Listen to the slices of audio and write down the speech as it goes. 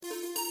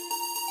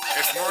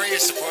If more of you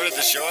supported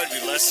the show, I'd be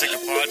less sick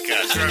of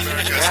podcasts.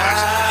 Grimerica.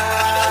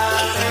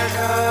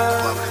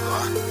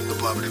 The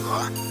blah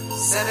blah.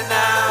 Sending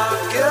out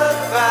good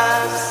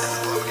vibes.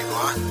 The blah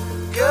blah.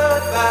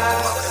 Good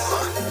vibes.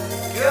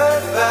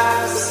 Good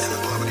vibes.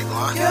 The blah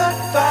blah. Good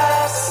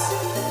vibes.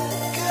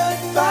 Good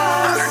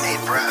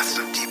vibes. 108 breaths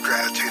of deep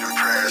gratitude and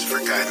prayers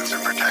for guidance and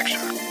protection.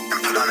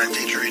 And put on a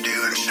didgeridoo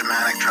and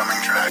shamanic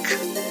drumming track.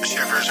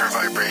 Shivers or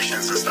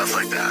vibrations and stuff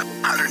like that.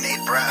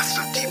 108 breaths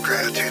of deep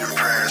gratitude and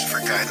prayers for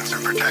guidance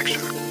and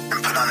protection.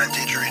 And put on a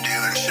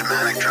didgeridoo and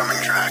shamanic drumming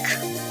track.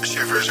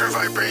 Shivers or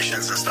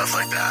vibrations and stuff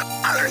like that.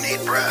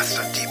 108 breaths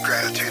of deep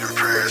gratitude and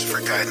prayers for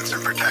guidance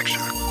and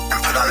protection. And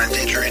put on a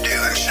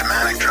didgeridoo and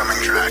shamanic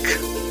drumming track.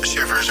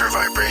 Shivers or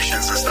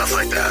vibrations and stuff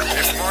like that.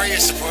 If more of you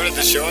supported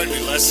the show, I'd be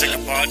less sick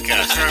of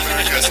podcasts.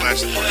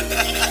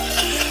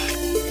 Grimerica/support.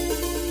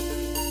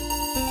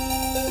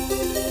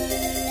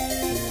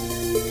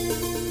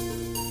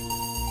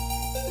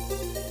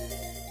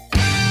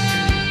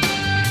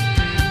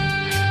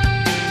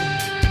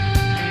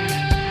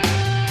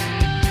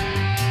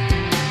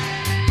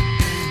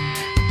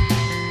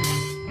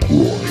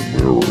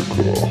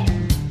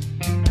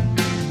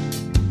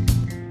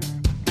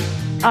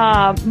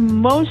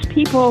 Most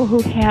people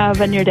who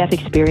have a near-death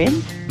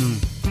experience,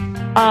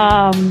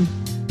 about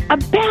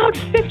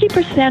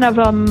 50% of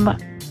them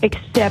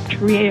accept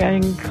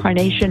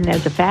reincarnation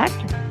as a fact.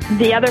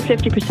 The other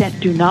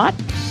 50% do not.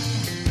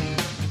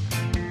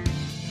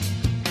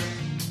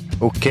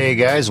 Okay,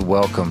 guys,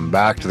 welcome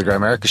back to the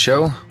Grimerica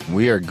Show.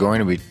 We are going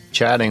to be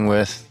chatting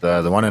with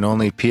the one and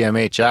only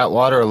PMH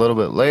Atwater a little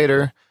bit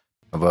later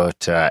about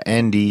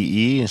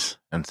NDEs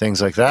and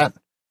things like that.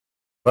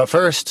 But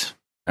first,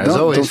 as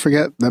always, don't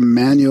forget the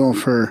manual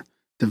for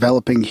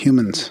developing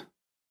humans.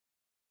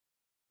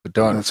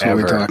 Don't That's what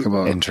ever we talk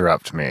about.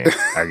 Interrupt me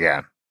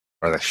again,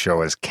 or the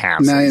show is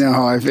canceled. Now you know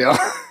how I feel.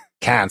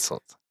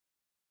 Canceled.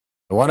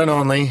 The one and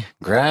only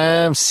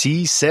Graham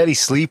C. said he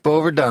sleep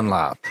over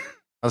Dunlop.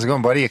 How's it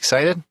going, buddy?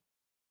 Excited?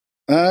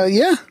 Yeah.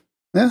 It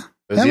was I'm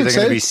either going to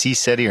excited. be C.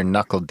 SETI or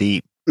Knuckle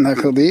Deep.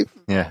 Knuckle deep.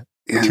 Yeah.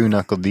 Yeah. 2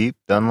 Knuckle Deep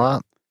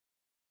Dunlop.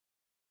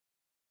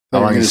 I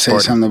was long going to is say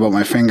sport? something about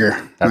my finger.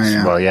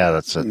 That's, well, yeah,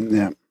 that's it.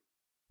 Yeah.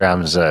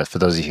 Graham's, for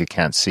those of you who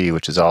can't see,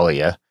 which is all of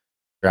you,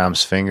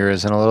 Graham's finger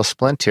is in a little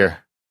splint here.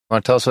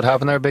 Want to tell us what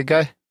happened there, big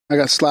guy? I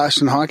got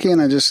slashed in hockey,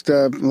 and I just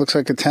looks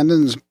like a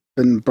tendon's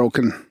been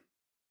broken.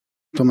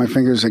 So my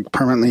finger's like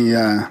permanently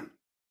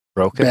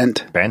Broken?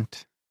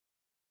 bent.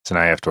 So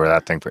now you have to wear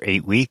that thing for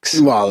 8 weeks.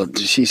 Well,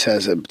 she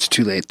says it's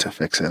too late to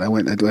fix it. I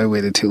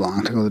waited too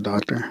long to go to the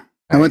doctor.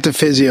 I went to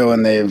physio,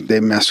 and they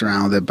messed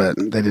around with it, but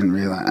they didn't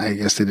realize. I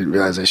guess they didn't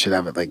realize I should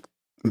have it like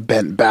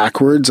bent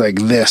backwards like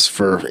this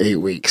for 8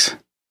 weeks.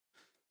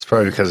 It's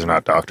probably because they're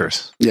not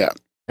doctors. Yeah.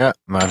 Yeah,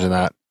 imagine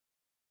that.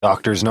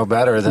 Doctors know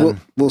better than...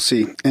 We'll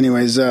see.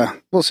 Anyways,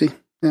 we'll see.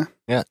 Yeah.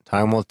 Yeah,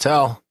 time will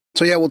tell.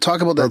 So yeah, we'll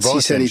talk about We're that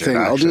both CSETI injured, thing.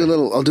 I'll do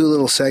actually. a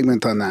little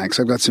segment on that because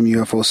I've got some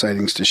UFO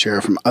sightings to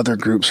share from other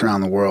groups around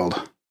the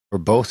world. We're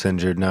both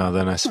injured now,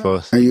 then, I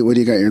suppose. What do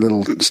you got? Your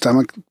little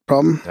stomach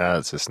problem? Yeah,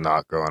 it's just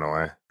not going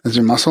away. Is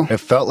your muscle? It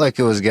felt like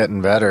it was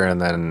getting better, and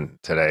then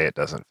today it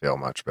doesn't feel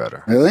much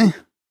better. Really?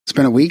 It's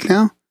been a week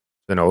now.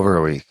 It's been over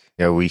a week.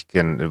 Yeah, a week,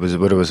 and would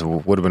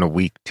have been a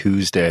week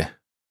Tuesday.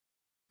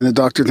 And the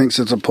doctor thinks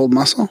it's a pulled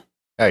muscle?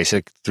 Yeah, he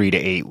said 3 to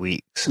 8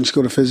 weeks. Just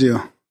go to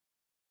physio.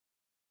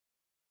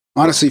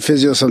 Honestly,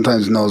 physio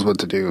sometimes knows what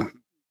to do.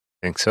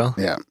 Think so?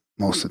 Yeah,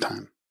 most of the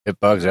time. It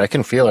bugs me. I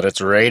can feel it.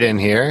 It's right in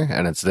here,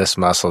 and it's this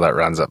muscle that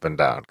runs up and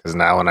down. Because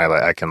now when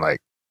I can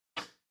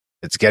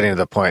it's getting to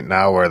the point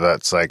now where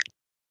that's like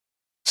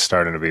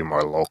starting to be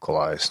more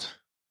localized.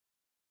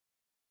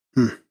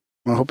 Well,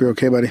 I hope you're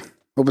okay, buddy.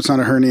 Hope it's not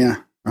a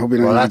hernia. I hope you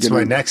don't. Well, have to that's get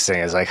my in- next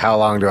thing is like, how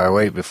long do I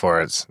wait before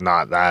it's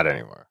not that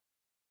anymore?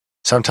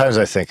 Sometimes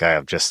I think I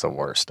have just the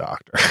worst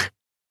doctor.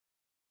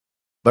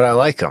 But I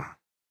like him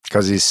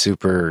because he's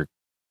super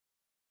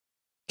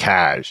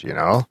cash, you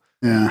know?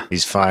 Yeah.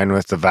 He's fine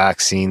with the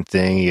vaccine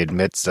thing. He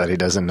admits that he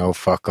doesn't know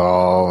fuck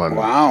all. And,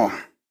 Wow.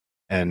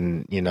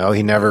 and, you know,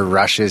 he never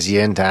rushes you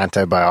into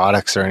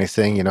antibiotics or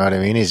anything. You know what I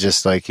mean? He's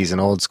just like, he's an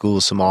old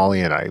school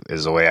Somalian,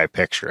 is the way I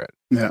picture it.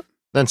 Yeah.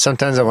 Then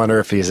sometimes I wonder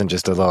if he isn't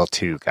just a little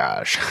too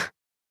cash.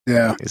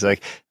 Yeah. He's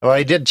like, well,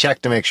 I did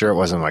check to make sure it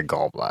wasn't my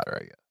gallbladder,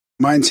 I guess.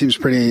 Mine seems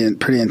pretty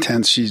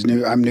intense. She's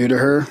new. I'm new to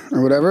her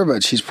or whatever,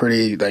 but she's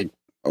pretty like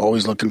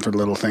always looking for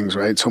little things,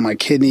 right? So my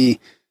kidney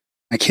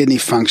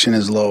function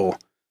is low.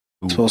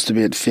 It's supposed to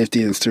be at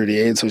 50 and it's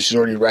 38. So she's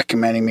already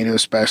recommending me to a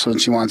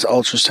specialist. She wants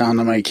ultrasound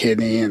on my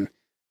kidney, and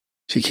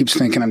she keeps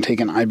thinking I'm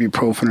taking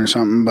ibuprofen or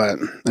something. But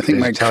I think Did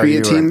my he tell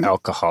you were an creatine.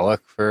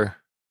 alcoholic for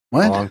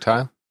What? a long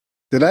time?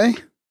 Did I?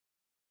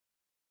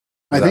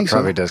 I That think so.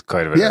 probably does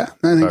quite a bit Yeah, of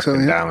I think so.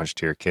 fucking Yeah. damage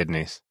to your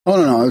kidneys. Oh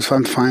no,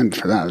 I'm fine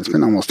for that. It's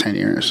been almost 10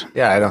 years.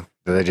 Yeah, I don't.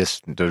 Do they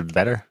just do it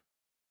better?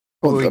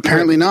 Well, Well,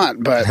 apparently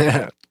not.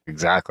 But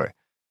Exactly.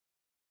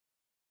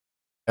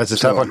 That's a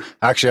So- tough one.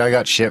 Actually, I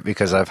got shit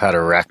because I've had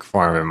a wreck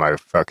form in my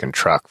fucking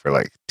truck for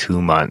like 2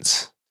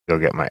 months. Go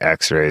get my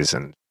x-rays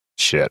and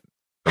shit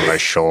from my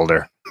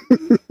shoulder.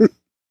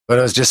 But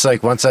it was just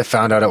like, once I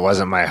found out it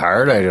wasn't my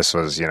heart, I just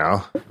was,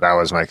 that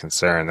was my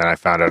concern. Then I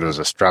found out it was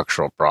a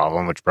structural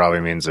problem, which probably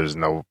means there's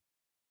no...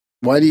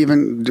 Why do you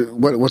even...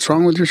 What's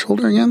wrong with your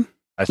shoulder again?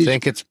 I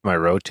think it's my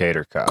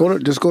rotator cuff.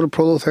 Just go to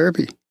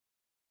prolotherapy.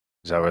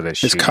 Is that where they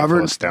shoot? It's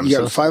covered. Stem You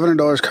got cells?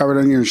 $500 covered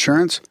on your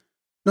insurance.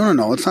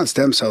 No. It's not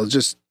stem cells. It's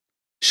just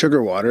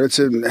sugar water. It's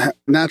a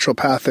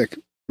naturopathic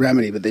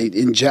remedy, but they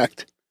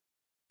inject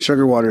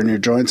sugar water in your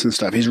joints and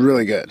stuff. He's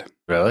really good.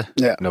 Really?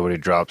 Yeah. Nobody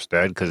drops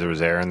dead because there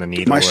was air in the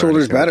needle? My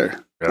shoulder's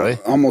better. Really?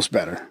 Almost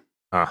better.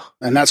 Huh.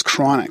 And that's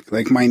chronic.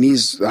 Like my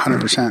knee's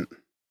 100%.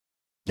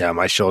 Yeah,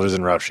 my shoulder's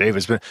in rough shape.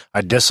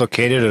 I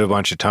dislocated it a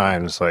bunch of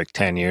times, like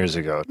 10 years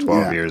ago,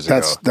 12 years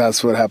ago.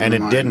 That's what happened.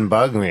 And it didn't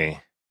bug me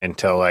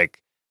until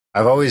like,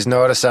 I've always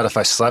noticed that if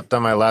I slept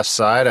on my left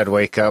side, I'd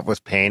wake up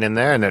with pain in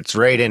there, and it's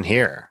right in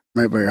here.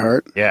 Right by your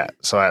heart? Yeah.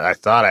 So I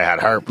thought I had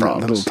heart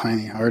problems. That little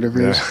tiny heart of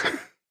yours. Yeah.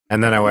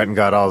 And then I went and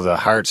got all the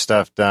heart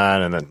stuff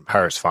done, and then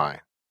heart's fine.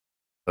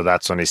 So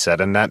that's when he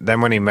said, and then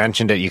when he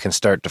mentioned it, you can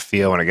start to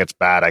feel when it gets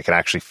bad. I can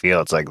actually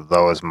feel it's like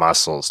those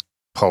muscles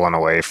pulling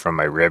away from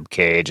my rib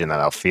cage, and then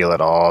I'll feel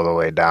it all the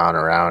way down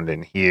around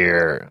in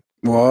here.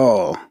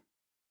 Whoa.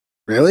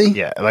 Really?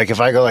 Yeah. Like if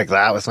I go like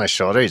that with my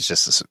shoulder, it's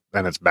just,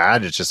 and it's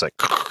bad. It's just like,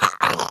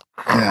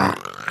 yeah.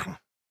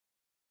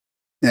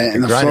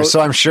 And so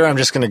I'm sure I'm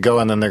just going to go,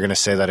 and then they're going to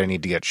say that I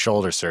need to get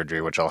shoulder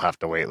surgery, which I'll have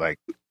to wait like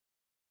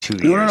 2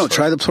 years. No.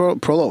 Try the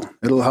Prolo.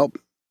 It'll help.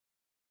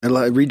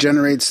 It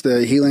regenerates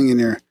the healing in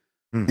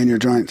your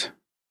joints.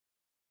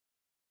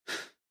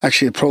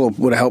 Actually, the Prolo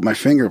would have helped my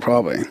finger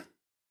probably.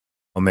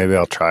 Well, maybe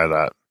I'll try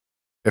that.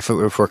 If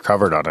we're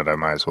covered on it, I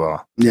might as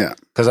well. Yeah.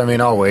 Because,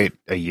 I'll wait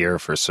a year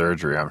for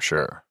surgery, I'm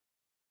sure.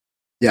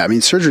 Yeah,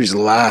 surgery's the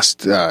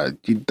last,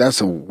 that's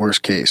the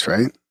worst case,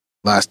 right?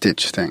 Last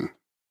ditch thing.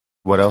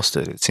 What else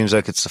did it? It seems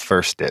like it's the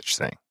first ditch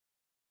thing.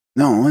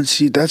 No,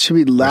 that should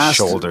be last.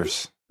 My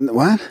shoulders.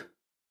 What?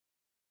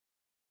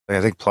 Like,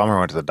 I think Plumber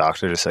went to the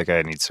doctor just like,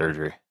 I need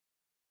surgery.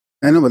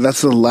 I know, but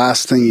that's the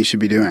last thing you should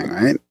be doing,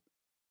 right?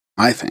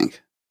 I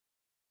think.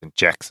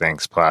 Inject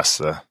things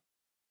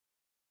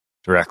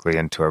directly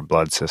into our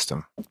blood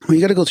system. Well,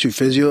 you got to go through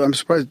physio. I'm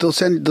surprised they'll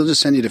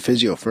just send you to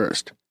physio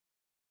first.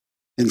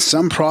 In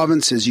some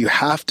provinces, you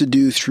have to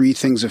do 3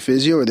 things of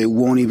physio, or they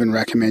won't even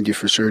recommend you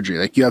for surgery.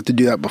 Like you have to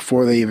do that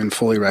before they even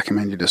fully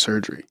recommend you to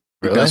surgery.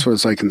 Really? That's what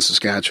it's like in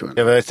Saskatchewan.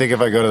 Yeah, but I think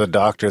if I go to the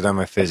doctor, then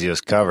my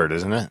physio's covered,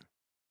 isn't it?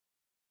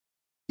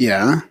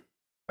 Yeah.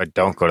 If I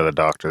don't go to the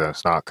doctor, then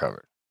it's not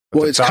covered.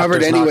 Well, it's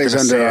covered anyways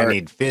under our. I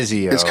need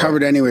physio. It's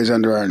covered anyways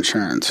under our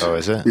insurance. Oh,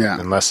 is it? Yeah.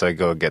 Unless I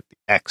go get the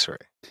X-ray.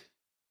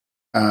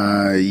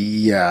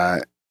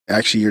 Yeah.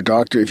 Actually,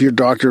 if your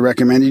doctor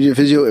recommended you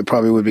physio, it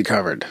probably would be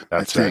covered.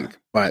 That's I think. Right.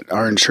 But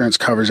our insurance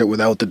covers it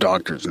without the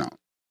doctor's note.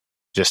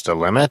 Just a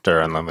limit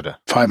or unlimited?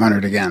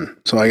 500 again.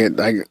 So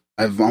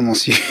I've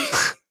almost.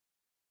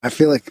 I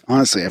feel like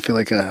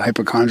a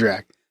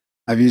hypochondriac.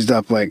 I've used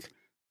up like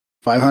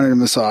 500 in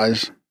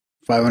massage,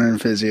 500 in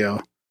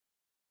physio.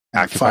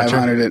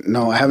 500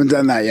 no, I haven't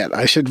done that yet.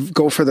 I should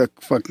go for the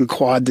fucking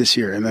quad this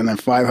year, and then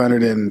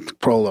 500 in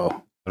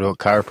Prolo. What about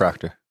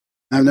chiropractor?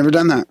 I've never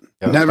done that.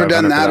 Never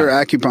done that or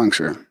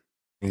acupuncture.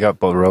 You got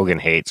both. Rogan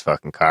hates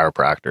fucking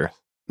chiropractor.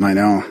 I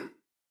know.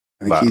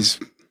 I think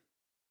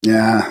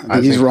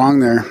he's wrong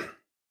there.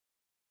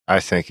 I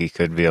think he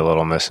could be a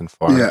little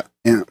misinformed.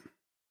 Yeah.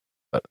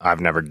 But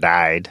I've never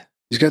died.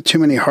 He's got too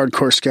many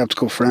hardcore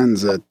skeptical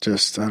friends that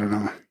just, I don't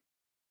know.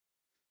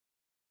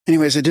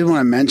 Anyways, I did want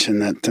to mention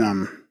that,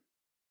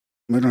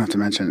 we don't have to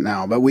mention it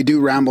now, but we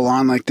do ramble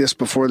on like this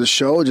before the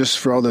show, just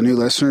for all the new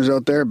listeners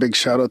out there. Big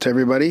shout out to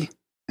everybody.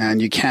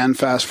 And you can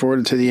fast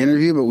forward to the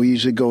interview, but we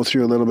usually go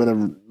through a little bit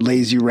of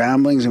lazy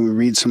ramblings, and we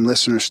read some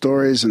listener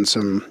stories and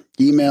some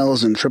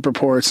emails and trip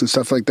reports and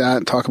stuff like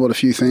that, talk about a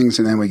few things,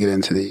 and then we get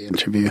into the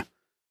interview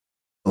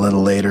a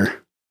little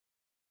later.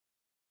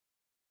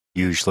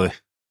 Usually.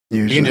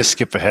 You can just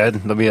skip ahead.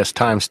 There'll be a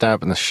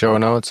timestamp in the show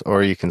notes,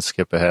 or you can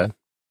skip ahead.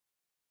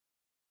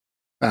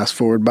 Fast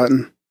forward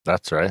button.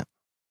 That's right.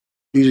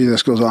 Usually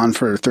this goes on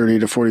for 30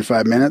 to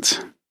 45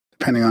 minutes,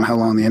 depending on how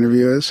long the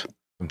interview is.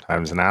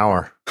 Sometimes an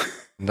hour.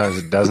 Sometimes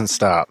it doesn't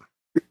stop.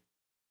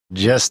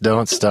 Just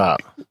don't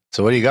stop.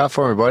 So what do you got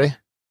for me, buddy?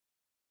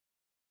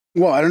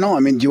 Well, I don't know.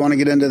 Do you want to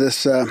get into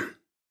this, the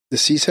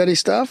CSETI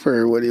stuff,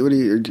 or what do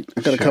you,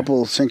 I got a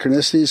couple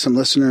synchronicities, some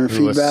listener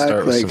feedback. Let's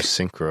start with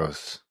some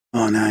synchros.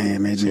 Oh, no, yeah,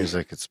 maybe. Seems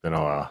like it's been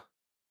a while.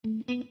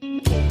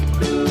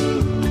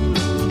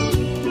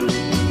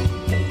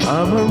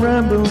 I'm a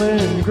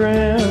rambling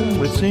gram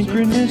with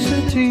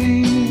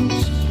synchronicities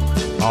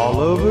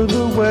all over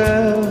the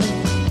web.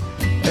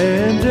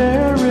 And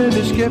Aaron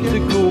is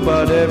skeptical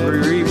about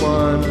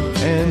everyone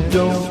and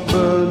don't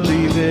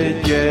believe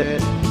it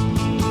yet.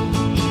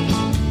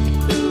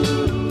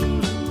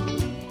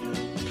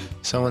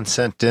 Someone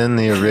sent in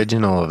the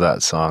original of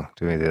that song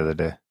to me the other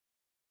day.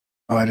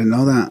 Oh, I didn't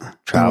know that.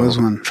 That was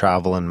one.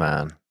 Traveling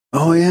Man.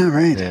 Oh, yeah,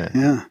 right.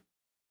 Yeah.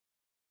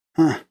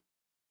 Huh.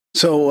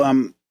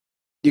 So,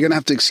 You're going to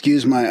have to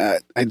excuse my,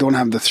 I don't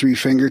have the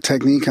 3-finger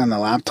technique on the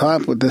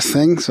laptop with this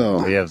thing,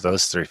 so. You have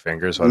those 3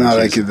 fingers. No,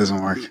 that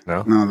doesn't work.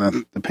 No? No,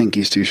 the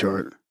pinky's too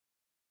short.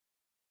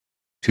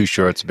 Too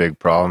short's a big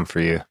problem for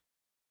you.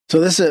 So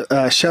this is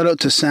a shout out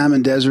to Sam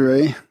and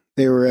Desiree.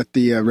 They were at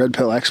the Red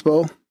Pill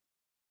Expo,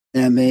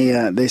 and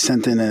they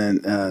sent in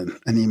an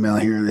email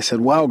here, and they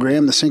said, "Wow,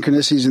 Graham, the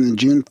synchronicities in the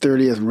June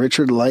 30th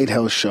Richard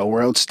Lighthouse show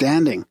were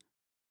outstanding.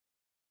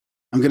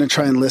 I'm going to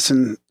try and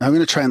listen. I'm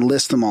going to try and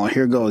list them all.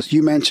 Here goes.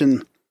 You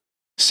mentioned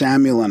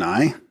Samuel and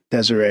I,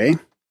 Desiree.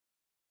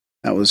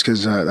 That was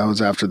because that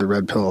was after the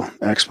Red Pill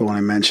Expo when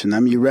I mentioned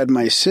them. You read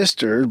my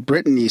sister,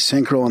 Brittany,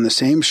 synchro on the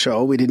same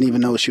show. We didn't even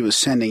know she was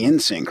sending in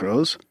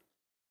synchros.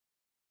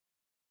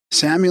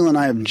 Samuel and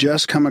I have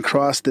just come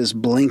across this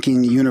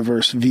blinking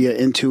universe via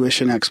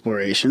intuition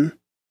exploration.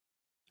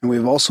 And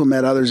we've also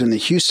met others in the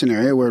Houston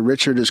area where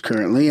Richard is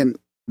currently and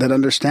that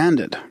understand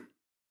it.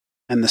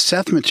 And the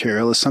Seth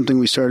material is something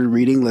we started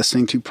reading,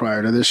 listening to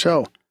prior to the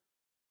show.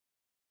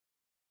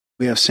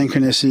 We have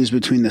synchronicities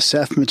between the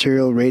Seth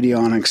material,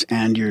 radionics,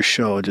 and your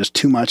show. Just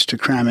too much to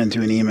cram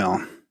into an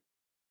email.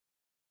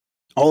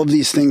 All of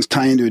these things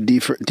tie into a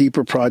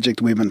deeper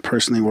project we've been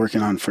personally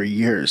working on for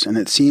years, and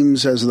it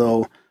seems as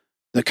though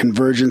the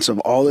convergence of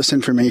all this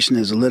information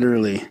is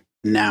literally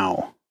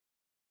now.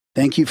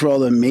 Thank you for all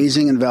the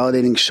amazing and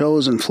validating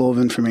shows and flow of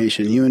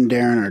information. You and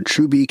Darren are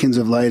true beacons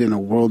of light in a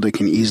world that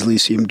can easily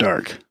seem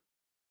dark."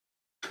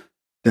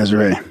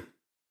 Desiree.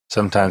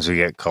 Sometimes we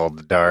get called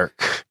the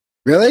dark.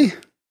 Really?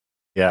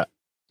 Yeah.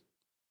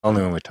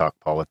 Only when we talk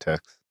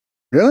politics.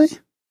 Really?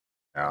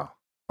 No.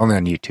 Only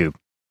on YouTube.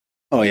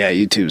 Oh, yeah,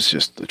 YouTube's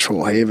just the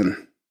troll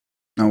haven.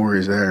 No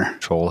worries there.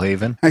 Troll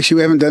haven? Actually,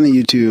 we haven't done a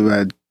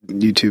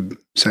YouTube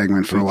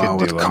segment for a while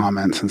with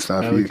comments and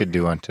stuff. Yeah, we could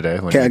do one today.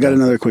 Okay, I got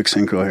another quick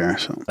synchro here.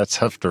 So that's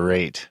tough to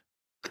rate.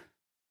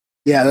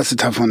 Yeah, that's a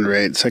tough one to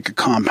rate. It's like a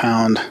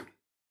compound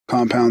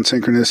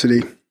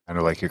synchronicity. Kind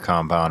of like your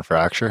compound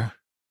fracture.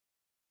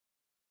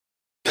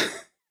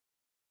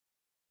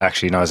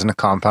 Actually, no, isn't a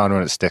compound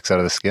when it sticks out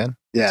of the skin?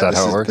 Yeah, is that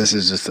how it works? This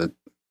is just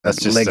that's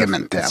just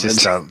ligament damage.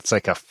 It's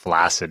like a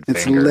flaccid finger.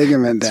 It's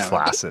ligament damage. It's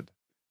flaccid.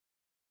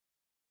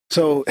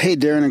 So, hey,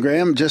 Darren and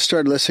Graham, just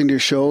started listening to your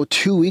show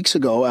 2 weeks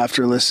ago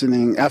after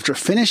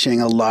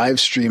finishing a live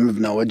stream of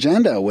No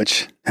Agenda,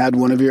 which had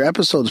one of your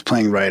episodes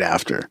playing right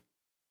after.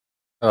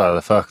 Oh,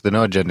 the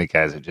No Agenda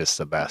guys are just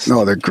the best.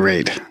 No, they're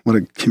great. What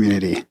a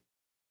community.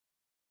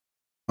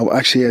 Oh,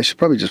 actually, I should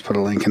probably just put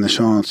a link in the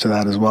show notes to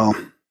that as well.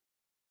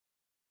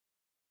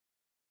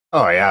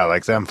 Oh, yeah,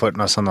 like them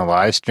putting us on the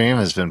live stream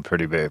has been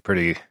pretty big,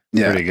 pretty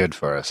good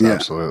for us. Yeah.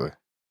 Absolutely.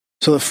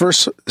 So the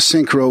first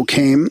synchro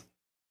came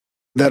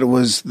that it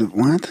was the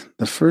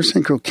first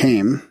synchro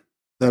came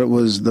that it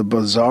was the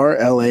Bizarre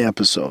LA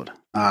episode.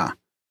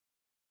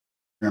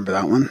 Remember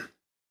that one?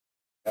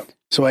 Yep.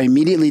 So I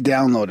immediately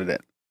downloaded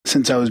it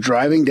since I was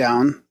driving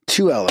down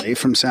to LA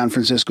from San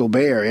Francisco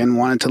Bay Area and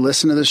wanted to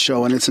listen to the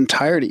show in its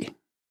entirety.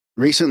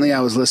 Recently,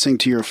 I was listening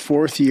to your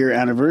 4th year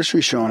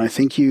anniversary show, and I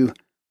think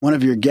one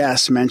of your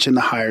guests mentioned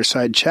the Higher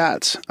Side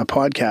Chats, a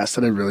podcast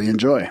that I really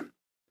enjoy.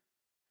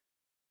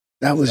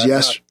 That was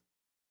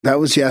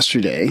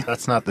yesterday.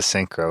 That's not the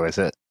synchro, is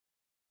it?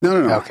 No.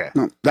 Okay.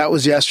 No, that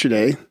was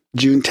yesterday,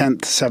 June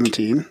 10th,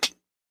 17.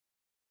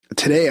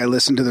 Today, I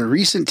listened to the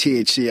recent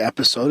THC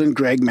episode, and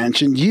Greg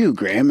mentioned you,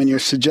 Graham, and your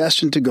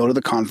suggestion to go to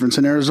the conference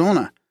in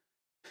Arizona.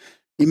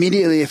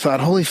 Immediately, I thought,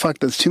 holy fuck,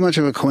 that's too much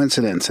of a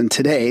coincidence. And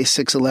today,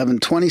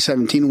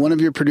 6/11/2017, one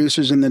of your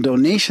producers in the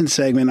donation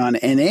segment on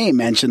NA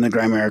mentioned the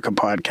Grimerica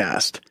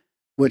podcast,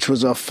 which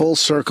was a full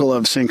circle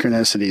of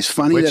synchronicities.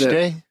 Funny Which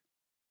day?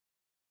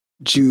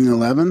 June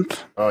 11th.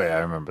 Oh, yeah, I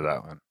remember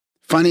that one.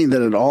 Funny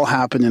that it all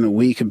happened in a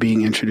week of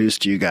being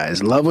introduced to you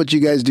guys. Love what you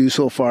guys do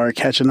so far.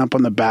 Catching up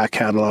on the back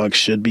catalog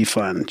should be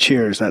fun.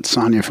 Cheers. That's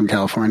Sonia from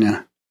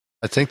California.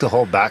 I think the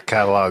whole back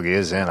catalog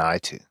is in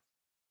iTunes.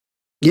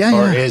 Yeah,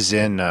 or is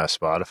in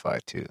Spotify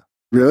too.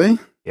 Really?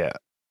 Yeah.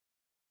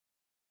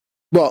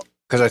 Well,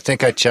 because I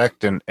think I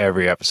checked and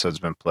every episode's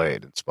been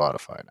played in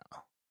Spotify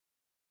now.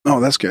 Oh,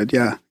 that's good.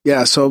 Yeah.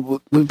 Yeah.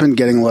 So we've been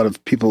getting a lot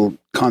of people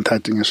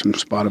contacting us from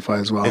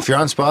Spotify as well. If you're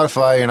on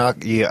Spotify,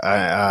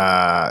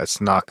 it's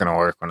not going to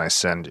work when I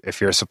send.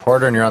 If you're a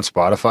supporter and you're on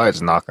Spotify,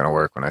 it's not going to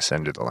work when I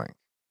send you the link.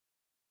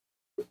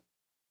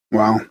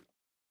 Wow.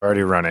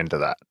 Already run into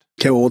that.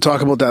 Okay, well, we'll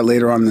talk about that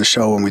later on in the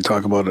show when we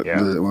talk about it,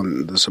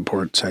 the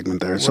support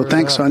segment there. So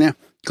thanks, Sonia.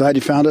 Glad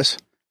you found us.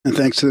 And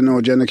thanks to the No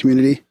Agenda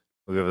community.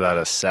 We'll give that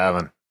a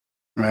 7.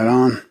 Right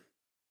on.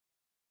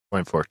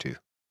 0.42.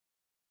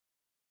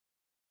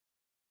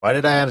 Why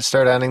did I have to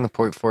start adding the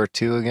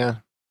 0.42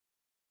 again?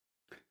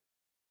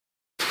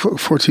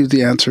 42 is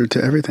the answer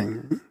to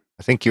everything.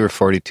 I think you were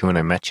 42 when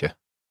I met you.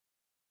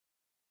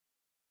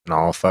 And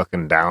all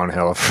fucking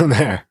downhill from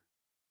there.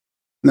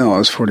 No, I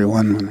was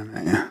 41 when I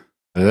met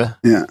you. Is it?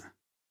 Yeah.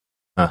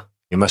 Huh.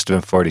 You must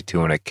have been 42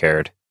 when I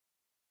cared.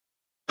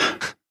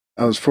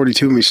 I was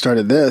 42 when we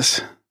started this.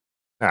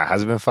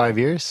 Has it been 5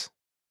 years?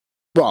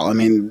 Well, I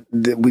mean,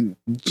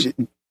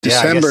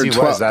 December I guess he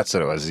 12th. was. That's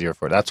what it was.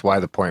 0.4. That's why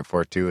the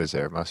 0.42 is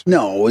there. Must be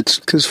No, it's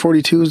because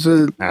 42 is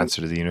the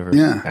answer to the universe.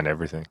 Yeah. And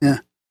everything. Yeah.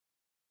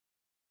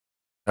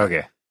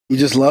 Okay. You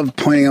just love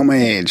pointing out my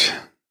age.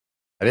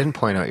 I didn't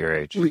point out your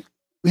age.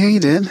 Yeah, you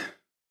did.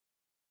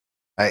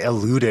 I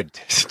alluded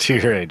to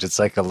your age. It's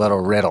like a little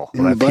riddle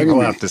You're that people bugging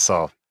me. have to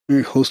solve.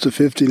 You're close to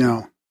 50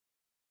 now.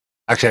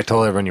 Actually, I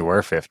told everyone you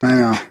were 50. I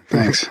know.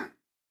 Thanks.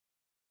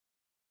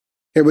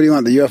 Hey, what do you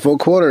want? The UFO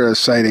quote or a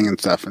sighting and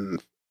stuff?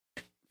 And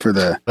for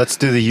the Let's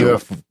do the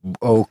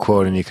UFO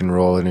quote, and you can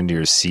roll it into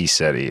your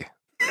C-SETI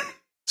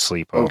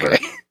sleepover. Okay.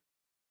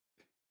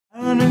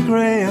 Alan and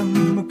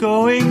Graham are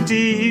going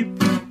deep.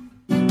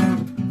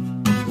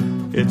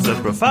 It's a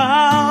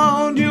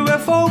profound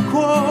UFO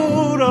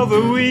quote of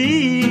the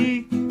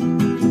week.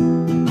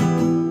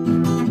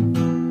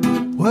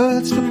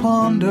 Words to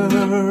ponder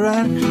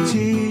and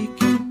critique.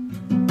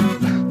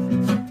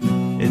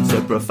 It's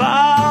a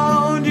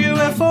profound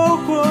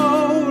UFO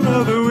quote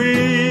of the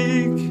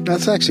week.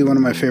 That's actually one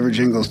of my favorite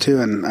jingles too,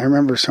 and I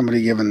remember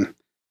somebody giving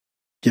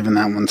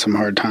that one some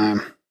hard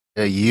time.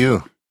 Yeah,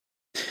 you.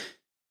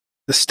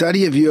 The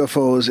study of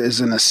UFOs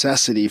is a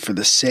necessity for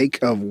the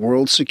sake of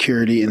world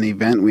security in the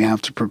event we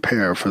have to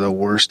prepare for the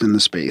worst in the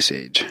space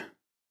age.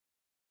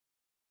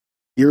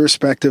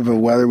 Irrespective of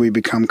whether we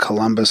become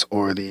Columbus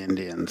or the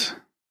Indians.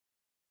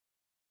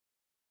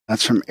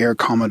 That's from Air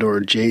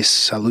Commodore J.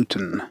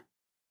 Salutin,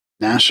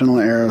 National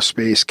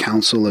Aerospace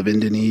Council of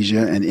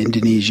Indonesia and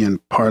Indonesian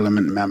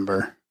Parliament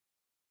member.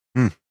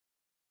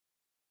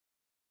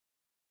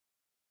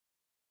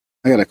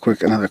 I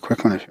got another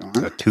quick one if you want.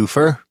 A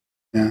twofer?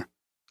 Yeah.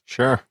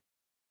 Sure.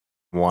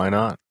 Why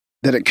not?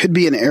 That it could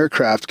be an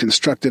aircraft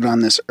constructed on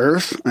this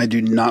Earth, I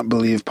do not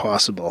believe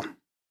possible.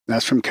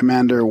 That's from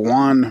Commander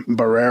Juan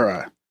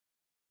Barrera,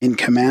 in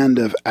command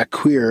of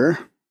Acquir,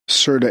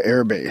 Cerda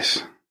Air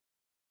Base.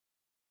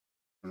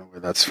 I don't know where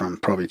that's from.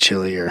 Probably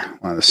Chile or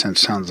one of the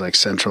sounds like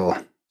Central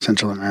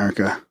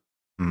America.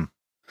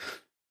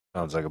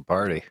 Sounds like a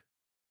party.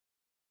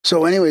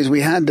 So, anyways,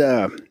 we had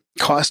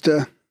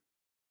Costa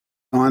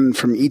on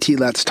from ET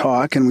Let's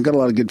Talk, and we got a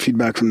lot of good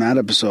feedback from that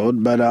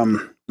episode. But I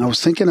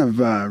was thinking of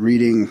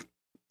reading.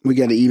 We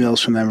get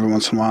emails from them every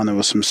once in a while, and there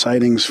was some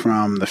sightings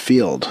from the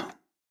field.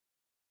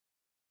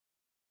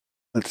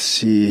 Let's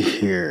see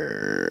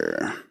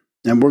here.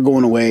 And we're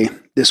going away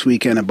this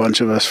weekend, a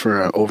bunch of us,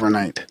 for an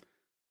overnight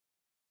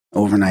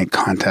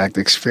contact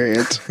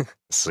experience.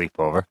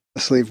 Sleepover. A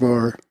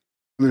sleepover.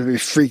 I'm going to be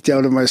freaked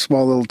out in my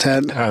small little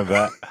tent. I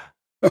bet.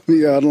 I'll be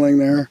yodeling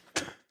there.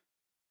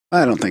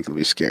 I don't think it'll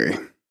be scary.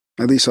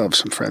 At least I'll have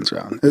some friends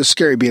around. It was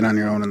scary being on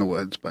your own in the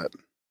woods, but...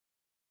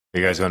 Are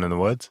you guys going in the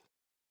woods?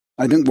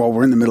 I think, well,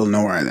 we're in the middle of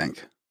nowhere, I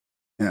think.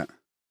 Yeah.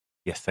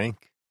 You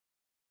think?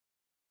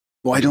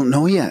 Well, I don't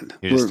know yet.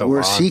 You're just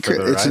We're along secret.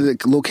 for the It's ride?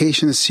 the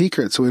location is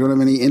secret, so we don't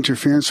have any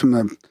interference from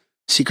the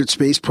secret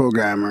space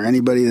program or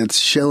anybody that's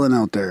shilling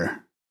out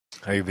there.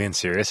 Are you being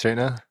serious right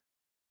now?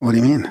 What do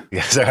you mean? You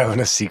guys are having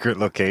a secret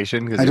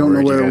location? 'Cause I you're don't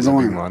know worried where you we're guys are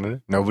being going.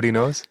 monitored? Nobody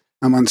knows?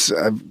 I'm on.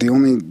 The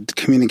only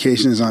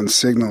communication is on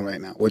Signal right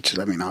now, which,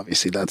 I mean,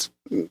 obviously that's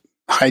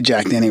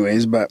hijacked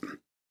anyways, but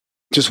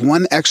just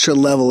one extra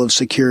level of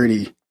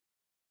security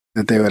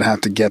that they would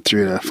have to get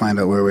through to find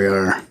out where we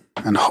are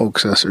and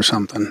hoax us or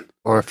something.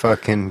 Or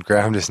fucking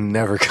Graham just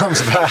never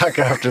comes back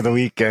after the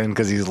weekend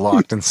because he's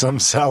locked in some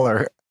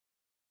cellar.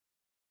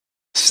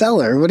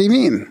 Cellar? What do you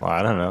mean? Well,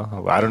 I don't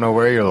know. I don't know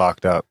where you're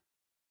locked up.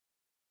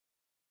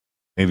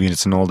 Maybe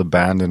it's an old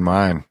abandoned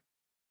mine.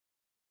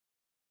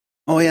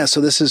 Oh, yeah.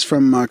 So this is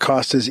from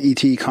Costa's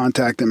ET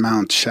contact at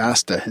Mount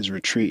Shasta, his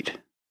retreat.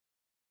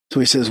 So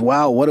he says,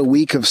 wow, what a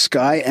week of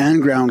sky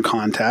and ground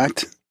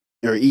contact,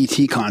 or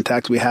ET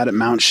contact, we had at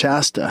Mount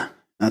Shasta.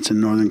 That's in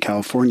Northern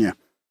California.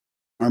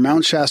 Our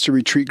Mount Shasta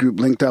retreat group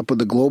linked up with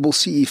the global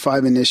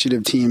CE5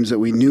 initiative teams that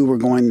we knew were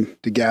going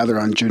to gather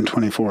on June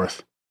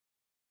 24th.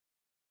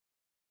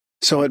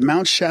 So at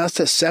Mount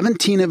Shasta,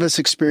 17 of us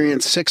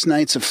experienced 6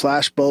 nights of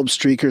flash bulb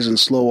streakers and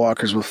slow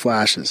walkers with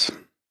flashes.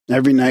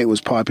 Every night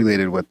was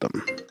populated with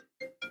them.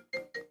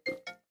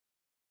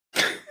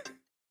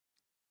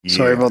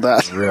 Sorry about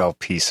that. Real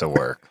piece of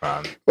work,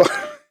 man.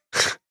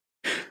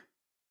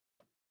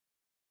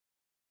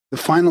 The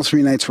final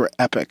 3 nights were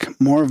epic,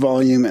 more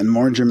volume and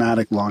more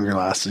dramatic,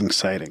 longer-lasting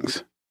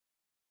sightings.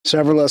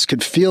 Several of us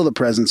could feel the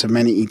presence of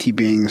many ET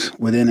beings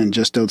within and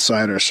just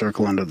outside our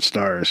circle under the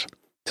stars.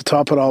 To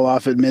top it all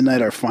off, at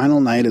midnight, our final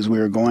night, as we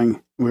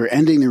were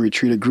ending the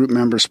retreat, a group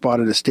member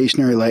spotted a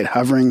stationary light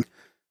hovering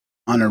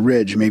on a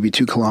ridge, maybe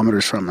 2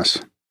 kilometers from us.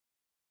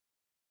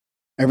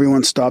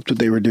 Everyone stopped what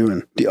they were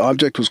doing. The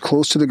object was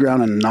close to the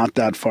ground and not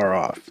that far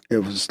off. It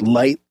was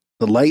light.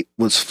 The light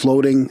was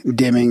floating,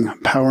 dimming,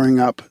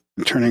 powering up,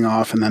 turning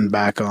off, and then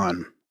back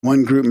on.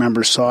 One group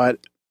member saw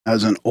it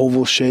as an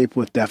oval shape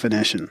with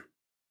definition.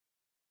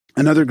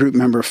 Another group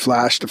member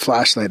flashed a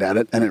flashlight at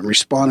it, and it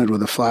responded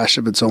with a flash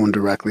of its own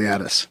directly at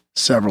us,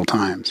 several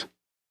times.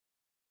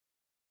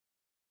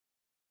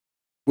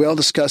 We all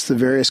discussed the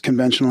various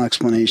conventional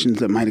explanations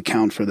that might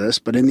account for this,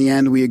 but in the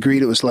end we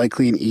agreed it was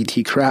likely an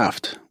ET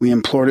craft. We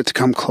implored it to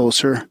come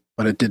closer,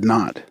 but it did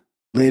not.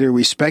 Later,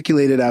 we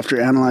speculated after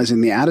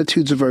analyzing the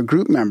attitudes of our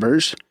group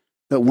members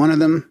that one of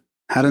them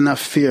had enough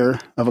fear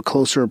of a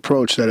closer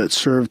approach that it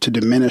served to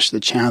diminish the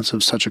chance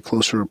of such a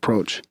closer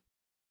approach.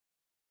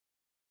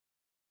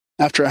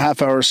 After a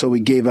half hour or so, we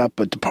gave up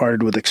but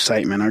departed with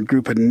excitement. Our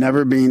group had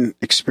never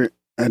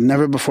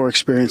before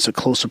experienced a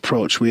close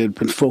approach. We had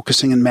been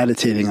focusing and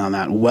meditating on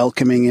that,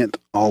 welcoming it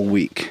all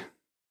week.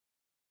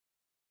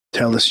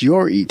 Tell us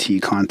your ET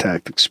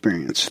contact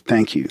experience.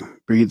 Thank you.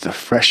 Breathe the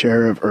fresh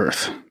air of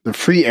Earth. The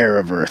free air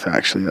of Earth,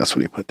 actually. That's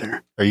what he put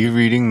there. Are you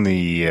reading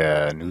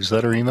the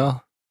newsletter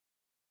email?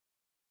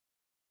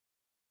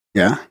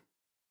 Yeah?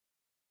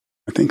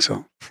 I think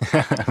so.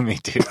 Me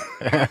too.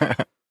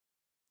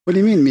 What do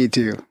you mean, me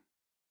too?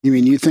 You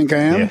mean you think I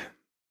am? Yeah.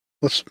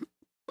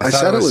 I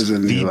said it was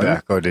in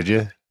feedback. Oh, did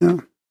you? Yeah.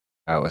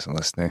 I wasn't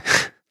listening.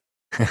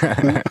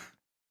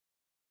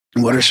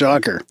 What a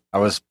shocker. I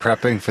was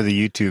prepping for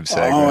the YouTube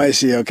segment. Oh, I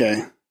see.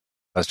 Okay.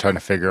 I was trying to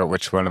figure out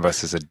which one of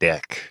us is a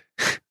dick.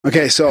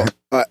 Okay, so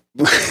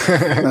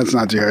that's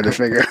not too hard to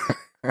figure.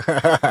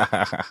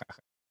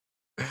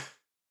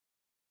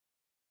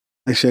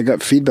 Actually, I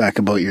got feedback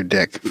about your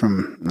dick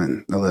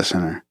from the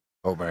listener.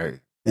 Oh, my.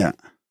 Yeah.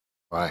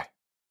 Why?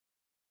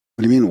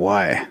 What do you mean,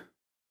 why?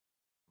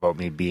 About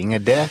me being a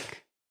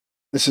dick?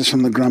 This is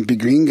from the Grumpy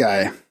Green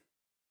guy.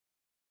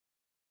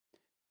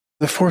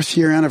 The 4th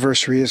year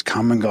anniversary has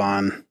come and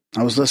gone.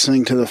 I was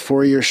listening to the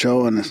 4-year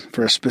show and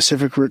for a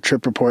specific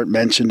trip report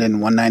mentioned in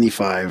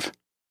 195.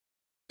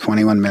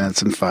 21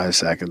 minutes and 5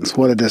 seconds.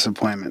 What a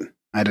disappointment.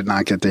 I did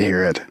not get to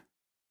hear it.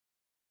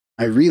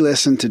 I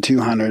re-listened to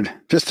 200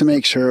 just to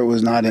make sure it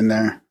was not in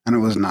there, and it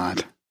was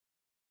not.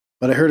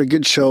 But I heard a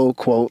good show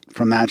quote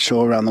from that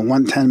show around the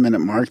 110-minute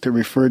mark that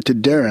referred to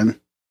Darren.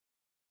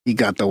 He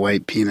got the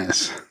white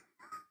penis.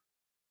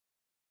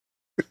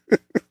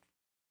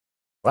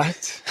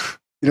 What?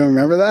 You don't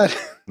remember that?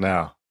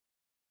 No.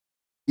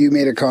 You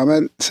made a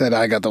comment, said,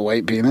 I got the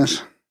white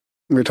penis.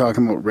 We were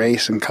talking about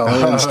race and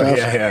color and stuff.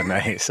 Yeah,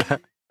 nice.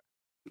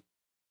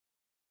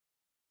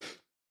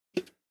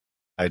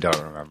 I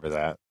don't remember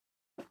that.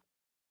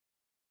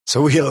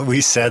 So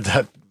we said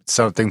that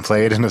something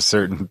played in a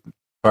certain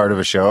part of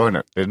a show and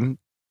it didn't?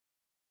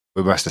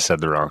 We must have said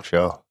the wrong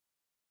show.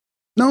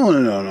 No.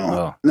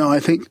 Oh. No, I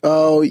think,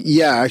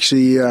 yeah,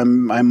 actually, I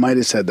might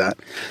have said that.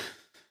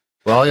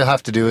 Well, all you'll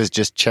have to do is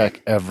just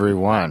check every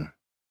one.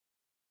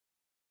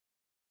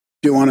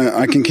 Do you want to,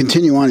 I can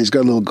continue on. He's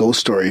got a little ghost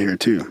story here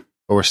too.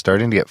 But we're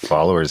starting to get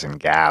followers in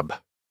Gab.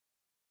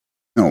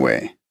 No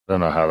way. I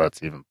don't know how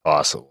that's even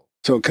possible.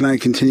 So can I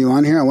continue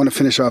on here? I want to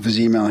finish off his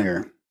email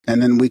here.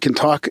 And then we can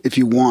talk, if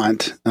you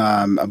want,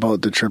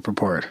 about the trip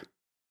report.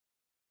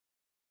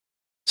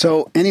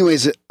 So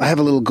anyways, I have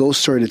a little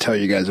ghost story to tell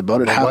you guys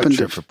about. It happened. What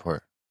trip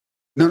report?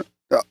 No,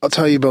 I'll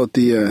tell you about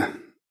the,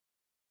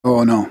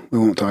 oh no, we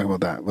won't talk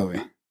about that, will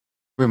we?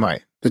 We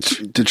might.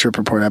 The trip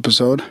report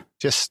episode?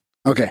 Just.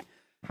 Okay.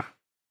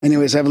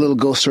 Anyways, I have a little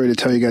ghost story to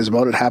tell you guys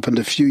about. It happened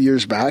a few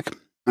years back.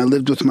 I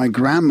lived with my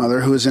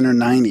grandmother who was in her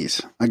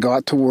 90s. I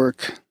got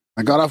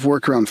off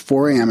work around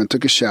 4 a.m. and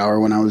took a shower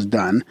when I was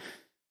done.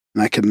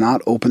 And I could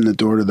not open the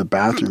door to the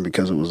bathroom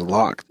because it was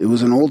locked. It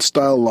was an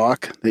old-style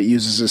lock that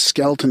uses a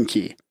skeleton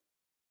key.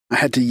 I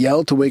had to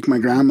yell to wake my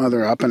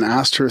grandmother up and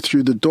asked her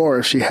through the door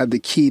if she had the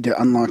key to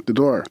unlock the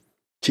door.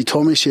 She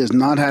told me she has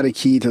not had a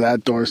key to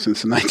that door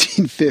since the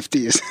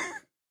 1950s.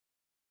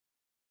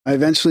 I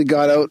eventually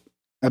got out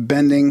by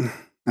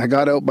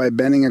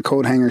bending a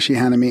coat hanger she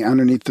handed me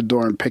underneath the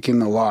door and picking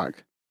the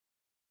lock.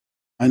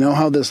 I know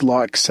how this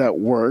lock set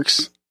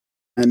works,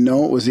 and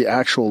know it was the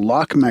actual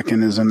lock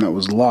mechanism that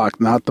was locked,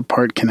 not the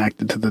part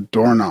connected to the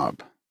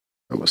doorknob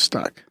that was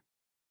stuck.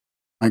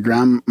 My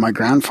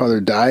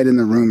grandfather died in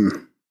the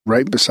room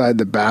right beside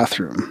the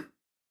bathroom,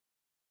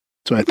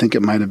 so I think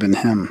it might have been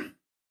him.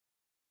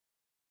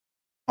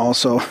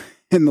 Also,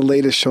 in the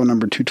latest show,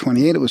 number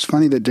 228, it was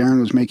funny that Darren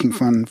was making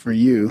fun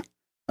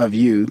of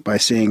you by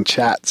saying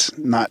chats,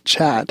 not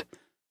chat,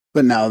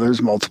 but now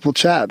there's multiple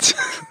chats.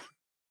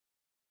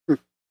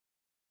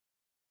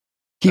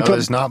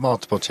 There's not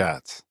multiple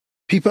chats.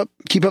 Keep up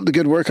the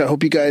good work. I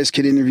hope you guys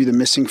could interview the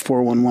missing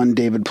 411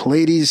 David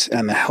Pallades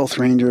and the health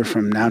ranger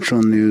from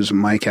Natural News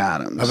Mike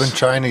Adams. I've been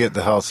trying to get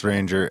the health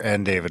ranger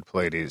and David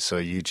Pallades, so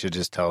you should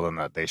just tell them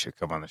that they should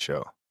come on the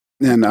show.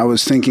 And I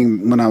was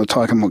thinking when I was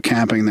talking about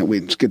camping that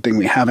it's a good thing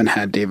we haven't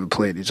had David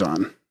Pallades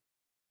on.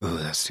 Ooh,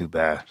 that's too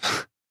bad.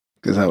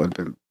 Because that would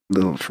have been a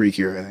little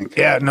freakier, I think.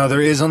 Yeah, no,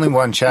 there is only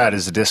one chat,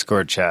 is the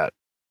Discord chat.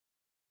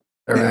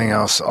 Everything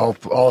else,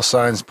 all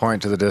signs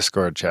point to the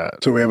Discord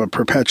chat. So we have a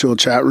perpetual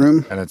chat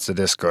room? And it's the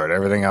Discord.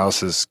 Everything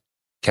else is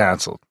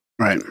canceled.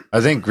 Right.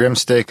 I think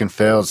Grimsteak and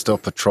Failed still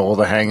patrol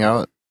the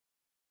Hangout.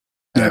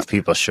 And if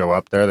people show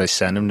up there, they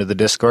send them to the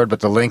Discord.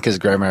 But the link is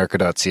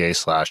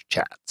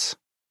grimerica.ca/chats.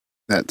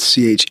 That's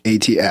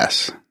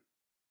CHATS.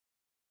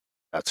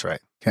 That's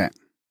right. Okay.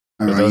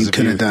 All right, you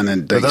could have done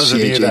it like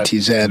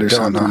CHATZ or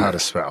something. Don't know how to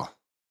spell.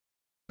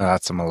 No,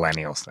 that's a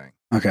millennials thing.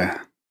 Okay.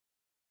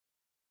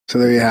 So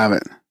there you have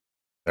it.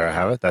 There I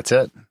have it. That's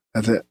it.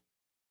 That's it.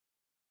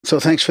 So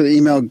thanks for the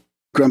email,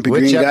 grumpy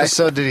Which green guy.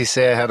 episode did he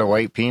say I had a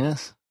white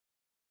penis?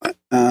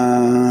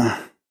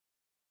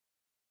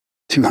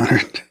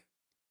 200.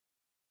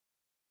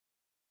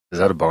 Is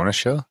that a bonus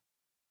show?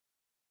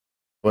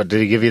 What,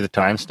 did he give you the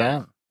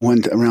timestamp?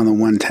 Around the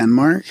 110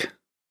 mark.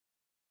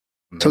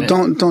 So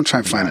Minute? don't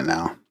try to find it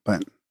now.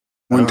 But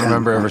I don't 110.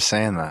 remember ever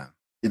saying that.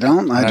 You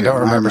don't? And I don't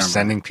remember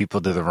sending people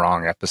to the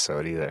wrong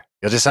episode either.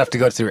 You'll just have to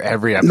go through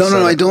every episode.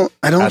 No, I don't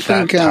at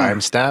think that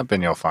timestamp,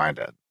 and you'll find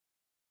it.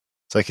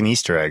 It's like an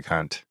Easter egg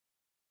hunt.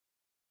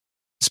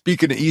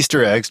 Speaking of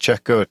Easter eggs,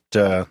 check out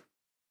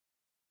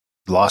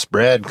Lost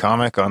Bread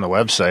comic on the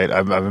website.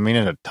 I've been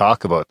meaning to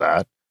talk about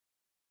that.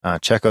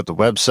 Check out the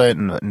website,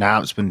 and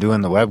Nap's been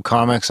doing the web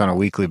comics on a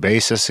weekly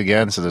basis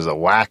again, so there's a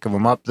whack of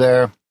them up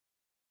there.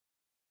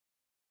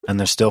 And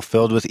they're still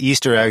filled with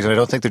Easter eggs, and I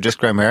don't think they're just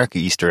Grimerica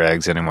Easter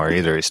eggs anymore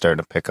either. He's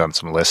starting to pick on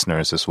some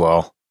listeners as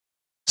well.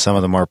 Some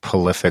of the more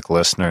prolific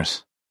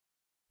listeners.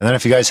 And then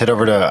if you guys head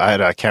over to,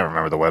 I can't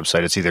remember the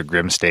website, it's either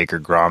Grimsteak or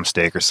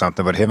Gromsteak or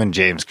something, but him and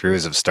James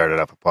Cruz have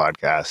started up a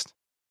podcast.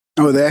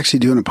 Oh, are they actually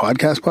doing a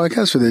podcast,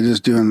 or are they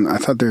just doing, I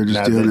thought they were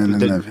just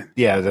doing it.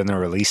 Yeah, then they're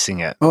releasing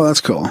it. Oh,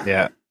 that's cool.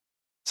 Yeah.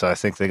 So I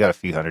think they got a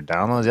few hundred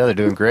downloads. Yeah, they're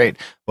doing great.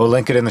 We'll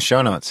link it in the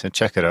show notes and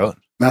check it out.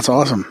 That's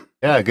awesome.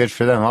 Yeah, good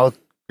for them. All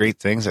great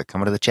things that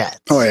come out of the chat.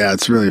 Oh, yeah,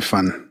 it's really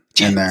fun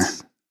in there.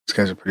 These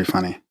guys are pretty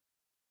funny.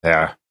 They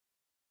are.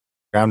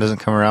 Graham doesn't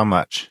come around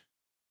much.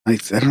 I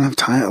don't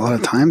have a lot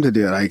of time to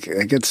do it. I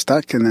get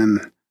stuck, and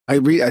then I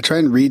try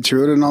and read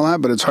through it and all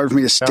that, but it's hard for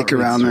me to stick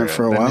around there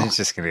for a while. He's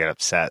just going to get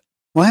upset.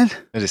 What?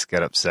 I just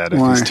get upset if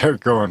you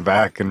start going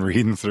back and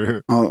reading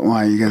through. Oh,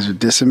 why? You guys are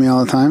dissing me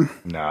all the time?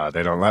 No,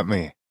 they don't let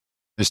me.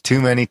 There's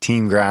too many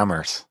Team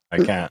Grammars. I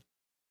can't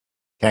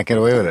get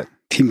away with it.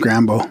 Team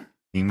Grambo.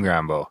 Team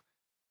Grambo.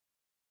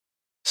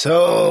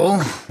 So,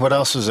 what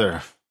else was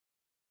there?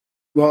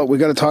 Well, we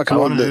got to talk about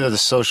I wanted to do the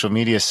social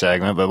media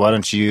segment, but why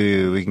don't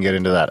we can get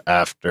into that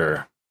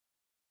after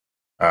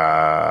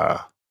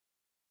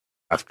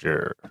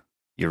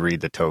you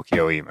read the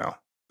Tokyo email.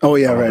 Oh,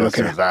 yeah, right,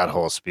 okay. That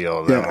whole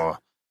spiel. Then we'll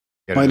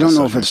get I don't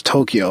know if it's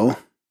Tokyo,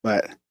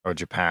 but... Oh,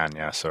 Japan,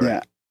 yeah, sorry.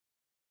 Yeah.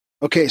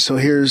 Okay, so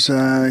here's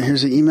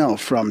an email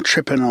from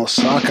Trippin'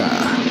 Osaka.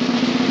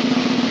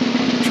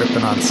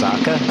 Trippin'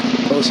 Osaka?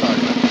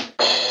 Osaka.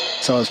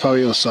 So it's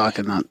probably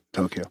Osaka, not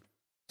Tokyo.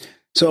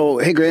 So,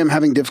 hey, Graham,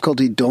 having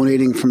difficulty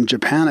donating from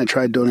Japan. I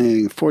tried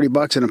donating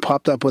 $40 and it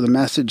popped up with a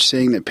message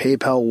saying that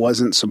PayPal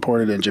wasn't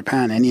supported in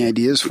Japan. Any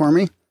ideas for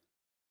me?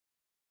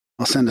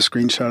 I'll send a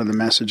screenshot of the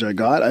message I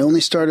got. I only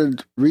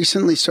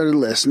recently started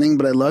listening,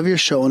 but I love your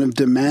show and have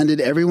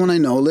demanded everyone I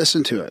know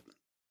listen to it.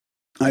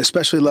 I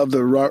especially love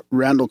the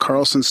Randall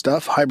Carlson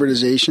stuff,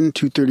 Hybridization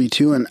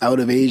 232 and Out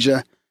of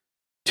Asia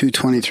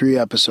 223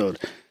 episode.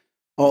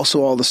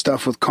 Also all the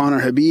stuff with Connor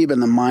Habib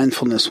and the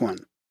mindfulness one.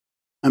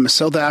 I'm a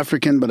South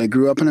African, but I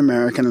grew up in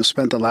America and have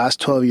spent the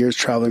last 12 years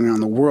traveling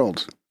around the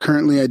world.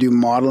 Currently, I do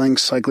modeling,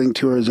 cycling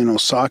tours in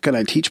Osaka, and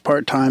I teach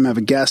part-time, have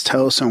a guest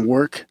house, and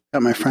work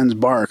at my friend's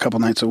bar a couple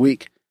nights a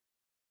week.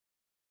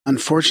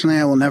 Unfortunately,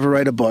 I will never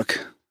write a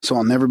book, so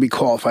I'll never be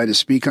qualified to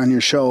speak on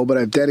your show, but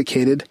I've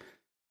dedicated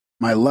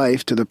my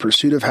life to the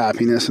pursuit of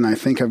happiness, and I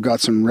think I've got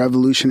some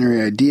revolutionary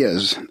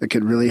ideas that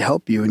could really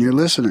help you and your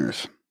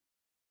listeners.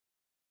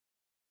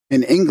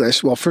 In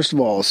English, well, first of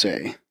all, I'll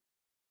say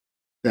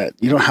that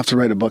you don't have to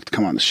write a book to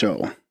come on the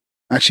show.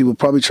 Actually, we'll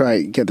probably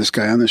try get this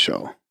guy on the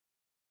show.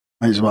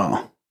 Might as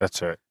well.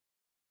 That's right.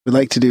 We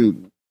like to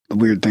do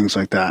weird things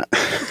like that.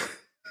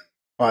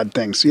 Odd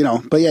things,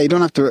 But yeah, you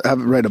don't have to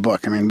write a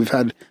book. I mean,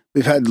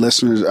 we've had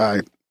listeners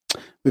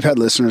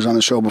on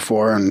the show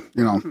before, and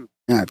we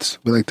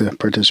like the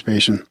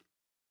participation.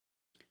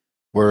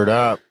 Word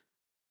up.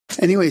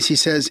 Anyways, he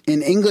says,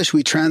 in English,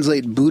 we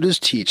translate Buddha's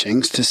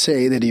teachings to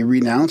say that he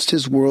renounced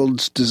his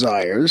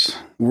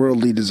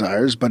worldly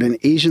desires, but in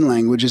Asian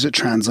languages, it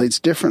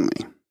translates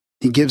differently.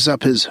 He gives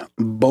up his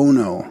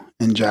bono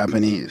in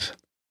Japanese.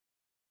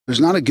 There's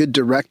not a good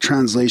direct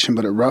translation,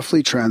 but it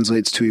roughly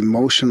translates to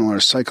emotional or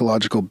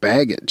psychological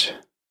baggage.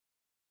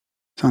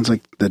 Sounds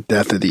like the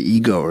death of the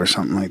ego or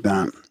something like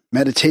that.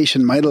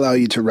 Meditation might allow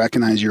you to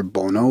recognize your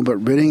bono, but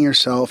ridding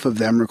yourself of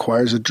them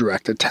requires a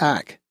direct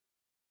attack.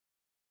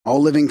 All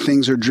living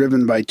things are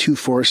driven by two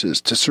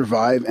forces, to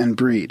survive and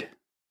breed.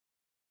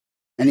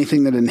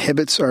 Anything that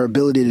inhibits our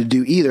ability to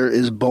do either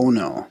is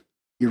bono.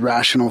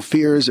 Irrational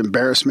fears,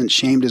 embarrassment,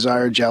 shame,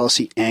 desire,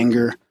 jealousy,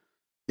 anger.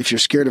 If you're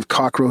scared of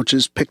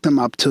cockroaches, pick them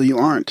up till you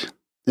aren't.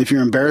 If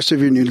you're embarrassed of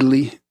your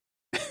nudity,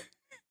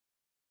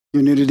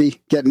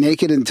 get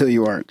naked until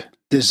you aren't.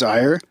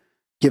 Desire,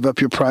 give up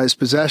your prized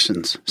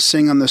possessions.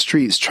 Sing on the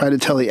streets, try to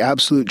tell the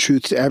absolute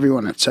truth to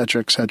everyone,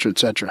 etc., etc.,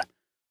 etc.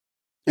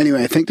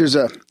 Anyway, I think there's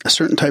a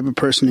certain type of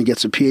person who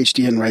gets a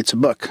PhD and writes a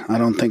book. I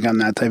don't think I'm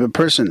that type of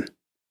person.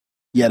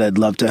 Yet I'd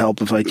love to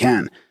help if I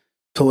can.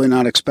 Totally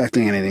not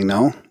expecting anything,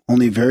 no.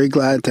 Only very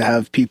glad to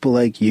have people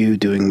like you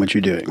doing what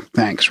you're doing.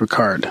 Thanks,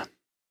 Ricard.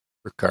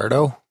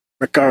 Ricardo?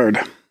 Ricard.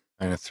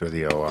 I'm going to throw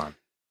the O on.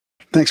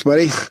 Thanks,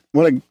 buddy.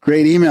 What a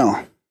great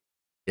email.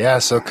 Yeah,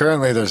 so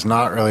currently there's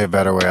not really a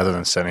better way other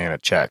than sending in a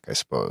check, I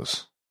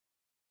suppose.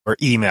 or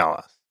email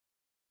us.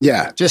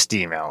 Yeah. Just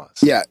email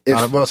us. Yeah.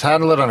 We'll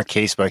handle it on a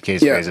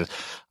case-by-case basis.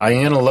 I'm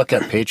going to look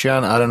at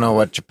Patreon. I don't know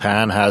what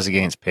Japan has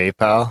against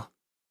PayPal.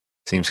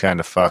 Seems kind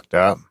of fucked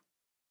up.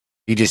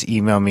 You just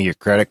email me your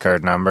credit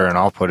card number and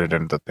I'll put it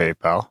into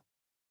PayPal.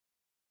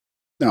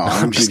 No,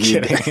 I'm just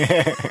kidding.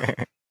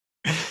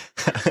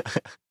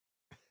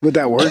 Would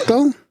that work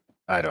though?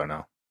 I don't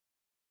know.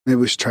 Maybe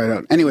we should try it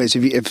out. Anyways,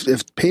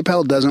 if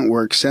PayPal doesn't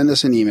work, send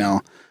us an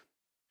email.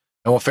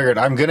 And we'll figure it.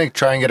 I'm going to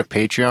try and get a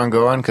Patreon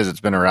going because it's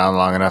been around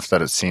long enough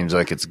that it seems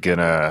like it's going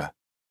to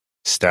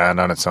stand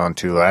on its own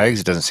two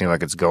legs. It doesn't seem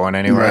like it's going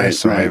anywhere. Right,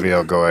 so right. maybe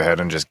I'll go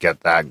ahead and just get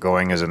that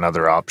going as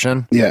another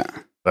option. Yeah.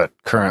 But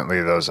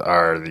currently those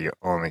are the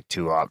only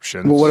two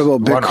options. Well, what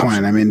about One Bitcoin?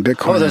 option. I mean,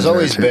 Bitcoin. Oh, there's is there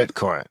always too.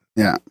 Bitcoin.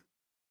 Yeah.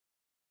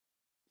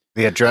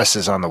 The address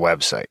is on the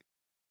website.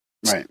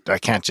 Right. I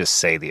can't just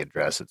say the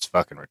address. It's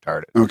fucking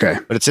retarded. Okay.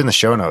 But it's in the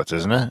show notes,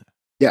 isn't it?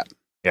 Yeah.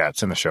 Yeah,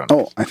 it's in the show notes.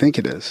 Oh, I think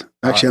it is.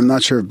 Actually, I'm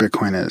not sure if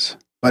Bitcoin is,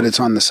 but it's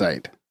on the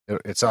site.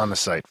 It's on the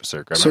site for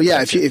Circa. So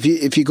yeah,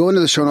 if you go into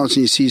the show notes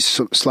and you see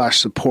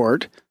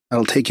 /support,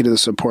 that'll take you to the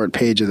support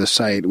page of the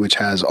site, which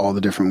has all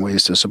the different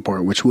ways to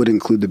support, which would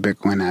include the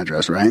Bitcoin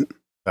address, right?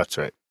 That's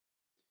right.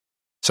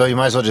 So you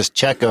might as well just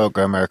check out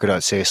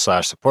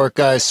grimerica.ca/support,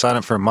 guys. Sign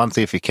up for a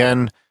monthly if you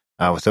can.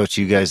 Without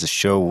you guys, the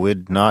show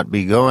would not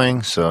be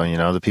going. So,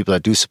 the people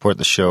that do support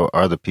the show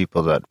are the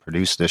people that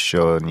produce this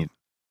show, and you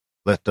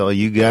let all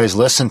you guys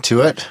listen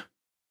to it.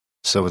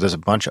 So there's a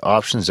bunch of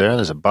options there.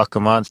 There's $1 a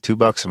month,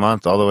 $2 a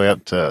month, all the way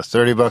up to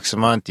 $30 a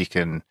month. You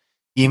can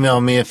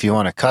email me if you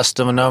want a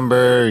custom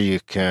number. You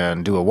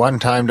can do a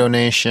one-time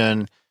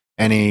donation.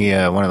 Any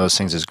one of those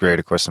things is great.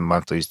 Of course, the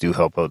monthlies do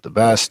help out the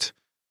best.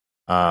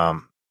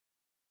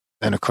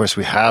 And, of course,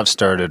 we have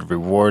started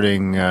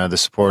rewarding the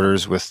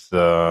supporters with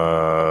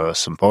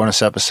some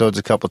bonus episodes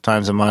a couple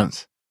times a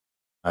month.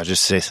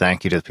 Just say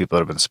thank you to the people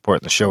that have been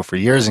supporting the show for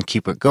years and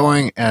keep it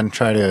going and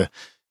try to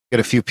get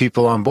a few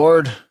people on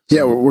board.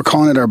 Yeah, we're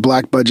calling it our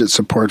Black Budget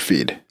support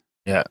feed.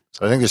 Yeah,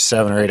 so I think there's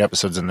 7 or 8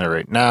 episodes in there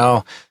right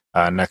now.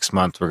 Next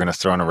month, we're going to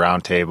throw in a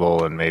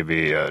roundtable and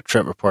maybe a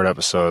trip report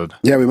episode.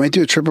 Yeah, we might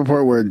do a trip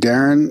report where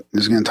Darren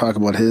is going to talk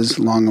about his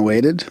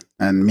long-awaited,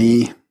 and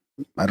me,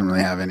 I don't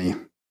really have any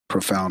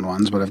profound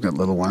ones, but I've got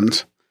little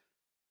ones.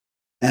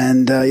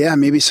 And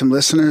maybe some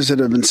listeners that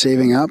have been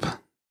saving up.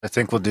 I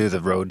think we'll do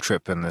the road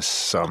trip in this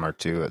summer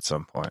too at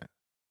some point.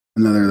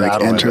 Another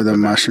That'll Enter end the up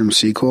in Mushroom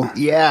sequel.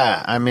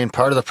 Yeah, I mean,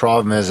 part of the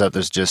problem is that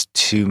there's just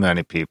too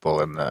many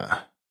people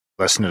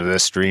listening to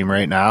this stream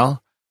right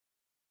now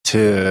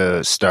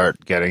to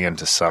start getting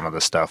into some of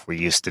the stuff we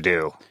used to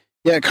do.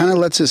 Yeah, it kind of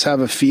lets us have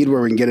a feed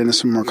where we can get into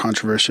some more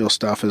controversial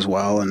stuff as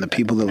well, and the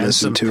people that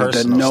listen to it,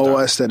 that know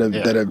us, that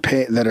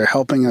are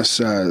helping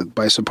us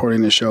by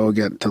supporting the show,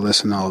 get to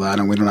listen to all that,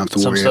 and we don't have to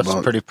Some worry stuff's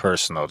about. pretty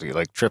personal to you,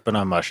 like tripping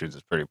on mushrooms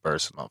is pretty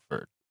personal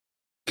for.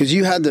 Because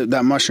you had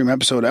that mushroom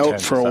episode out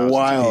for a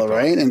while,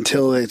 right?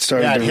 Until it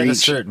started to hit reach a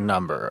certain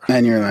number,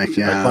 and you're like,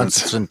 like once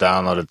it's been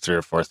downloaded 3,000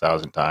 or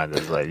 4,000 times,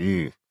 it's like,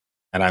 ew.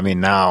 And I mean,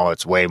 now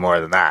it's way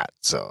more than that.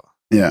 So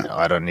yeah,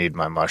 I don't need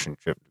my mushroom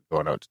trip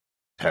going out to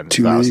tens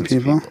too of many thousands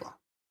of people.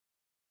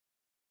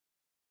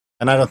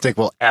 And I don't think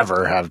we'll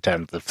ever have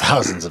tens of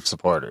thousands of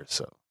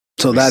supporters.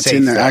 So that's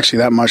in there. Actually,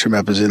 that mushroom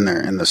app is in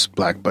there in this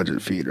Black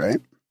Budget feed,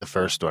 right? The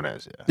first one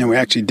is, yeah. And we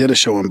actually did a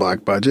show on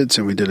Black Budgets,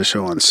 and we did a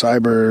show on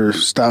cyber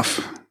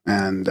stuff,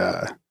 and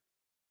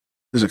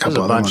there's a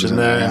couple other ones in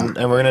there. Yeah.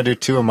 And we're going to do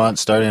 2 a month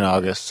starting in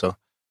August. So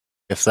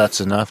if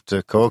that's enough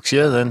to coax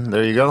you, then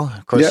there you go.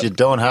 Of course, you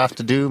don't have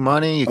to do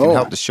money. You can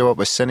help the show out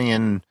by sending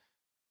in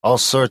all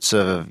sorts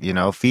of,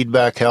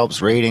 feedback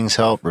helps, ratings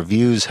help,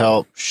 reviews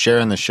help,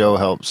 sharing the show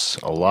helps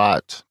a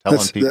lot,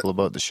 telling people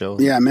about the show.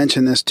 Yeah, I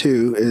mentioned this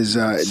too, is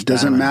it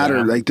doesn't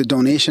matter. Like the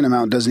donation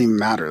amount doesn't even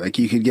matter. Like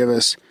you could give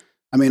us,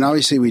 I mean,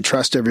 obviously we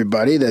trust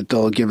everybody that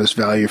they'll give us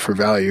value for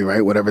value,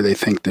 right? Whatever they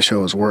think the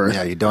show is worth.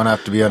 Yeah, you don't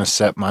have to be on a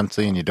set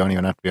monthly and you don't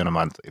even have to be on a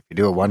monthly. If you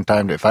do a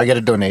one-time, if I get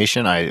a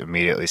donation, I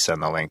immediately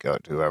send the link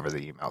out to whoever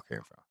the email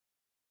came from.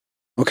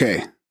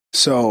 Okay,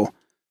 so...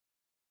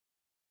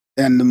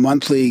 And the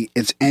monthly,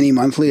 it's any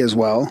monthly as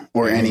well,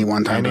 or any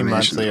one-time donation? Any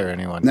monthly or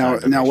any one-time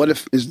donation. Now,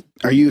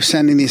 are you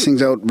sending these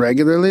things out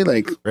regularly?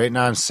 Like right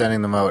now, I'm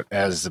sending them out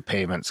as the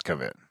payments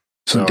come in.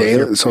 So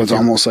daily, so it's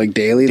almost like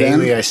daily.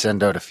 Daily, I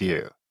send out a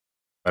few,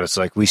 but it's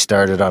like we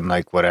started on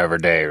like whatever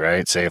day,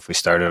 right? Say if we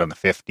started on the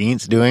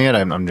 15th doing it,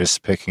 I'm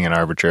just picking an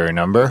arbitrary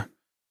number.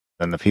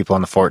 Then the people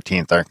on the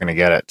 14th aren't going to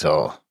get it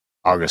till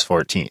August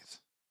 14th.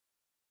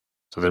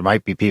 So there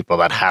might be people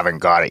that haven't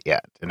got it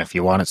yet, and if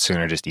you want it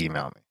sooner, just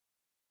email me.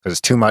 Because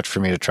it's too much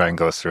for me to try and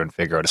go through and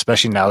figure out,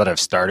 especially now that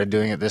I've started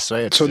doing it this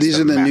way. So these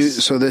are the new.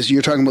 So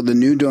you're talking about the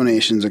new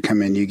donations that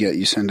come in.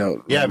 You send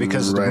out. Yeah,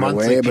 because right the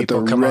monthly away, but the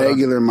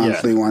regular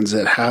monthly ones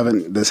that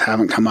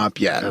haven't come up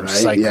yet, I'm right?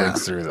 cycling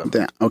through them.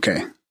 Yeah.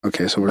 Okay.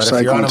 So we're but cycling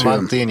if you're on a through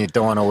monthly them. and you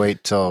don't want to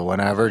wait till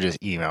whenever,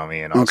 just email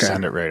me and I'll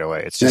send it right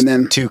away. It's just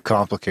too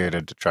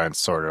complicated to try and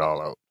sort it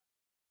all out.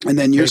 And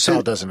then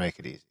PayPal doesn't make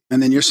it easy.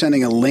 And then you're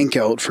sending a link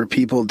out for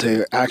people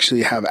to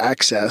actually have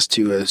access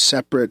to a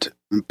separate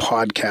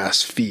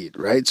podcast feed,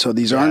 right? So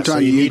these aren't so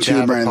on you need to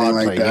have YouTube or a anything pod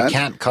like player. that. You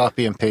can't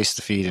copy and paste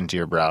the feed into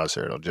your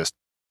browser.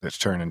 It's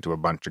turn into a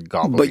bunch of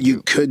gobbledygook. But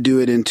you could do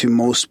it into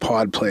most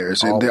pod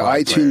players. All The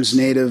pod iTunes players.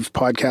 native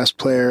podcast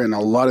player and a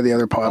lot of the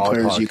other pod All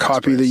players, you podcast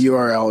copy the players.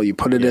 URL, you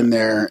put it in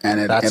there, and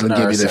That's it'll an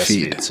give you the RSS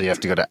feed. So you have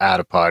to go to add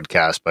a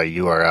podcast by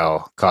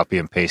URL, copy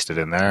and paste it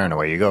in there, and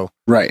away you go.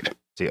 Right.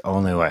 It's the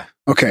only way.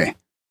 Okay.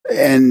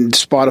 And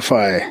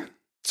Spotify.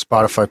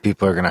 Spotify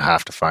people are going to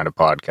have to find a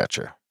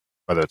podcatcher,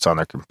 whether it's on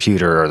their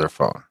computer or their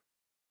phone.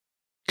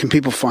 Can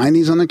people find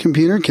these on the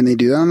computer? Can they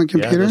do that on the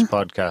Yeah, computer? there's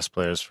podcast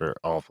players for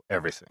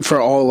everything.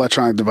 For all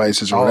electronic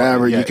devices or Oh,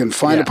 whatever, yeah, you can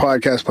find yeah. a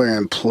podcast player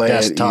and play it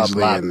Desktop,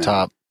 easily in there.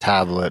 laptop,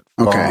 tablet,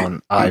 Okay,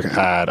 phone, okay.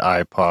 iPad,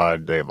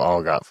 iPod. They've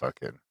all got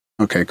fucking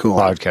Okay, cool.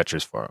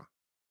 podcatchers for them.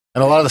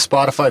 And a lot of the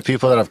Spotify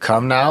people that have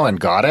come now and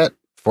got it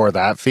for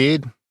that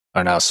feed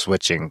are now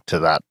switching to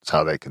that's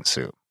how they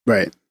consume.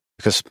 Right.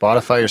 Because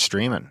Spotify are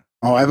streaming.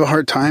 Oh, I have a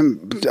hard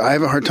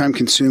time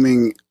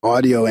consuming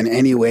audio in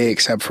any way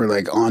except for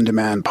like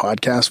on-demand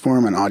podcast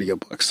form and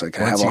audiobooks. Like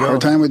I Once have a you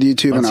hard go- time with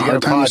YouTube and Once a you get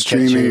hard a time with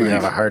podcatcher, streaming. you like-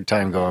 have a hard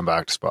time going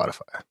back to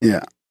Spotify.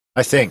 yeah.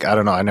 I think. I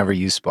don't know. I never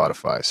used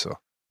Spotify, so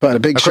But a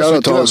big Of course shout we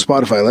out to do all the have-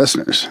 Spotify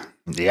listeners.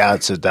 yeah,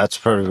 that's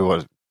probably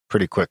what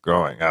pretty quick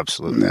growing.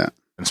 Absolutely. Yeah.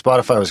 And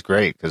Spotify was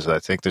great because I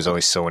think there's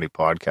only so many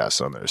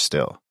podcasts on there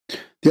still.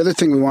 The other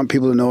thing we want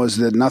people to know is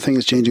that nothing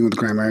is changing with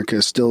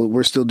Grimerica.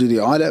 We're still do the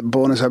odd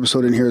bonus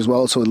episode in here as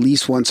well. So at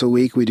least once a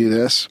week we do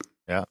this.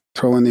 Yeah.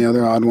 Throw in the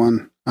other odd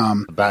one.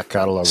 The back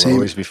catalog Same. will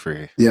always be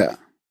free, Yeah.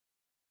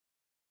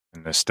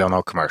 and there's still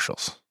no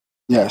commercials.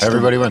 Yes.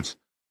 Everybody wins.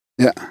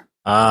 Yeah.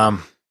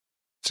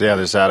 So yeah,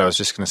 there's that. I was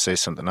just going to say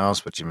something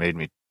else, but you made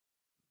me.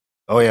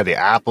 Oh yeah, the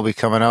app will be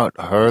coming out.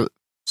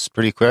 It's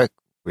pretty quick.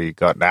 We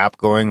got an app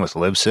going with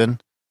Libsyn.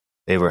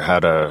 They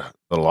had a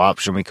little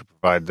option we could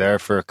provide there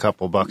for a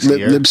couple bucks a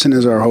year. Libsyn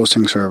is our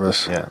hosting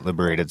service. Yeah,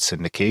 Liberated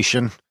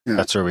Syndication. Yeah.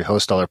 That's where we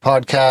host all our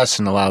podcasts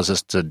and allows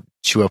us to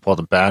chew up all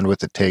the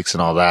bandwidth it takes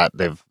and all that.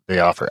 They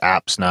offer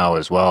apps now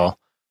as well.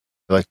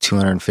 They're like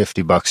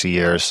 $250 a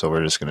year, so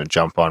we're just going to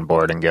jump on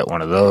board and get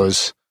one of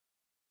those.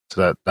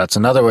 So that's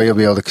another way you'll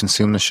be able to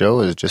consume the show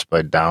is just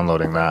by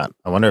downloading that.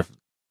 I wonder if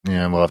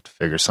we'll have to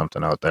figure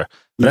something out there.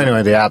 But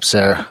anyway, the app's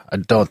there. I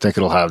don't think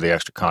it'll have the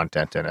extra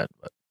content in it,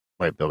 but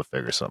might be able to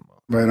figure something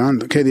out. Right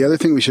on. Okay, the other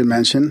thing we should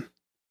mention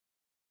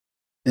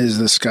is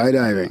the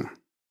skydiving.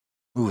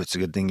 Ooh, it's a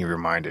good thing you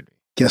reminded me.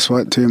 Guess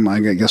what, Tim?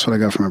 Guess what I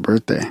got for my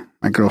birthday?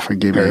 My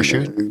girlfriend gave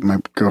Parachute? me. My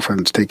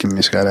girlfriend's taking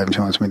me skydiving.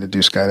 She wants me to do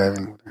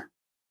skydiving with her.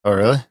 Oh,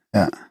 really?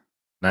 Yeah.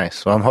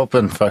 Nice. Well, I'm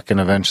hoping fucking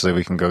eventually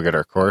we can go get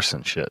our course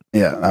and shit.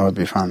 Yeah, that would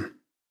be fun.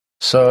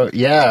 So,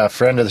 yeah, a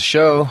friend of the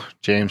show,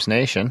 James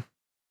Nation,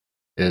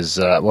 is,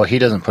 he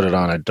doesn't put it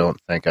on, I don't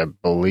think. I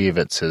believe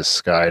it's his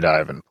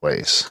skydiving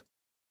place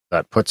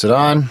that puts it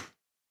on.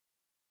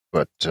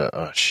 But,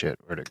 oh shit,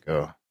 where'd it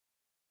go?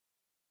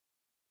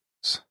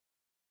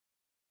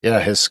 Yeah,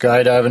 his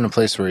skydiving, the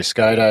place where he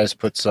skydives,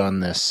 puts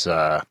on this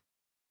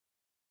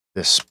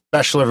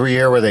special every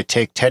year where they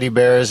take teddy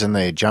bears and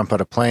they jump out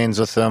of planes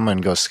with them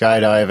and go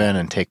skydiving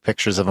and take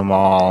pictures of them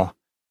all.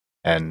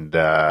 And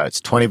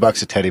it's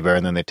 $20 a teddy bear,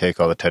 and then they take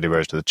all the teddy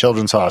bears to the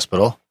children's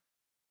hospital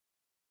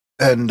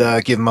and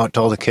give them out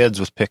to all the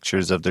kids with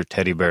pictures of their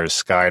teddy bears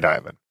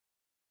skydiving.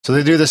 So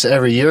they do this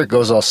every year. It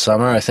goes all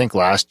summer. I think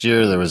last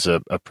year there was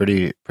a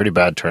pretty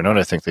bad turnout.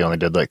 I think they only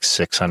did like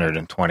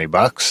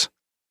 $620.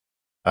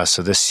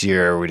 So this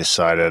year we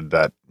decided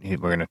that we're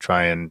going to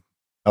try and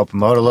help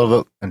them out a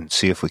little bit and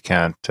see if we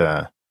can't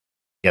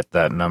get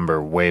that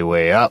number way,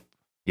 way up.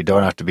 You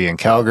don't have to be in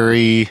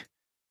Calgary.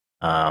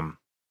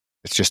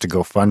 It's just a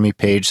GoFundMe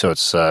page. So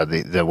it's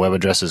the web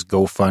address is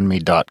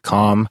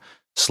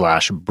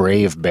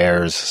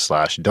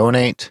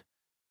gofundme.com/bravebears/donate.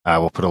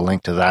 We'll put a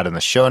link to that in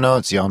the show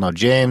notes. Y'all know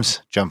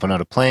James jumping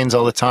out of planes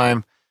all the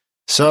time.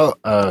 So,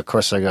 of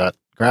course, I got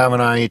Graham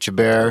and I each a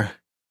bear.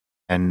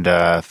 And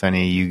if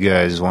any of you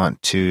guys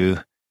want to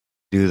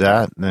do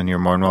that, then you're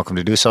more than welcome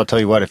to do so. I'll tell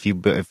you what, if you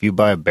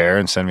buy a bear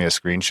and send me a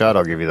screenshot,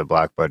 I'll give you the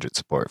black budget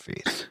support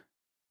feed.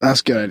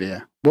 That's a good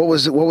idea. What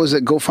was it?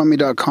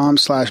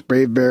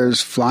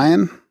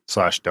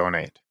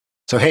 GoFundMe.com/bravebearsflying/donate.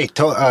 So, hey,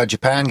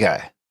 Japan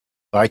guy,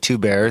 buy 2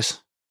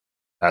 bears.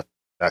 That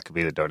could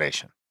be the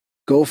donation.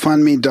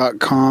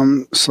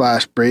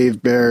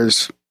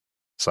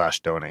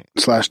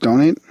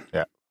 GoFundMe.com/bravebears/donate.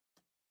 Yeah.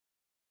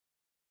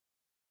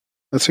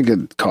 That's a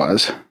good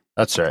cause.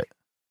 That's right.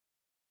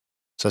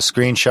 So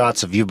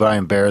screenshots of you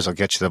buying bears will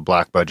get you the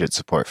black budget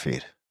support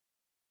feed.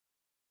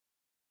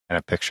 And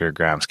a picture of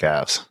Graham's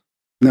calves.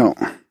 No.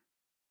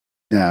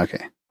 Yeah,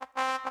 okay.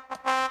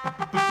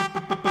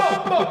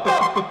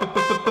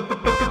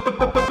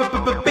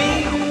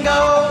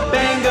 Bingo,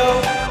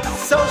 bango,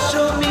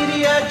 social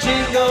media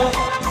jingle.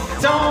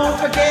 Don't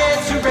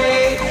forget to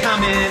rate,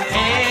 comment,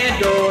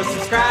 and or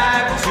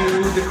subscribe to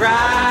the Grimerica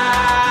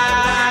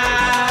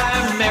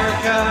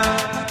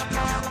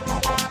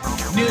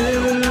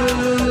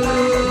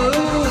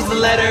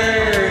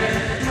newsletter.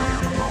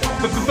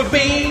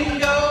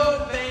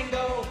 Bingo,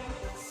 bango,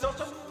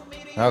 social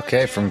media.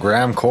 Okay, from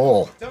Graham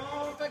Cole.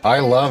 Don't I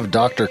love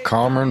Dr.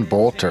 Cameron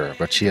Bolter,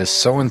 but she is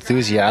so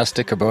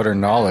enthusiastic about her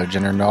knowledge,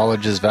 and her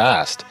knowledge is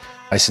vast.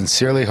 I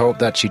sincerely hope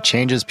that she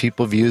changes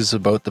people's views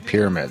about the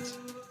pyramids.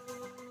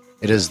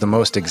 It is the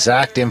most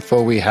exact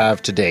info we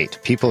have to date.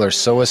 People are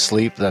so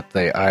asleep that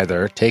they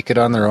either take it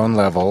on their own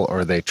level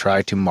or they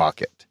try to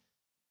mock it.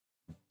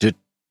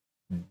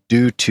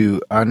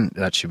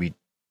 That should be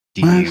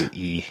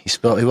D-U-E. He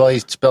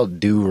spelled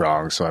do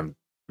wrong, so I'm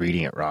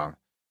reading it wrong.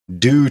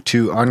 Due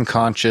to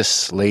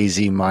unconscious,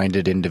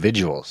 lazy-minded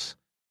individuals,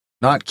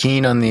 not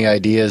keen on the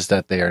ideas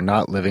that they are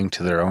not living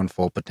to their own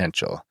full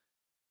potential,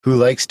 who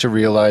likes to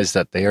realize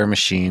that they are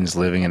machines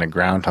living in a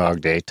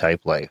Groundhog Day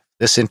type life.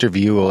 This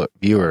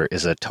viewer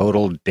is a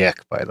total dick,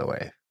 by the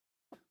way.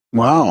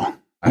 Wow.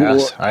 I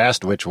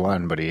asked which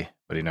one, but he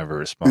never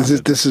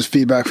responded. This is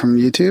feedback from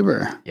YouTube,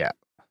 or? Yeah.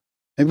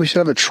 Maybe we should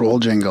have a troll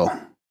jingle.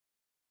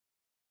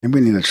 Maybe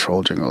we need a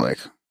troll jingle, like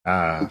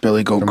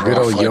Billy Goat from Croft,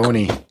 good old like,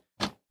 Yoni.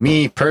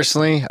 Me,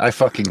 personally, I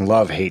fucking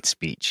love hate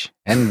speech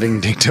and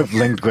vindictive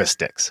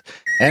linguistics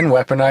and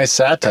weaponized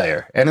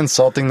satire and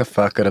insulting the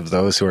fuck out of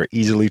those who are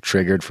easily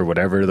triggered for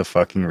whatever the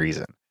fucking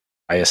reason.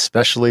 I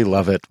especially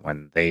love it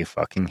when they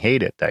fucking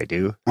hate it. I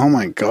do. Oh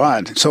my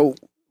God. So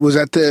was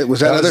that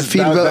other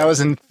feedback? That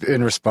was in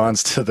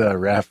response to the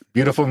ref.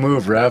 Beautiful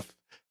move, ref.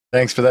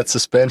 Thanks for that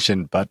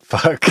suspension, but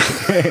fuck.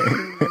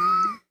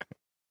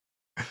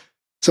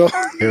 So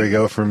here we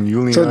go from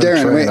Julian. So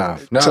Darren, wait.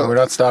 No, we're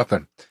not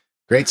stopping.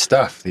 Great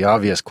stuff. The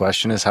obvious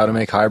question is how to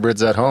make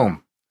hybrids at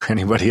home.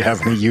 Anybody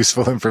have any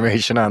useful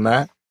information on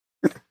that?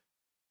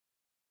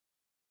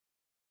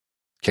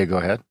 Okay, go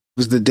ahead.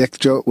 Was the dick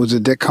joke? Was the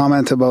dick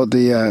comment about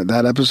the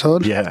that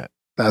episode? Yeah,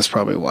 that's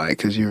probably why.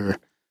 Because you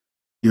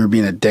were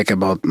being a dick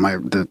about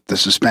the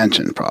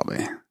suspension,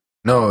 probably.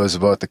 No, it was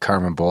about the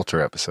Carmen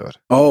Bolter episode.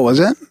 Oh, was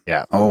it?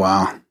 Yeah. Oh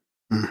wow.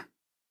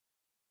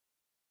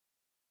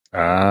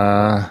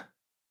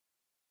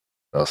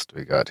 What else do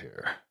we got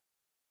here?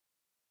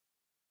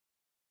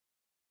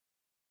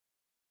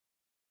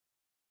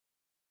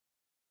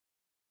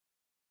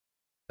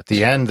 At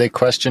the end, they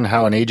question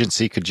how an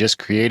agency could just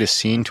create a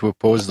scene to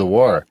oppose the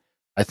war.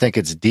 I think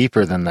it's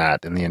deeper than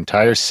that, and the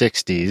entire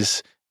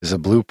 60s is a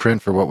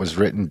blueprint for what was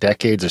written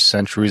decades or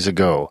centuries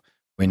ago.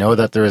 We know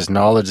that there is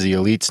knowledge the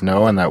elites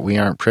know and that we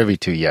aren't privy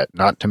to yet,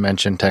 not to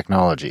mention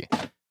technology.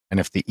 And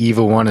if the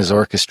evil one is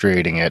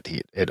orchestrating it,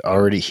 he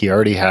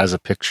already has a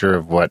picture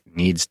of what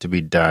needs to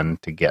be done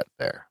to get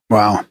there.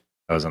 Wow.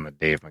 That was on the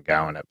Dave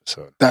McGowan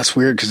episode. That's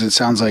weird because it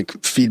sounds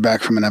like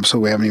feedback from an episode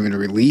we haven't even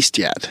released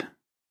yet.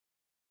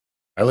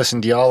 I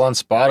listened to y'all on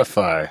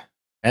Spotify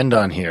and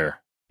on here.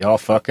 Y'all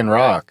fucking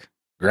rock.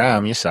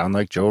 Graham, you sound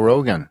like Joe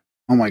Rogan.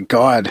 Oh my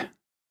God.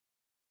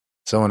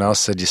 Someone else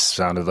said you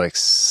sounded like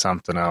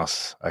something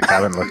else. I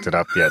haven't looked it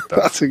up yet, though.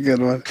 That's a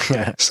good one.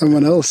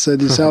 Someone else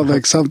said you sound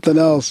like something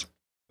else.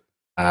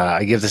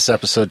 I give this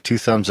episode 2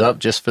 thumbs up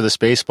just for the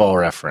Spaceball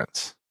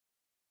reference.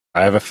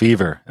 I have a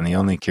fever, and the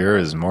only cure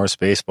is more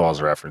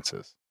Spaceballs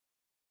references.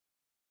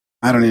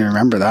 I don't even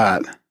remember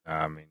that.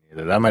 Me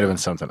neither. That might have been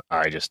something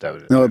I just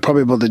doubted. No,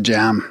 probably about the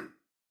Jam.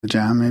 The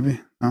Jam, maybe?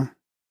 No?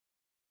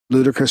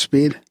 Ludicrous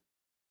Speed?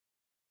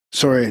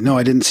 Sorry, no,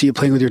 I didn't see you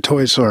playing with your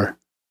toys, sir.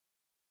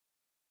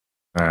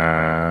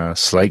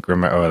 Slight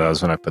Grimerica. Oh, that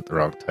was when I put the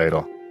wrong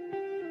title.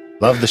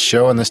 Love the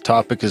show, and this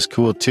topic is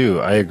cool too.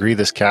 I agree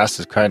this cast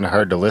is kind of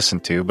hard to listen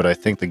to, but I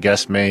think the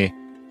guest may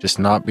just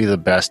not be the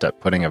best at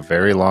putting a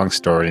very long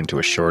story into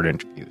a short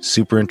interview.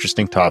 Super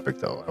interesting topic,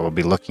 though. I will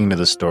be looking to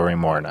the story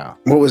more now.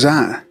 What was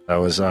that? That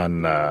was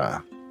on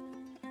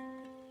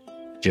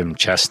Jim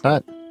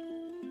Chestnut?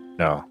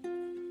 No.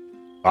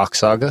 Fox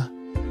Saga?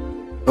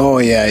 Oh,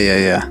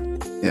 yeah.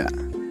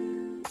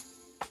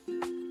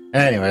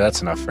 Anyway,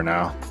 that's enough for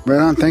now. Right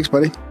on. Thanks,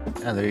 buddy.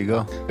 Yeah, there you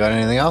go. Got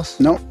anything else?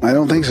 No, I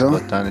don't think so.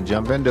 Well, time to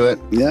jump into it.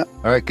 Yeah.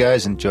 All right,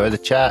 guys, enjoy the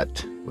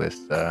chat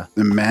with... The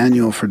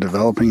Manual for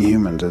Developing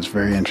Humans. It's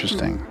very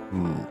interesting.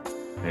 Ooh,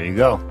 there you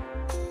go.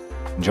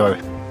 Enjoy.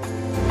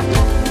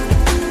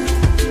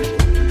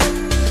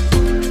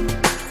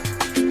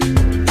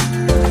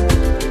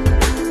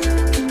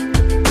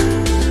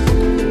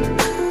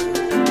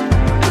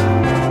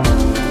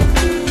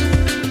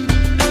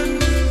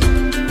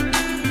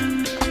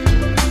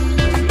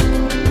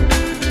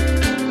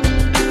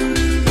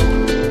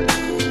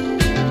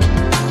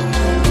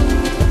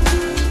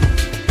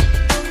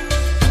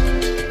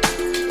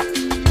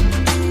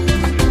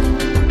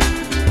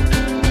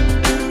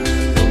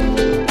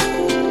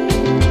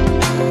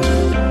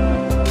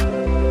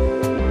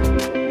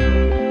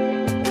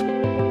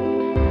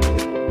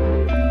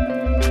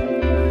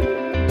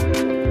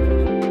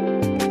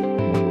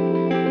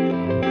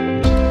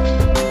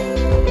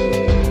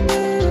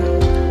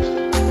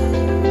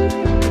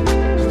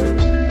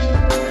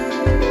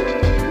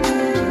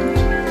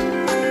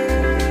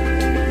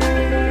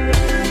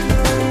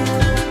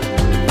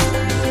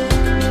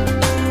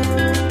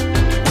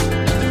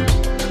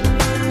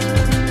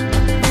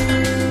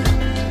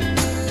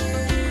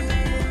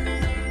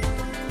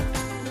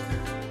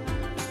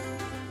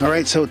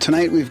 So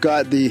tonight we've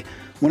got the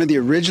one of the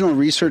original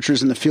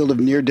researchers in the field of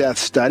near-death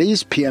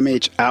studies,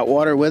 PMH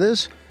Atwater, with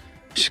us.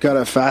 She's got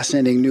a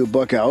fascinating new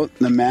book out,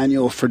 The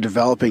Manual for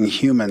Developing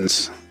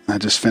Humans. I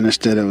just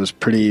finished it. It was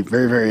very,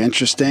 very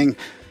interesting.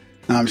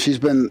 She's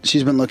been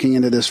looking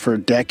into this for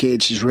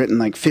decades. She's written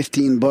like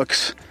 15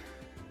 books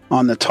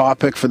on the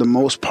topic for the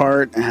most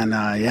part. And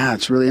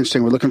it's really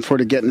interesting. We're looking forward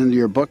to getting into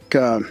your book.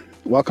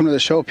 Welcome to the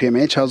show,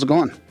 PMH. How's it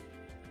going?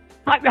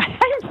 I'm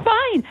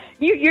fine.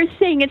 You're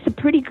saying it's a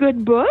pretty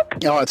good book?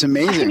 Oh, it's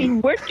amazing. I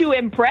mean, weren't you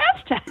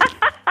impressed?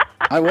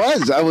 I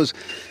was.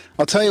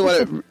 I'll tell you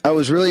what, I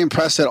was really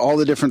impressed at all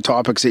the different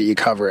topics that you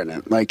cover in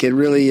it. Like, it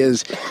really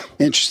is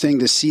interesting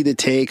to see the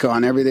take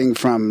on everything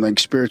from like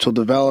spiritual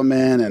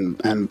development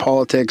and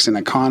politics and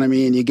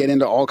economy, and you get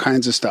into all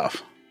kinds of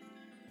stuff.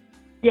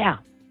 Yeah.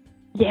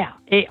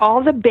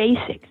 All the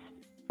basics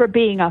for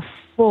being a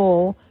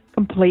full,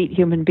 complete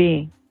human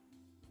being.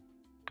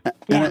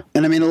 And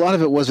I mean, a lot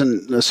of it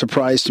wasn't a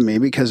surprise to me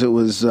because it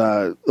was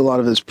a lot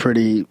of it's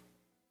pretty.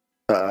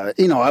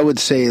 I would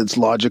say it's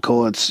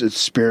logical, it's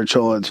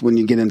spiritual. It's when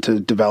you get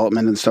into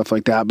development and stuff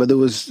like that. But there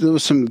was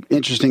some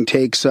interesting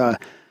takes,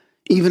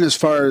 even as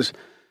far as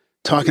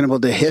talking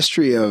about the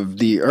history of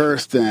the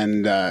Earth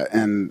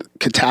and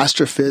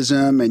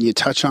catastrophism, and you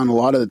touch on a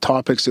lot of the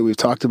topics that we've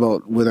talked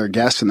about with our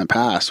guests in the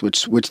past.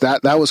 Which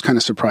that was kind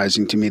of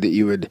surprising to me that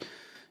you would,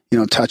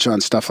 touch on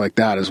stuff like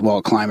that as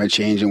well, climate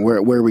change and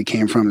where we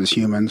came from as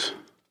humans.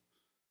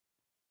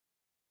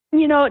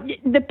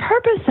 The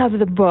purpose of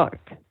the book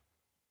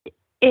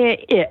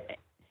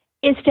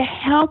is to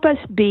help us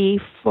be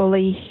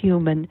fully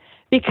human.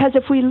 Because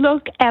if we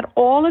look at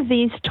all of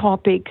these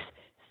topics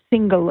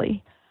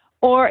singly,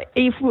 or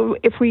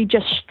if we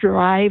just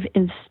strive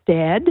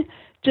instead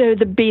to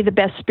be the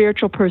best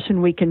spiritual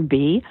person we can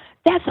be,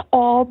 that's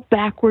all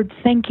backward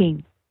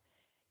thinking.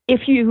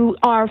 If you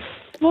are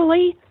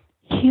fully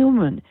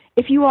human,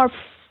 if you are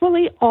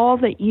fully all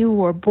that you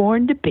were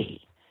born to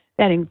be,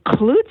 that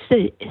includes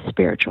the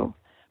spiritual,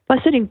 plus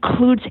it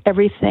includes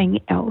everything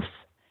else.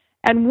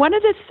 And one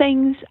of the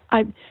things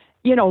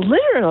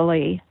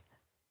literally,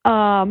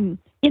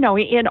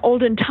 in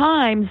olden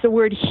times, the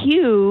word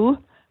Hu,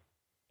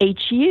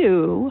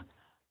 H-U,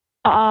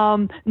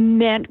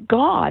 meant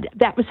God.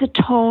 That was the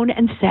tone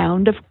and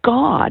sound of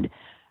God.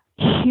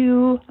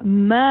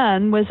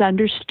 Human was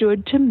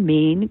understood to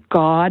mean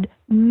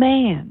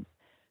God-man.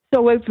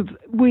 So if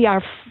we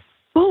are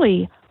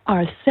fully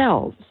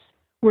ourselves,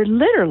 we're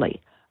literally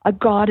a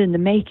God in the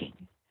making.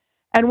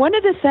 And one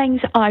of the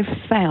things I've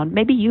found,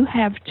 maybe you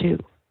have too,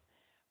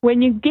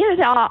 when you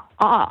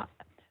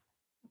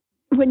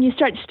when you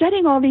start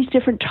studying all these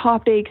different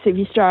topics, if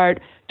you start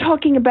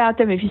talking about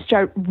them, if you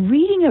start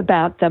reading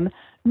about them,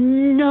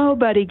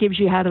 nobody gives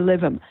you how to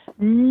live them.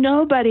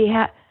 Nobody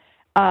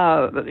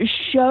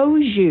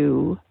shows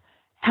you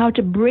how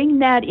to bring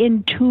that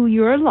into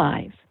your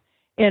life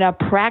in a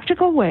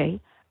practical way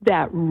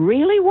that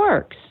really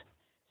works.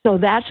 So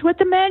that's what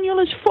the manual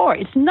is for.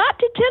 It's not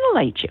to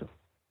titillate you.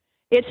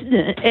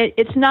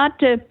 It's not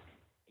to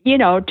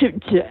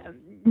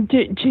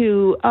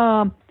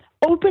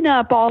open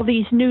up all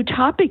these new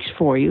topics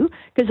for you,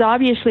 because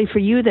obviously for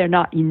you they're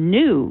not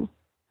new.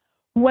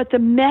 What the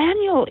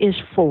manual is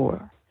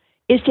for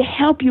is to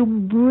help you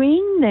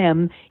bring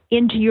them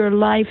into your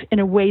life in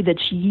a way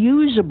that's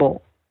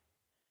usable.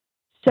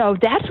 So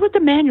that's what the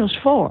manual's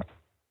for.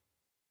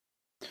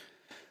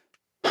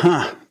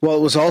 Well,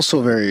 it was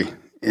also very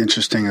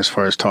interesting as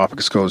far as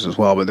topics goes as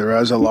well, but there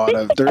is a lot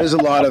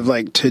of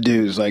like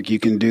to-dos, like you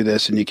can do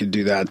this and you can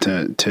do that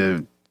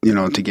to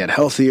get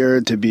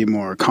healthier, to be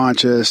more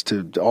conscious,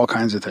 to all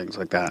kinds of things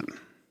like that.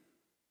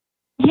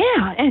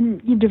 Yeah,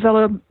 and you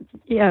develop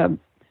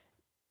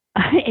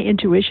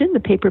intuition,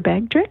 the paper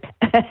bag trick.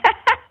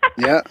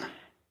 Yeah.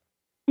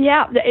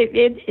 Yeah,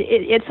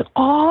 it's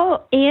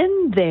all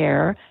in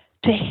there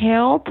to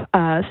help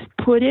us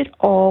put it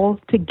all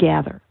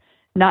together.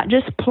 Not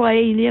just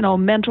play,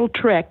 mental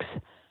tricks,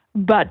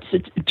 but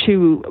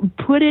to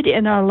put it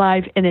in our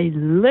life in a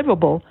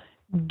livable,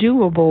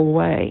 doable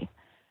way.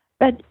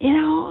 But,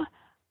 that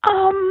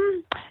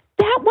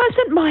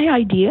wasn't my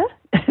idea.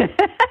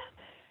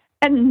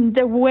 And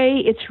the way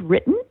it's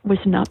written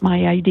was not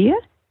my idea.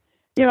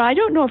 I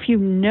don't know if you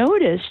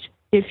noticed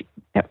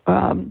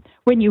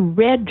when you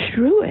read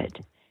through it,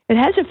 it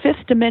has a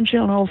fifth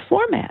dimensional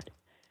format.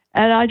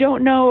 And I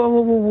don't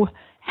know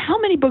how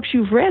many books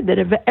you've read that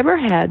have ever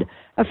had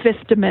a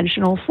fifth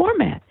dimensional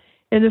format.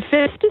 In the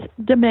fifth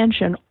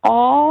dimension,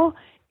 all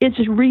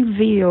is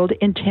revealed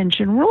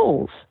intention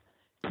rules.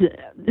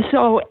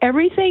 So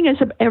every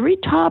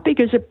topic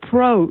is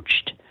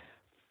approached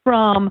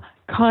from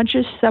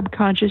conscious,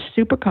 subconscious,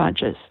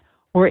 superconscious,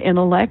 or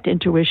intellect,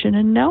 intuition,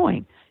 and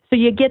knowing. So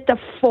you get the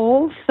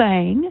full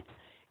thing,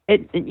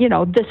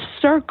 the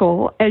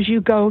circle as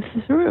you go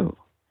through.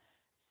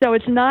 So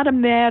it's not a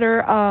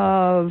matter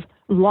of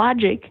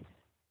logic.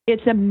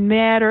 It's a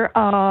matter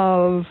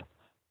of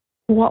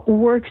what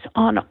works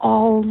on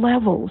all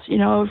levels.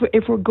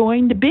 If we're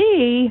going to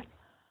be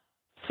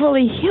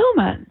fully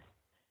human,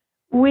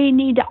 we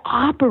need to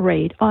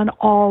operate on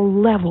all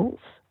levels.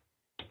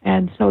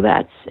 And so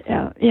that's,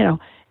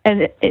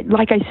 and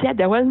like I said,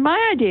 that wasn't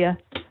my idea.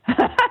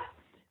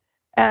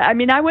 I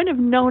mean, I wouldn't have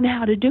known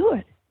how to do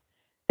it.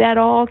 That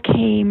all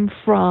came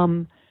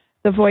from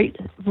the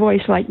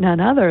voice like none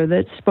other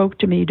that spoke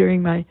to me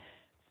during my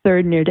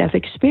third near-death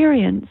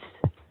experience.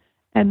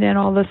 And then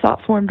all the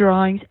thought form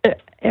drawings,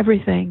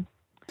 everything.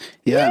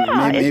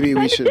 Maybe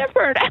we should.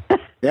 Different.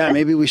 Yeah,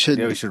 maybe we should.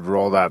 Yeah, we should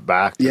roll that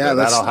back. Yeah,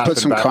 let's put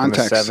some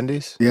context. In the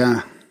 70s.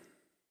 Yeah.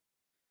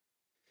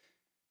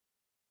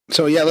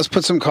 So let's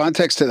put some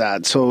context to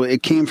that. So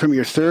it came from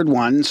your third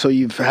one. So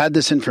you've had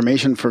this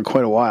information for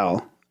quite a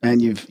while,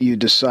 and you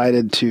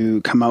decided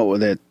to come out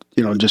with it,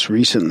 just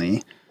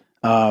recently.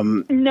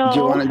 No. Do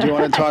you want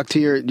to talk do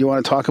you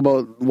want to talk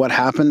about what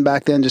happened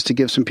back then, just to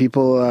give some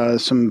people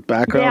some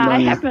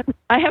background? Yeah,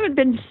 I haven't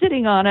been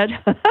sitting on it.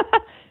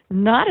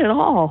 Not at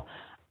all.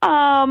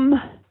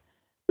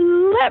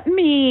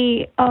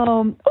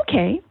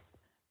 Okay.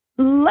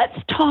 Let's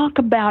talk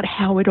about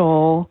how it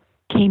all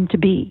came to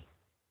be.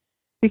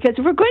 Because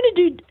if we're going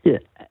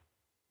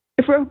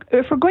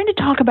to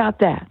talk about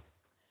that,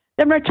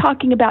 then we're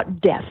talking about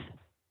death.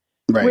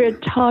 Right.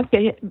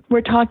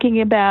 We're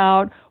talking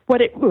about what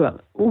it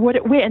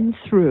went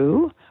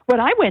through, what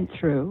I went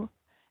through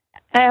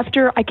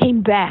after I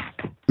came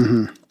back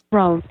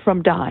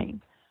from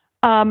dying.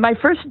 My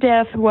first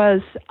death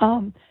was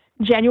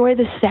January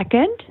the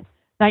 2nd,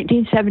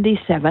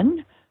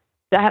 1977.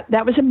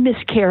 That was a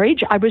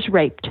miscarriage. I was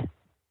raped.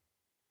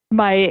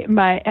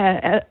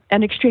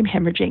 An extreme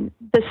hemorrhaging.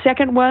 The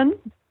second one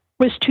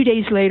was 2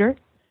 days later,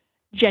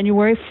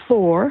 January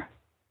 4,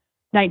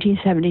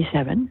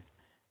 1977.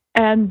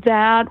 And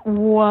that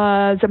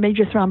was a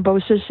major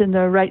thrombosis in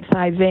the right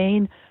thigh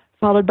vein,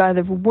 followed by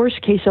the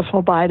worst case of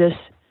phlebitis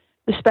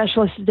the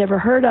specialist had ever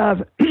heard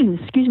of,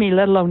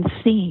 let alone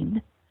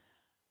seen.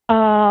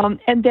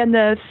 And then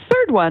the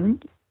third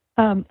one,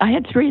 I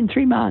had 3 in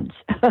 3 months.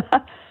 And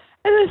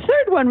the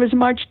third one was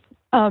March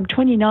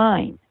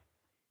 29.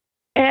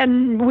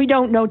 And we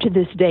don't know to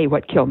this day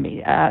what killed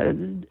me.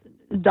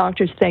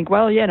 Doctors think, it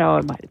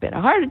might have been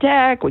a heart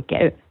attack. We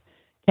can't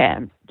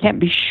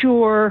be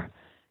sure.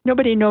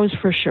 Nobody knows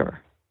for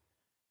sure.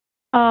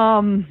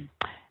 Graham,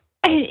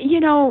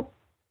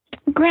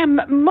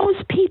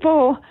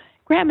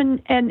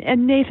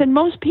 and Nathan,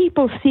 most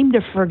people seem to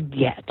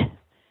forget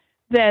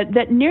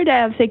that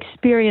near-death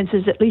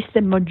experiences, at least the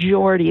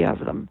majority of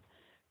them,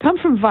 come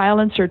from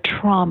violence or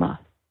trauma.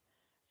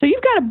 So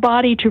you've got a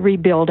body to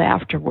rebuild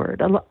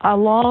afterward,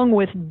 along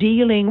with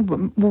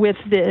dealing with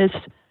this,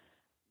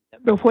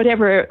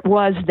 whatever it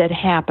was that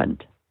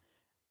happened.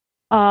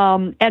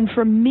 And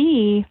for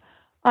me,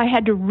 I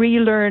had to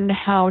relearn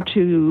how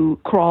to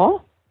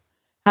crawl,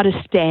 how to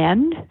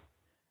stand,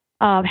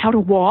 how to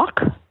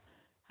walk,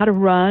 how to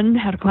run,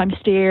 how to climb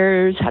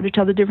stairs, how to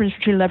tell the difference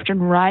between left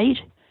and right,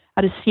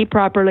 how to see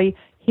properly,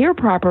 hear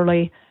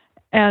properly,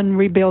 and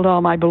rebuild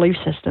all my belief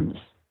systems.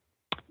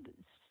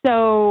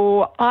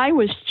 So I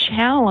was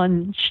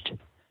challenged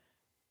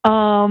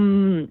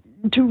to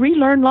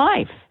relearn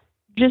life.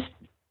 What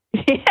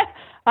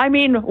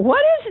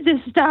is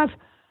this stuff?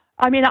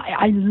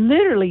 I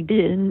literally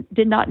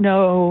did not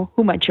know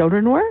who my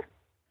children were.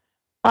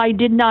 I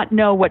did not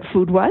know what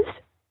food was.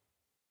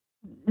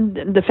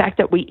 The fact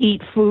that we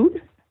eat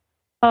food.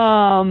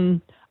 I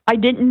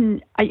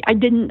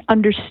didn't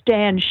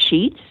understand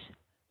sheets,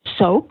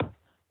 soap,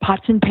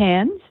 pots and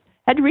pans.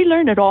 Had to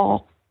relearn it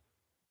all.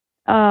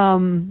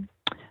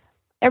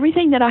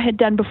 Everything that I had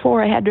done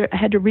before, I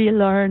had to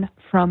relearn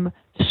from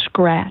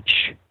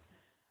scratch.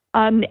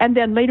 And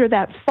then later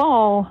that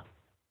fall,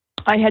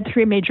 I had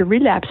 3 major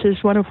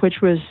relapses, one of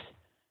which was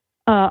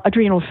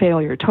adrenal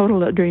failure,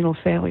 total adrenal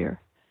failure.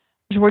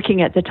 I was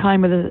working at the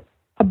time with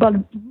a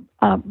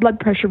blood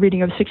pressure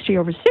reading of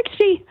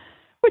 60/60,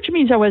 which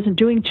means I wasn't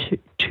doing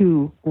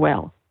too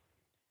well.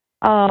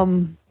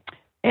 And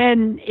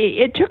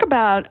it took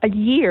about a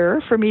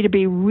year for me to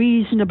be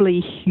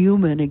reasonably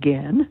human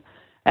again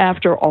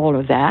after all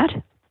of that.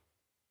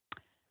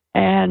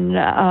 And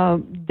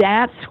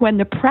that's when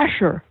the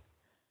pressure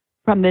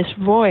from this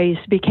voice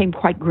became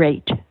quite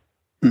great.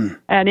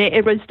 And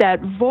it was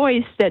that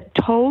voice that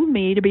told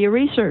me to be a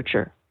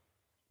researcher.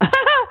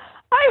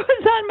 I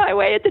was on my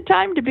way at the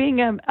time to being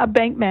a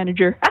bank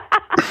manager.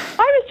 I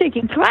was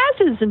taking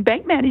classes in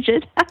bank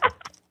management.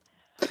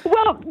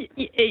 Well,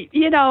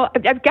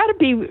 I've got to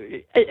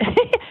be,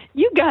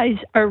 you guys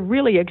are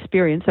really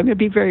experienced. I'm going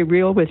to be very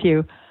real with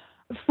you.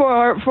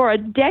 For a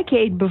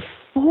decade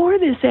before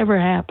this ever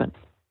happened,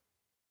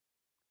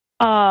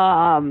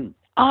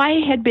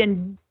 I had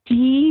been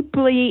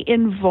deeply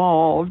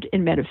involved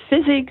in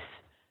metaphysics,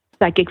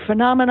 psychic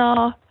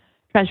phenomena,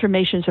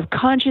 transformations of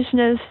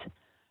consciousness,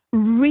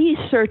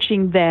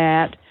 researching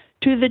that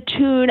to the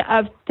tune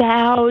of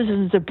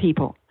thousands of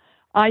people.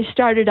 I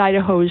started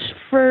Idaho's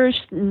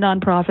first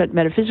nonprofit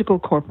metaphysical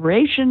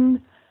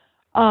corporation.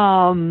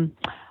 I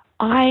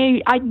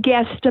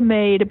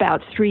guesstimate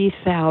about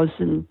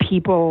 3,000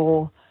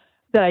 people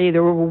that I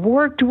either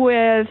worked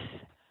with,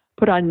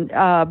 put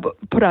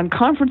on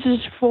conferences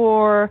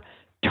for,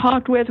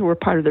 talked with were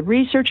part of the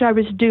research I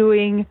was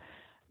doing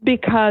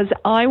because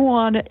I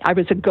was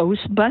a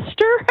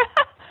ghostbuster.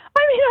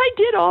 I mean, I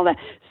did all the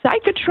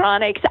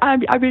psychotronics. I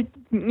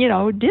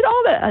did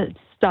all the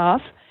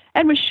stuff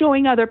and was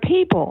showing other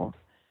people.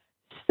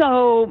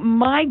 So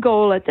my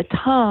goal at the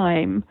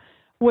time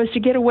was to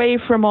get away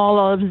from all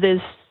of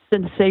this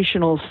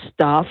sensational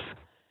stuff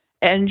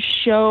and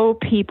show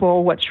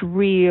people what's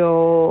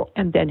real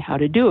and then how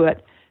to do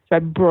it. So I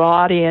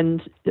brought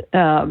in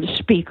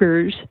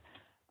speakers,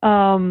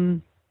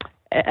 and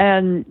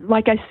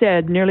like I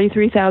said, nearly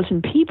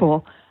 3,000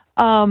 people.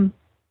 And,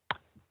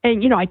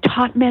 I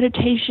taught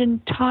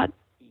meditation, taught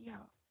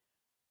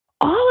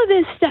all of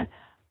this stuff.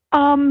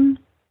 For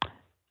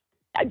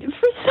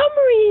some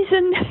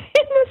reason,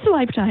 in this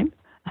lifetime,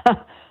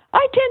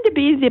 I tend to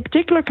be the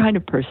particular kind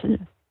of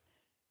person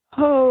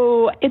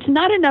who it's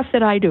not enough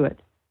that I do it.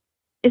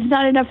 It's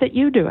not enough that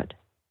you do it.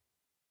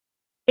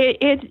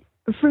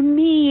 For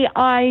me,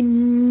 I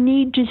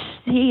need to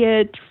see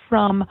it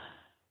from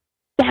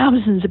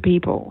thousands of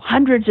people,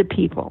 hundreds of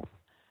people.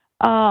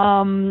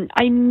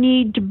 I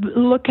need to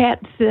look at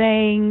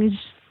things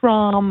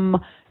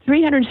from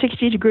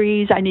 360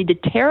 degrees. I need to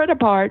tear it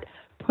apart,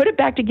 put it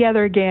back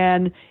together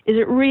again. Is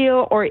it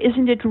real or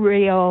isn't it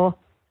real?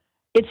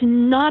 It's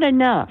not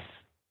enough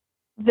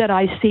that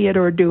I see it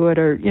or do it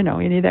or,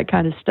 any of that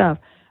kind of stuff.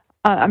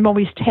 I'm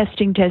always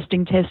testing.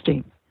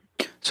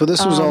 So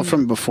this was all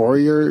from before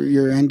your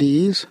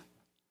NDEs?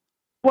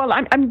 Well,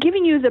 I'm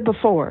giving you the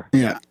before.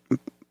 Yeah.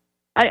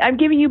 I'm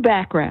giving you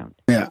background.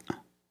 Yeah.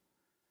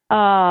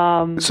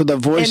 So the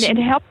voice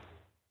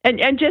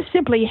and just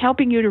simply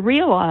helping you to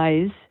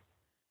realize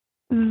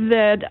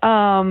that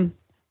I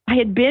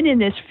had been in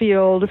this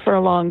field for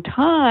a long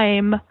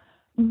time,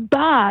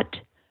 but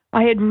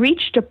I had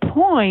reached a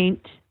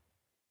point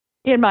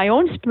in my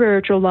own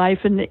spiritual life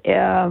and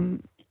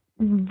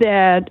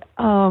that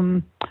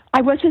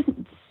I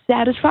wasn't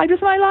satisfied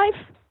with my life.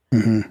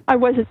 Mm-hmm. I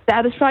wasn't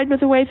satisfied with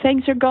the way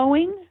things are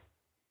going.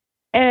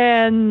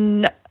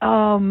 And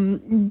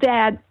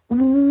that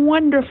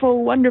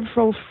wonderful,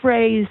 wonderful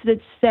phrase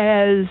that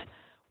says,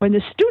 when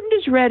the student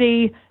is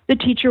ready, the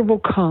teacher will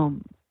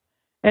come.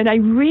 And I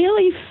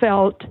really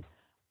felt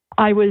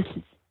I was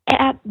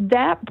at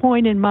that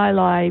point in my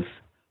life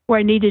where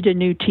I needed a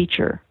new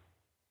teacher.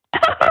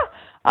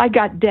 I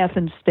got death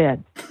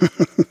instead.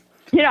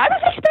 I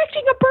was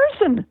expecting a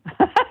person.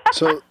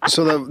 So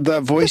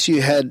the voice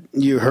you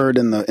heard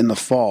in the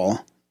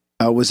fall,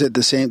 was it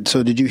the same?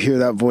 So did you hear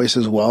that voice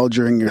as well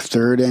during your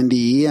third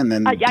NDE? And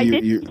then I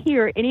didn't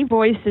hear any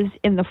voices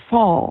in the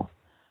fall.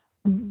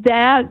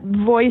 That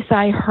voice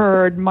I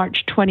heard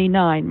March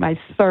 29, my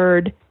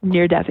third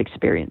near-death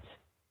experience.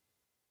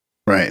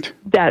 Right.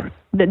 That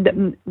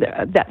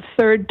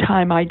third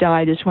time I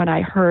died is when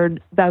I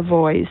heard that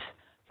voice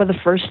for the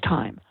first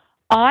time.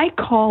 I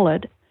call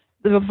it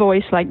the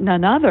voice like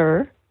none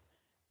other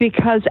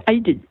because I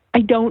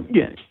don't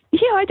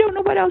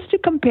know what else to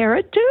compare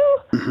it to.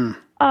 Mm-hmm.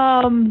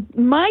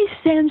 My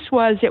sense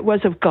was it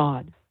was of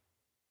God.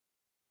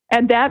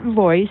 And that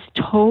voice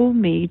told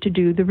me to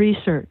do the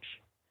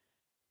research.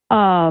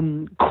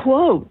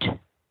 Quote,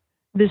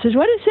 this is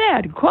what it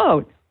said,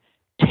 quote,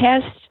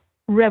 test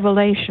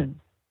revelation.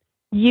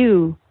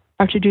 You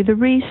are to do the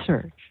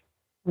research.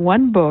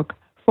 One book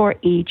for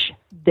each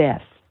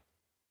death.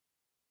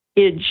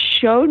 It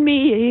showed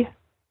me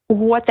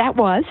what that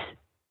was.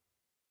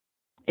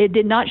 It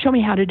did not show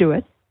me how to do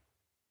it.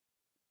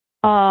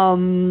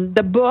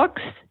 The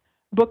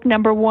book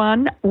number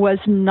 1 was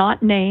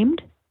not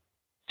named,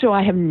 so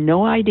I have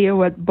no idea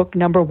what book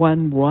number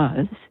 1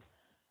 was.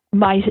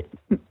 My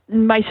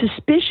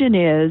suspicion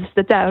is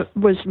that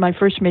was my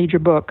first major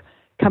book,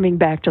 Coming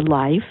Back to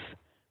Life,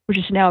 which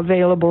is now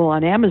available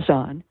on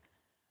Amazon.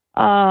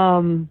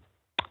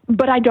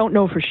 But I don't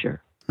know for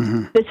sure.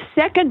 Mm-hmm. The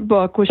second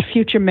book was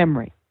Future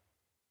Memory.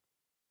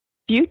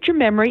 Future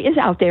Memory is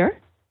out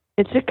there.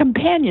 It's a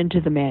companion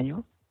to the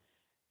manual.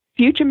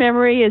 Future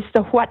Memory is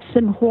the whats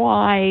and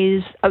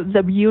whys of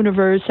the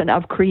universe and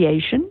of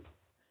creation.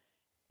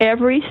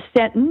 Every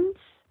sentence,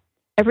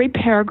 every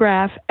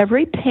paragraph,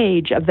 every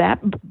page of that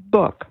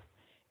book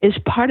is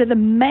part of the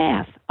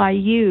math I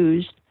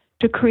used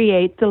to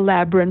create the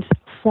labyrinth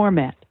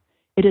format.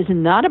 It is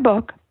not a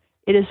book.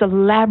 It is a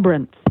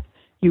labyrinth.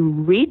 You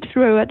read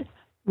through it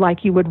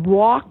like you would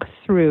walk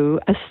through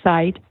a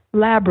sight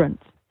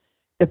labyrinth.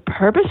 The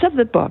purpose of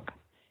the book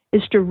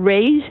is to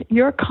raise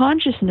your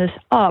consciousness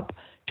up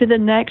to the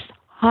next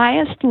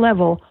highest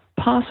level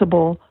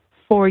possible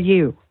for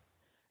you.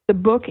 The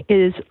book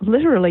is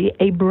literally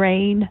a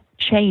brain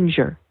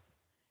changer.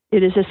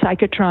 It is a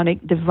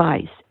psychotronic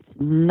device. It's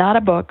not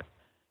a book.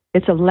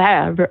 It's a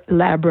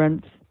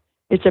labyrinth.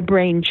 It's a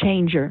brain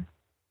changer.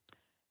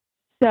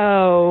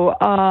 So,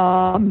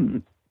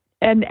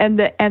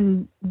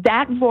 and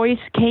that voice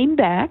came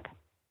back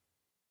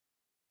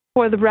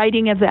for the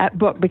writing of that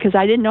book because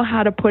I didn't know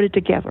how to put it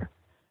together.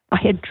 I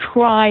had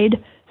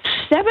tried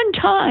 7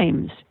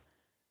 times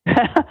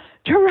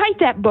to write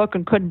that book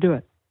and couldn't do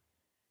it.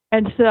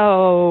 And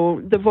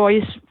so the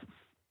voice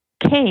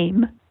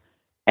came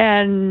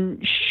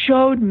and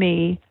showed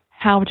me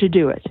how to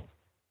do it,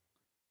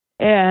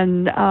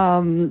 and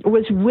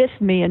was with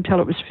me until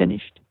it was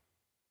finished.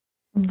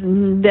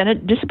 Then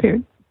it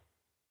disappeared.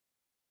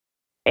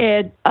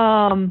 The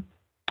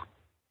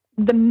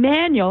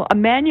manual, A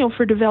Manual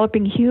for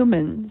Developing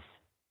Humans,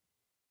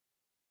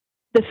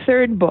 the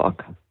third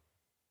book,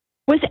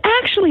 was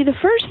actually the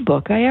first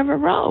book I ever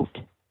wrote.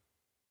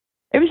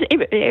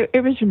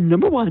 It was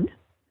number one,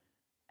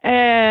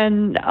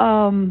 and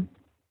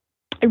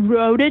I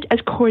wrote it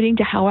according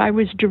to how I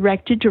was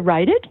directed to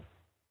write it,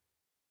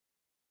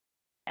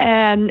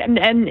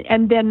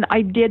 and then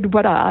I did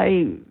what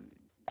I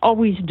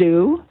always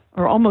do,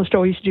 or almost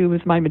always do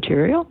with my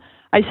material.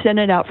 I sent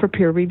it out for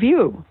peer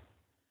review,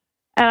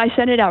 and I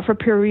sent it out for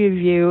peer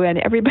review, and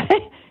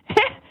everybody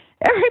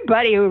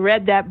who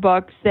read that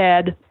book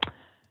said,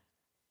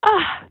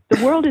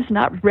 the world is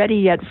not ready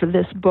yet for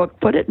this book.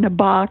 Put it in a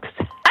box.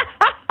 So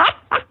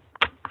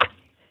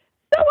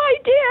I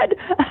did.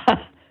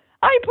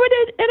 I put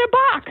it in a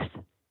box.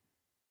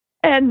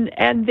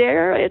 And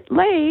there it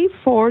lay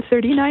for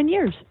 39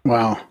 years.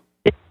 Wow.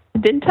 It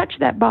didn't touch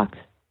that box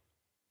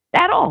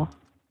at all.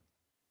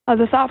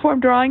 The thought form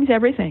drawings,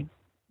 everything.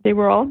 They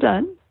were all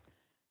done.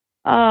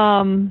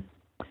 Then,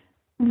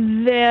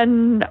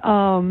 when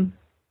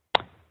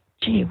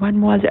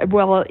was it?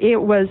 Well,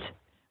 it was,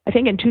 I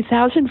think, in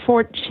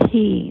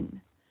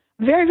 2014.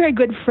 A very, very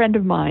good friend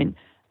of mine,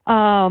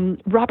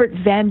 Robert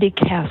Van de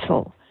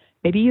Castle.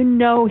 Maybe you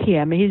know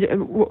him. He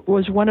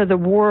was one of the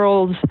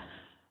world's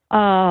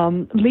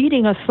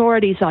leading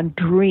authorities on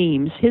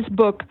dreams. His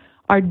book,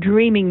 Our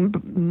Dreaming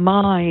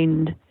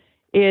Mind,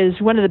 is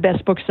one of the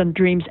best books on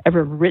dreams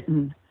ever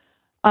written.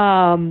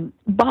 Bob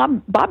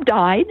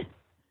died.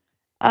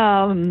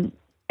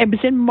 It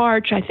was in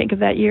March, I think, of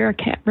that year. I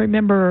can't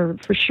remember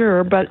for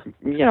sure, but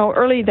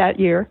early that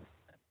year.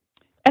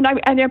 And I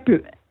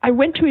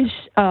went to his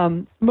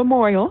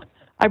memorial.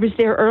 I was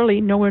there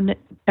early. No one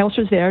else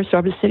was there, so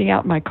I was sitting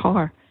out in my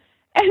car.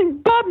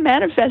 And Bob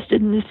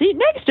manifested in the seat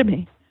next to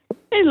me. And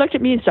he looked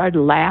at me and started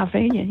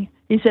laughing. And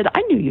he said,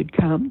 "I knew you'd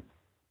come."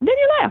 And then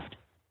he left.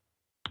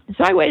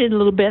 So I waited a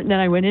little bit, and then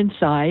I went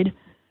inside.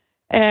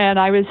 And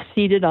I was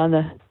seated on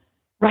the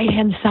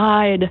right-hand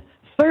side,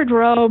 third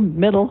row,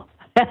 middle.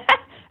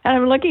 And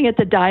I'm looking at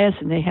the dais,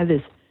 and they have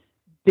this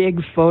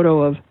big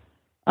photo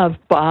of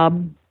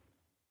Bob.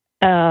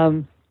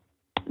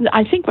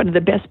 I think one of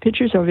the best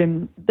pictures of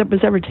him that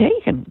was ever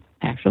taken,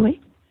 actually.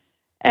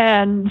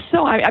 And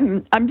so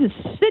I'm just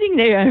sitting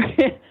there,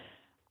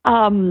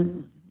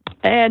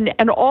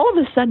 and all of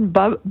a sudden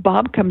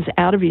Bob comes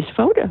out of his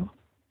photo,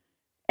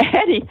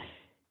 and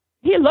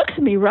he looks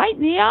at me right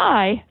in the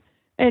eye,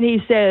 and he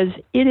says,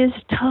 "It is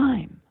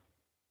time."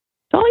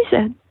 That's all he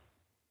said.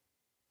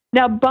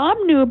 Now, Bob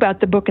knew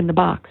about the book in the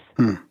box,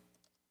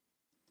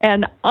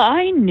 and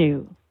I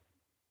knew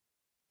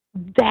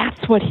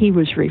that's what he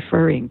was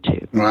referring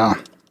to. Wow.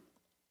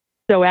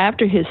 So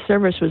after his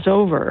service was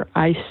over,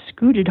 I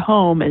scooted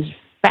home as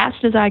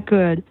fast as I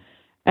could,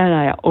 and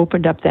I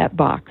opened up that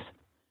box.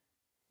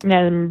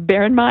 And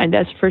bear in mind,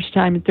 that's the first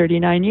time in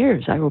 39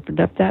 years I opened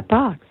up that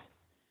box.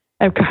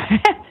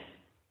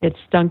 It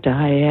stunk to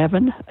high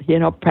heaven.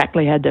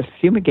 Practically had to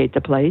fumigate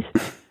the place.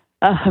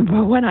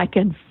 But when I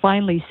can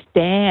finally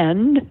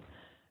stand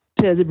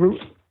to,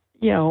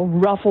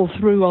 ruffle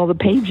through all the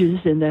pages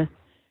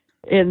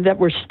that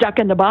were stuck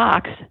in the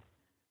box,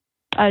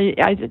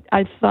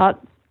 I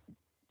thought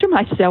to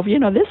myself,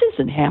 this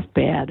isn't half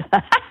bad.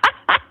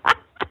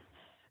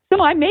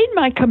 So I made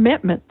my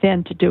commitment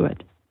then to do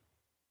it,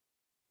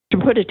 to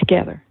put it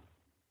together,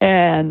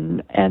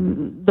 and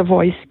the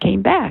voice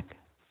came back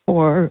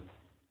for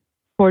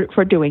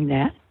doing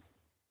that.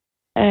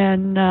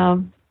 And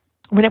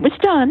when it was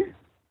done,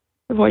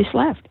 the voice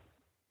left.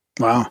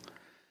 Wow.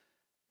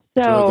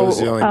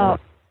 So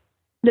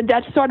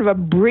that's sort of a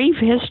brief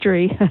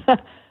history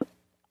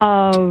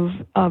of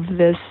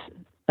this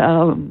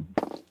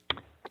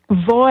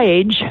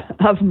voyage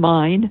of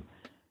mine.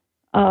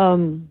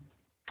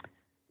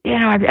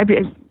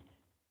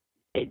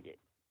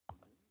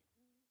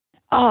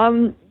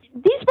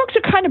 These books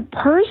are kind of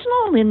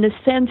personal in the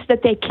sense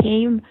that they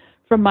came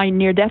from my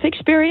near-death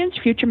experience,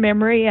 future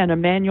memory, and A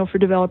Manual for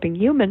Developing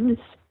Humans.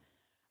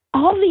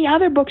 All the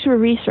other books were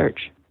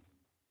research,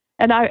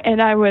 and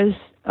I was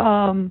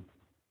shown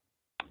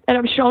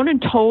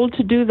and told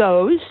to do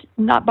those,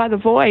 not by the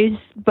voice,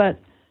 but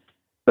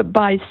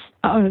by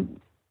I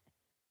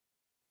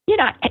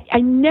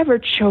never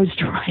chose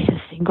to write a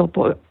single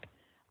book.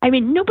 I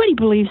mean, nobody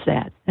believes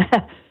that.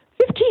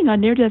 15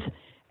 on near-death.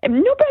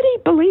 Nobody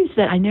believes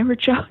that I never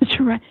chose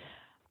to write.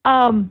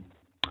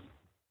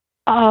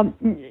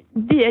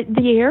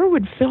 The air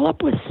would fill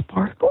up with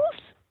sparkles,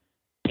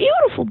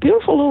 beautiful,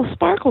 beautiful little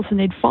sparkles, and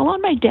they'd fall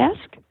on my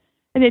desk,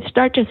 and they'd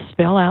start to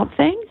spell out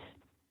things,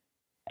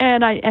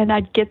 and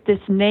I'd get this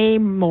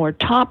name or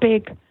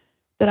topic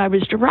that I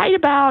was to write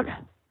about,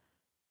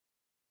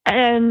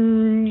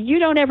 and you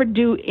don't ever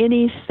do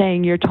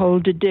anything you're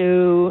told to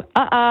do.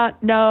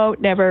 No,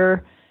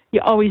 never.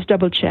 You always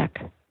double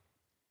check.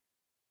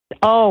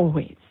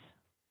 Always.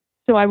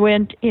 So I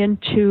went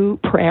into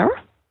prayer,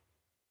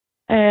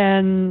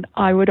 and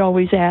I would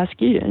always ask,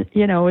 is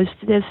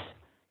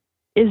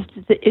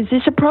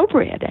this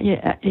appropriate?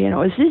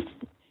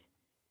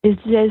 Is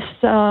this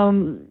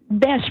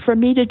best for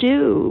me to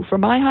do for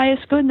my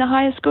highest good and the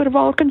highest good of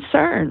all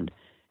concerned?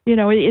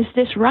 Is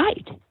this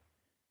right?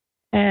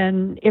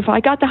 And if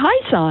I got the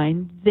high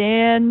sign,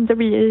 then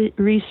the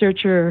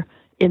researcher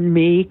in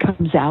me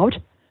comes out,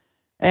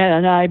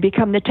 and I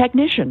become the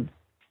technician.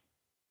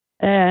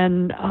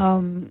 And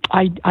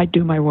I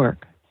do my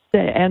work.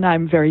 And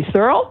I'm very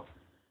thorough.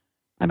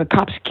 I'm a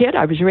cop's kid.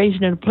 I was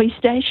raised in a police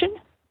station.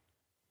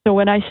 So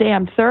when I say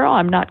I'm thorough,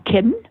 I'm not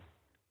kidding.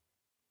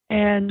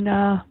 And,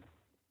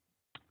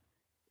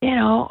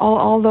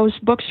 all those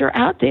books are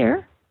out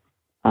there.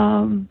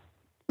 So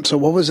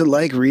what was it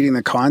like reading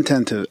the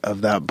content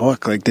of that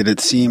book? Like, did it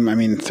seem,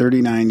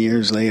 39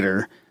 years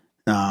later,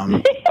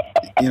 because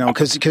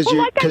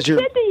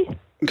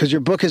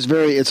your book is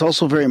it's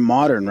also very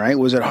modern, right?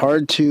 Was it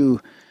hard to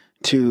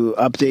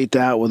update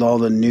that with all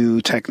the new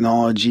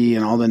technology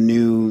and all the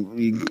new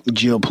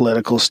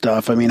geopolitical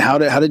stuff? I mean, how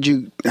did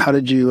you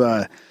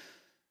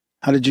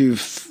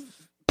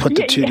put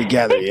the two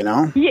together?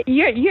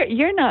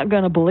 You're not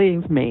going to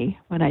believe me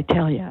when I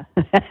tell you,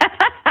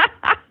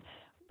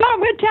 but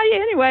I'm going to tell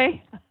you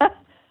anyway.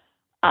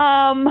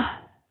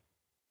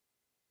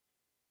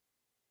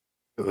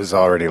 It was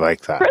already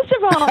like that. First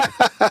of all,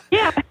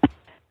 yeah.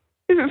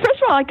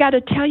 First of all, I got to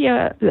tell you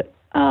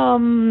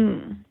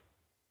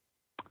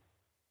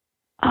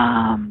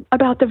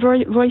about the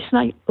voice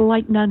like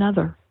none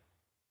other.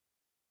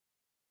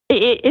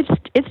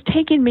 It's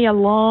taken me a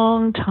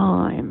long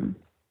time,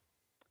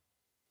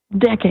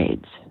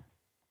 decades,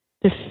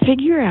 to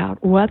figure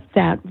out what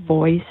that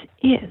voice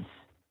is.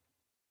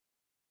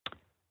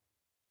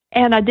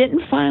 And I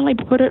didn't finally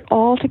put it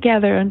all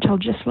together until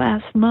just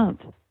last month.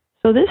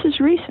 So this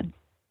is recent.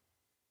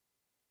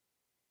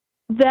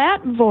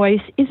 That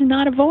voice is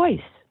not a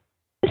voice.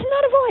 It's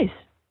not a voice.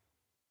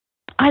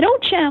 I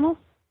don't channel.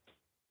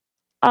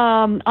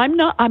 I'm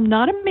not a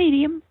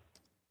medium.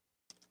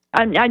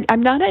 I'm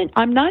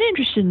not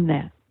interested in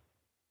that.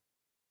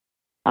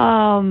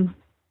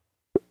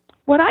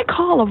 What I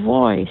call a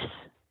voice.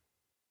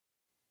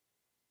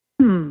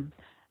 Let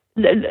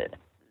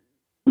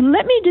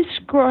me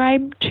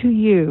describe to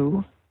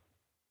you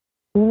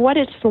what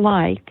it's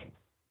like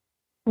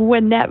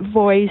when that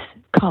voice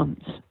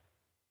comes.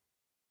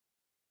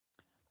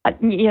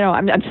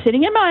 I'm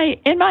sitting in my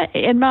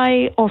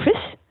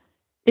office.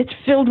 It's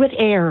filled with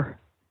air.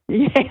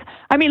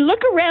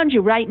 Look around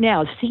you right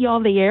now. See all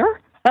the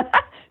air?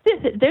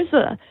 There's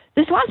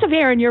lots of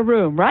air in your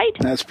room, right?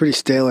 That's pretty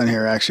stale in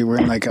here. Actually, we're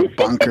in like a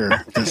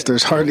bunker.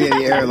 There's hardly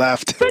any air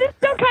left. But it's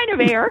still kind of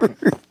air.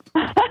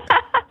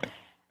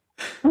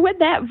 When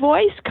that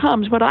voice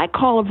comes, what I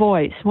call a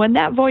voice, when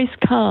that voice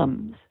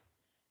comes,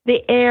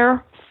 the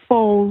air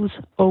folds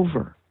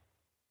over.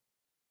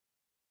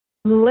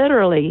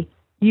 Literally,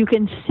 you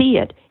can see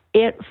it.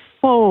 It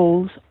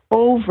folds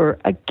over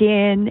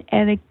again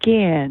and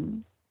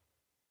again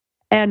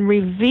and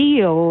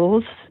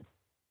reveals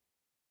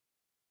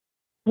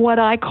what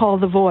I call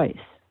the voice.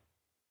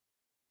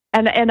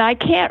 And I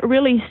can't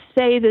really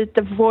say that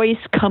the voice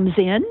comes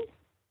in.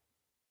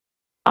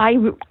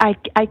 I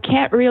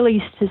can't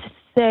really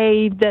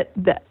say that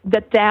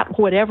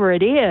whatever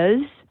it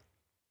is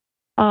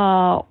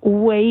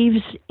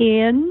waves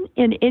in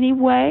any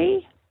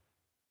way.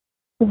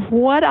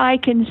 What I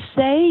can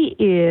say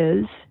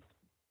is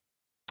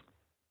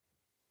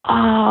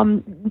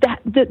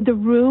that the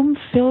room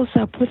fills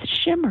up with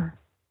shimmer.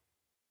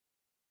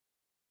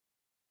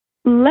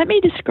 Let me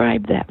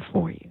describe that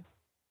for you.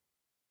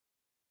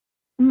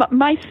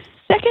 My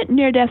second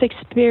near-death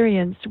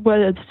experience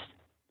was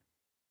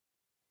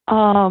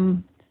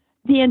the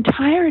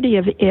entirety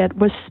of it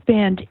was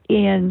spent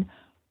in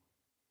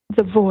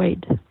the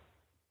void,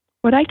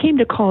 what I came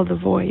to call the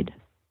void.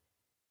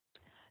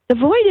 The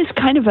void is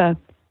kind of a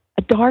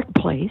dark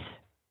place,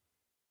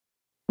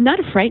 not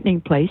a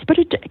frightening place, but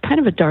kind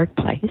of a dark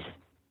place.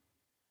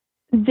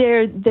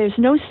 There's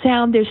no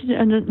sound, there's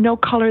no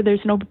color,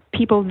 there's no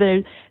people,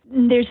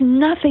 there's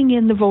nothing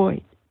in the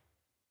void.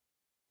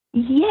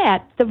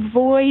 Yet the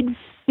void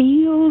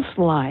feels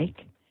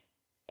like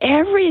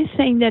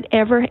everything that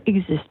ever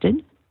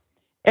existed,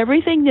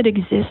 everything that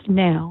exists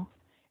now,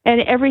 and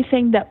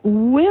everything that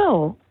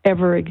will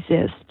ever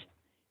exist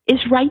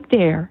is right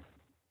there,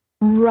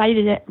 right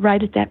at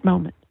that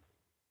moment.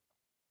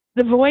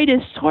 The void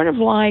is sort of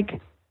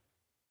like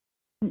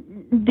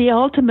the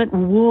ultimate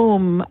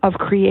womb of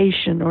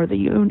creation, or the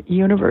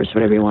universe,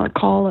 whatever you want to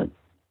call it.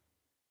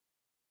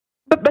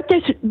 But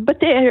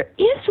there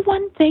is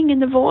one thing in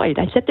the void.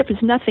 I said there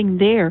was nothing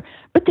there,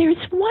 but there is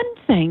one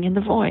thing in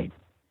the void,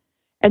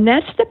 and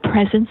that's the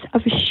presence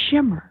of a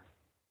shimmer.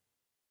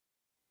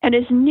 And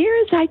as near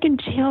as I can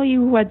tell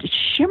you what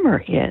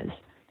shimmer is,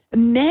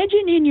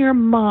 imagine in your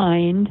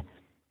mind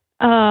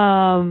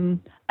a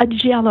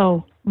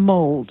Jell-O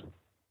mold.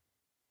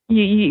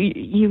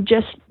 You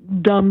just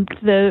dumped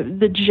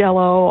the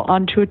Jell-O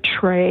onto a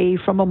tray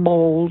from a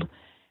mold,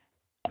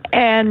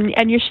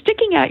 and you're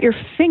sticking out your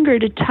finger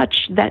to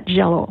touch that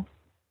Jell-O.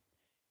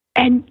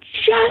 And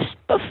just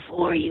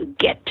before you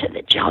get to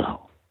the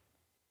Jell-O,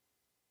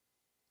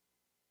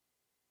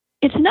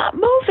 it's not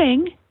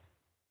moving.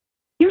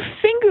 Your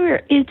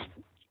finger is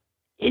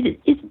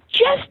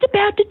just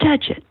about to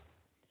touch it.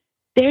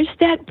 There's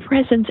that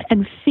presence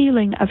and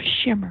feeling of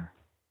shimmer.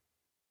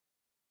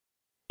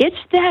 It's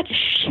that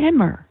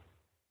shimmer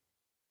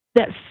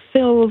that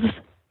fills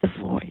the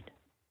void.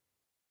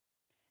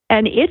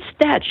 And it's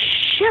that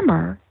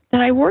shimmer that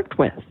I worked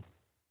with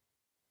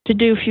to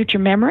do future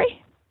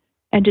memory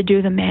and to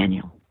do the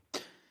manual.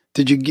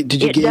 Did you it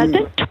gain?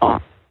 Doesn't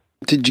talk.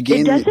 Did you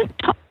gain? It doesn't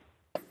talk.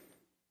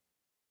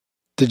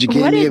 Did you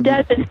gain? What it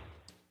does is.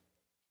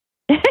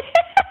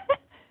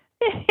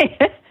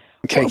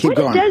 Okay, keep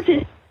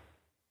going.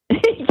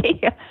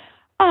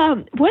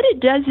 What it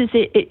does is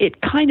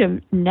it kind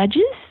of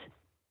nudges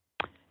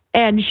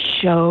and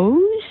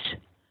shows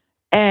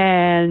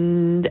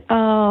and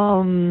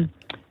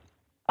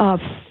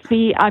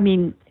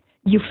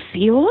you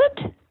feel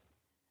it,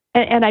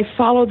 and I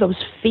follow those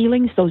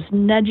feelings, those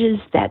nudges,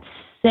 that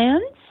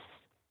sense.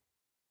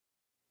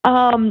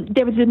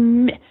 There was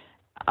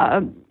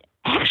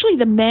actually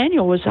the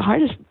manual was the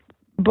hardest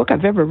book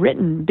I've ever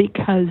written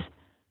because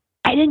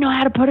I didn't know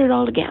how to put it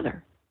all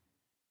together.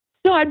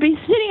 So I'd be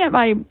sitting at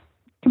my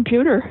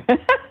computer,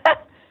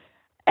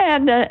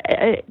 and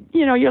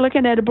you're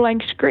looking at a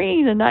blank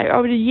screen, and I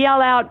would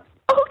yell out,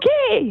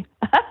 "Okay,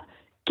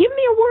 give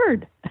me a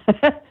word,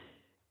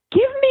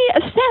 give me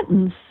a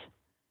sentence,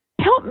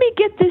 help me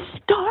get this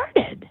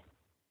started,"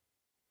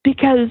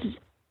 because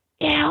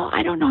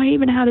I don't know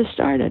even how to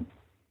start it.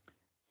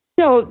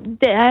 So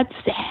that's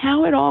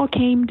how it all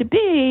came to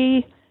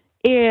be.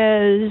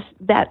 Is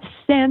that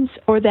sense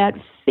or that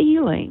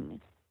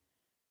feeling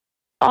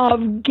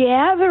of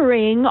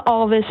gathering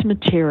all this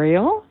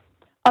material,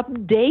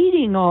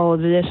 updating all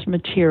of this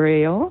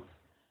material,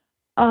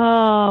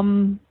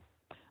 of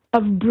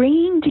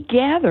bringing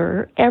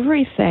together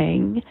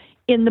everything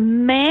in the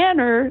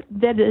manner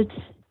that it's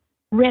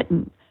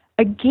written.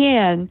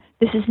 Again,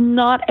 this is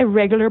not a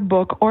regular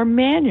book or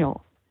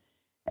manual.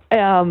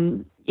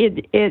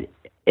 It's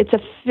a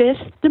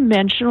fifth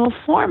dimensional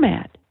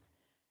format.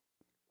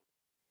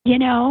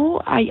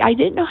 I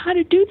didn't know how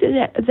to do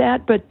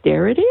that, but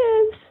there it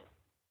is.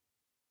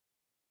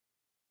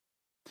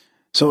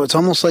 So it's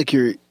almost like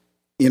your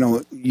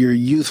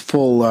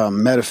youthful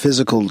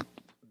metaphysical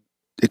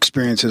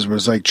experiences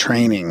was like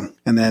training.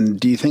 And then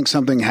do you think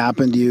something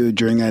happened to you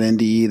during that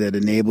NDE that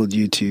enabled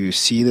you to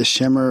see the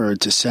shimmer or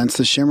to sense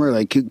the shimmer?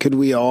 Like, could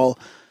we all,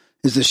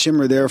 is the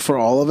shimmer there for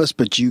all of us,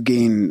 but you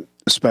gain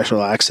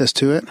special access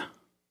to it?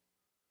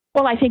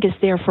 Well, I think it's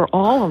there for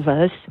all of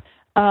us.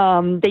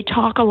 They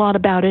talk a lot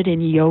about it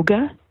in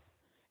yoga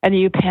and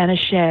the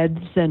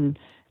Upanishads and,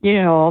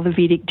 all the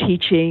Vedic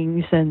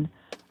teachings and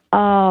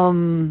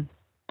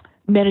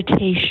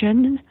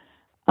meditation.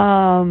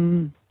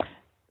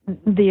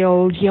 The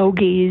old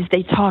yogis,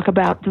 they talk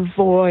about the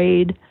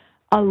void.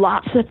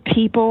 Lots of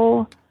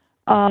people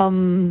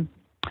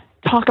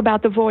talk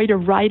about the void or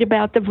write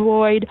about the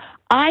void.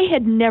 I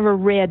had never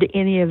read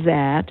any of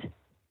that.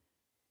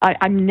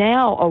 I'm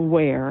now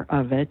aware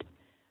of it,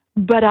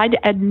 but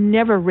I'd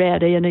never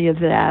read any of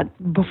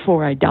that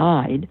before I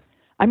died.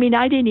 I mean,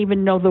 I didn't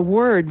even know the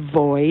word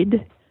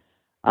void.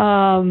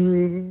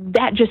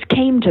 That just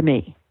came to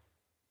me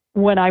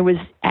when I was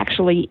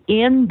actually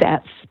in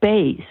that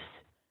space.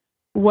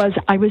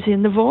 I was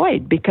in the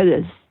void,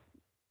 because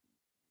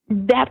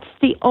that's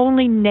the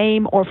only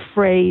name or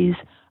phrase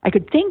I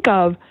could think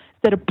of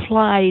that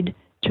applied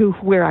to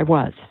where I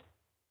was.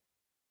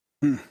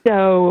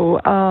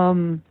 So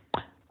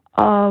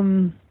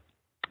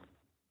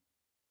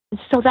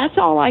that's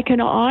all I can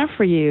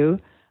offer you.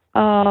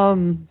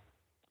 Some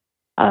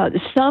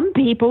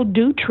people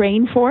do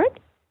train for it.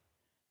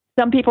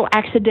 Some people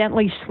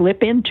accidentally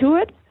slip into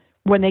it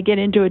when they get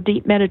into a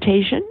deep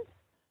meditation.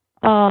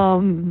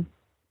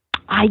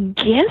 I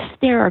guess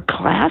there are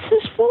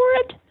classes for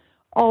it,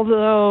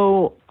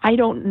 although I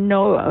don't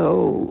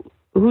know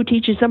who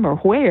teaches them or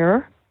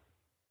where.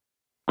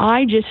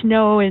 I just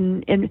know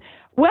did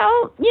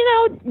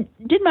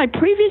my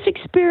previous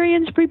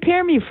experience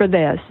prepare me for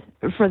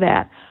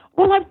that?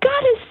 Well, I've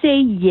got to say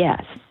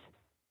yes.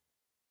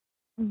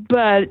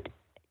 But,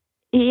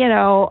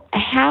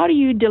 how do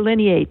you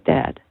delineate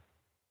that?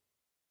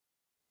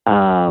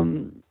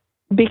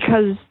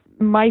 Because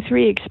my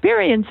three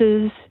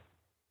experiences,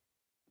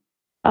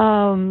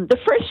 the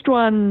first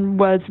one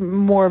was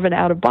more of an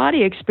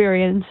out-of-body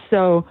experience,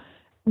 so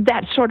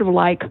that's sort of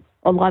like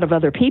a lot of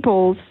other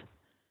people's.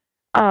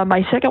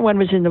 My second one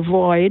was in the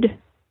void.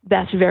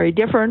 That's very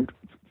different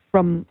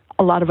from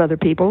a lot of other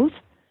people's.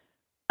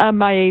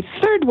 My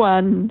third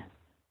one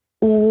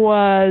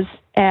was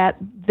at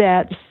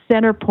that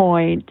center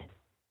point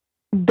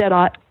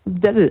that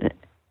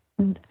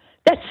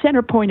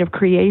center point of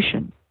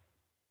creation,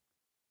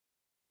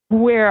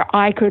 where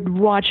I could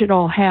watch it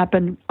all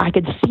happen. I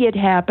could see it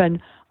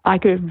happen. I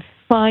could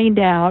find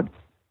out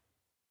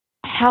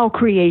how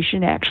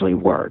creation actually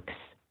works.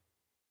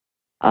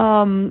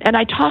 And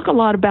I talk a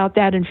lot about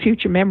that in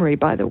Future Memory,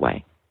 by the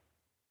way.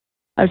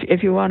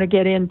 If you want to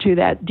get into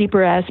that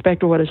deeper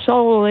aspect of what a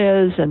soul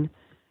is, and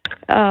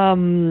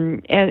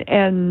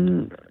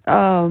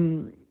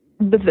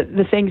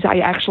the things I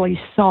actually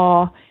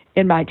saw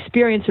in my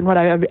experience, and what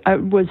I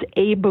was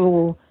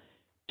able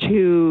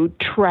to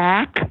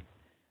track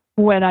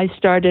when I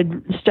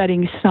started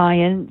studying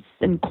science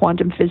and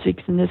quantum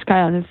physics and this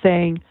kind of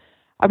thing,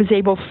 I was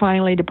able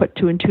finally to put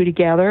 2 and 2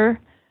 together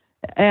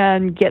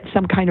and get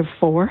some kind of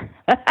 4.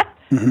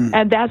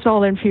 And that's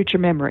all in Future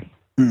Memory.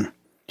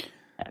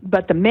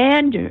 But the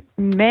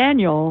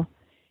manual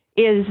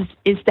is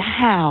the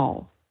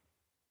how.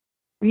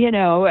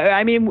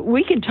 I mean,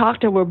 we can talk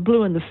till we're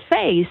blue in the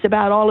face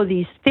about all of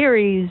these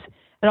theories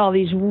and all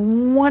these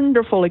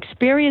wonderful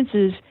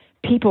experiences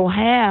people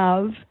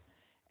have,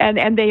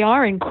 and they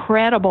are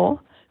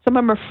incredible. Some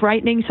of them are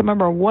frightening, some of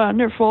them are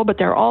wonderful, but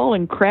they're all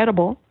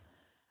incredible.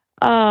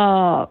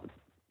 But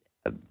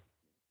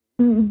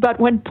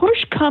when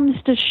push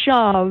comes to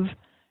shove,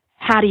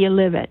 how do you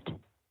live it?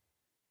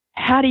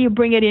 How do you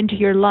bring it into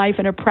your life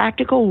in a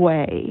practical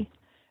way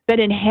that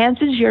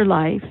enhances your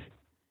life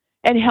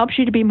and helps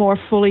you to be more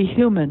fully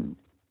human?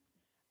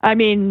 I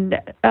mean,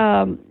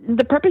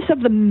 the purpose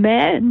of the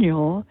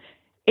manual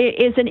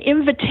is an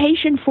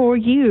invitation for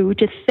you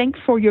to think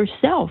for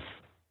yourself,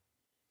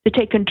 to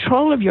take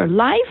control of your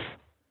life,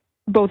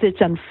 both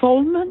its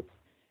unfoldment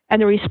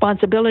and the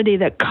responsibility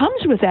that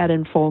comes with that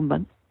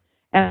unfoldment,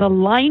 and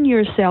align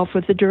yourself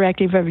with the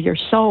directive of your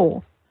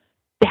soul.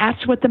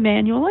 That's what the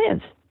manual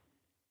is.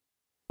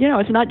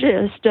 It's not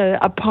just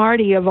a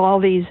party of all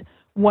these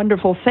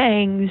wonderful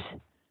things,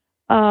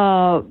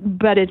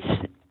 but it's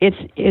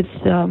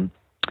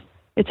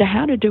a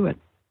how to do it.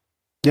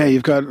 Yeah,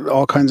 you've got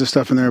all kinds of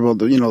stuff in there about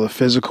the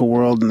physical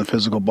world and the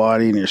physical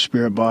body and your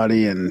spirit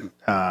body and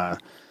the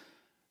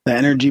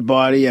energy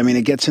body. I mean,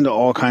 it gets into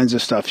all kinds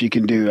of stuff. You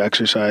can do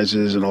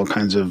exercises and all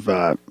kinds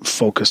of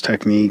focus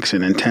techniques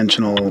and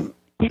intentional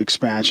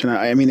expansion.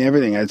 I mean,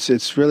 everything.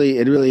 It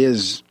really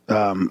is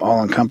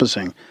all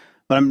encompassing.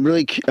 But I'm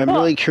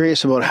really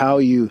curious about how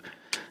you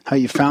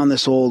found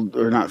this old,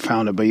 or not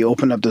found it, but you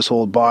opened up this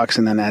old box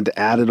and then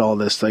added all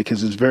this,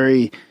 because it's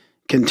very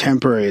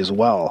contemporary as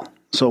well.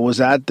 So was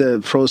that the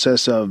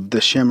process of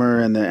the shimmer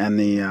and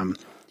the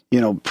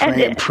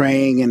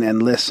praying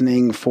and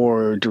listening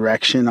for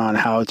direction on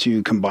how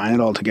to combine it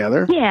all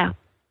together? Yeah,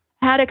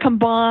 how to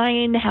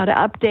combine, how to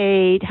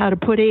update, how to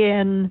put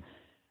in,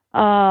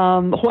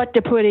 what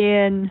to put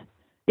in.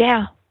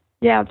 Yeah,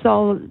 it's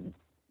all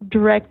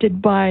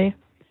directed by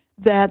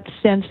that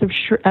sense of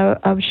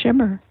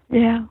shimmer.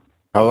 Yeah.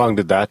 How long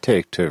did that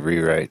take to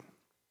rewrite?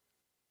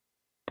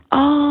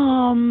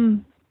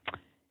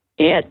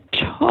 It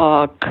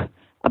took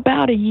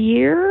about a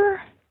year.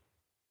 I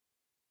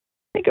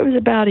think it was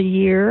about a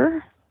year,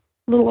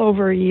 a little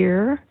over a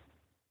year.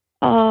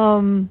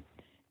 And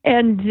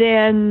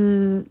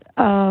then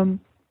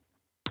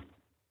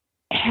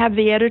have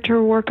the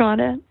editor work on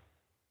it.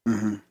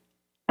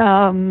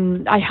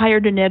 I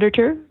hired an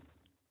editor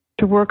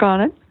to work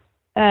on it,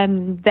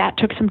 and that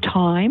took some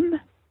time.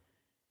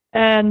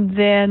 And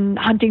then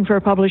hunting for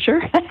a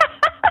publisher.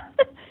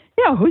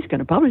 Who's going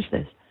to publish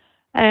this?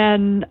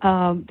 And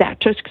that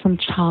took some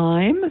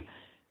time.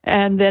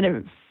 And then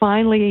it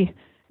finally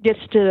gets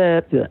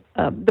to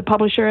the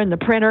publisher, and the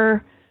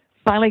printer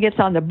finally gets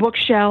on the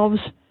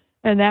bookshelves.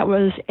 And that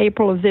was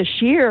April of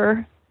this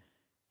year.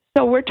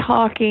 So we're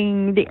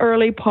talking the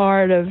early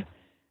part of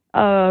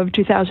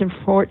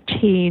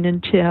 2014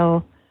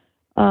 until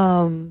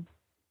it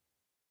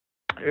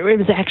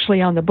was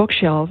actually on the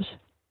bookshelves.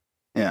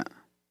 Yeah.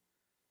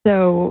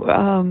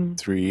 So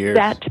 3 years.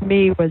 That to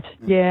me was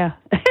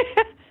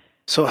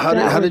So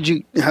how did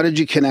you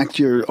connect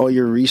all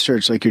your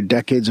research, like your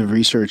decades of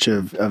research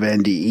of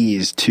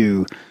NDEs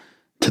to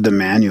the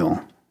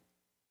manual?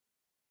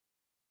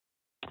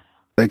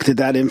 Like, did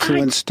that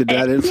influence?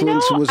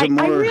 Was it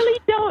more? I really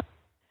don't.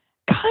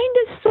 Kind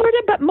of, sort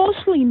of, but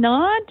mostly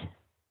not.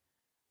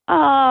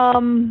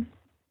 I'm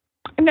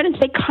going to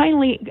say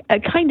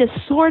kind of,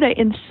 sort of,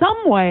 in some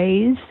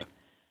ways,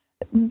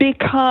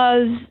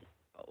 because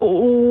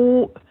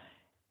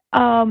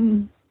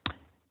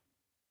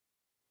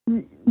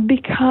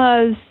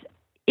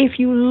if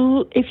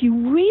you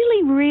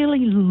really,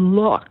 really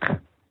look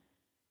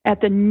at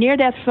the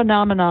near-death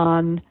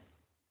phenomenon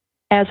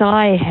as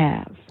I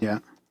have, yeah,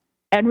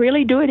 and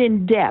really do it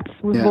in depth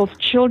with both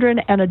children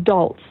and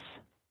adults,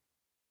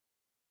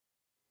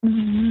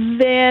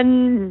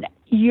 then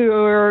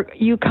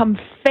you come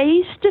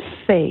face to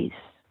face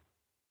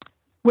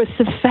with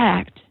the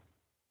fact,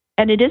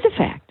 and it is a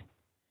fact,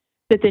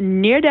 that the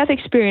near-death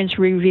experience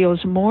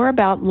reveals more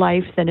about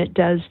life than it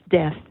does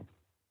death.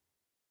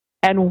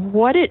 And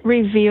what it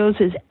reveals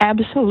is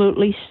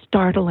absolutely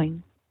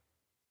startling.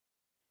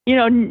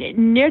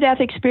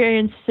 Near-death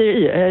experience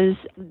is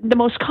the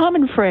most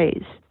common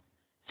phrase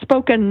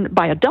spoken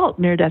by adult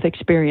near-death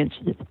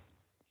experiencers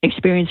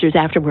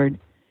afterward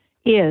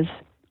is,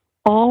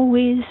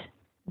 always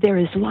there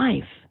is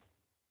life.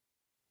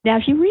 Now,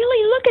 if you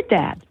really look at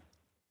that,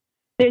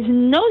 There's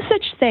no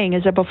such thing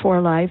as a before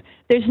life.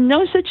 There's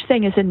no such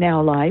thing as a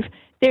now life.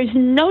 There's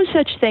no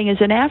such thing as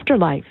an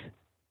afterlife.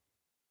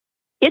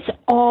 It's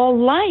all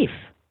life.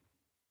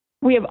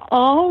 We have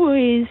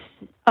always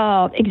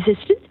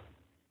existed.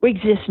 We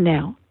exist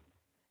now.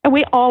 And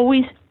we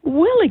always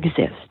will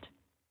exist.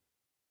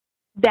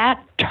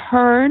 That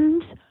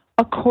turns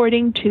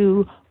according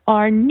to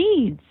our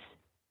needs.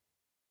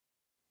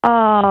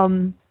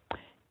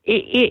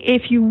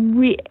 If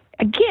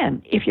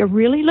you're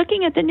really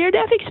looking at the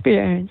near-death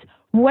experience,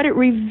 what it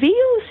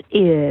reveals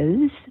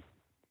is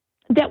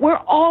that we're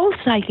all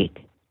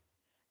psychic,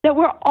 that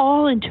we're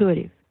all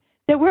intuitive,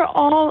 that we're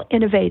all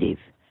innovative,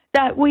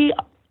 that we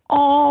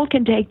all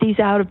can take these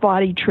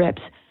out-of-body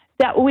trips,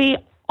 that we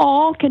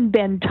all can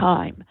bend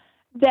time,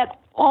 that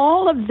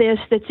all of this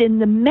that's in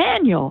the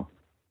manual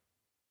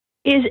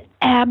is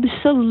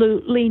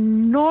absolutely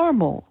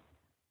normal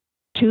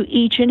to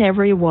each and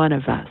every one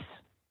of us.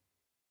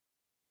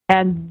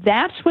 And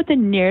that's what the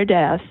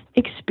near-death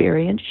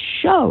experience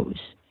shows,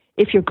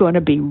 if you're going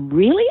to be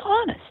really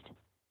honest.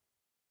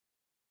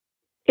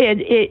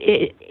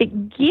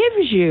 It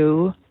gives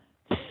you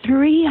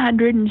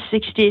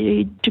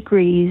 360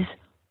 degrees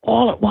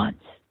all at once.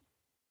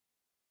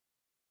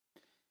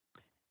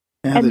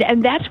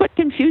 And that's what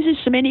confuses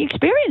so many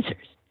experiencers.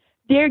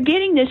 They're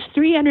getting this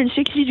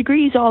 360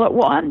 degrees all at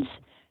once,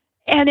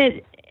 and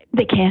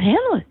they can't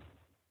handle it.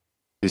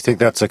 Do you think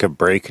that's like a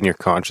break in your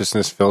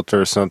consciousness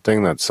filter or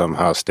something that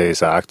somehow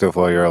stays active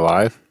while you're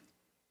alive?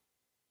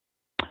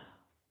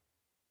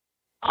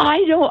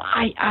 I'm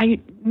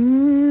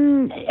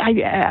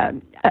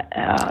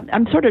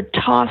sort of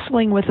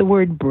tossing with the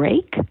word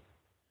break.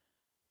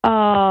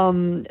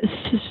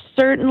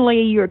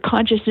 Certainly your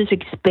consciousness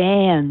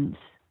expands,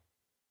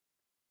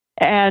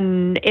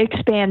 and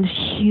expands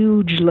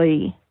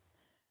hugely.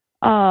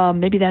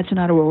 Maybe that's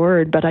not a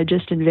word, but I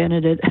just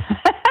invented it.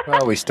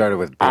 Well, we started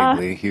with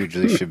bigly.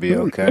 Hugely should be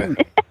okay.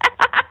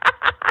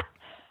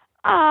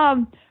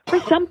 For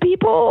some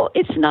people,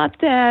 it's not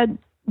that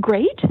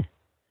great.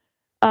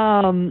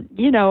 Not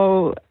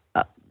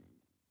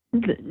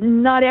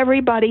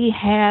everybody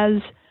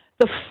has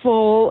the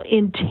full,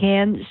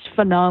 intense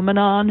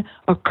phenomenon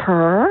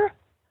occur.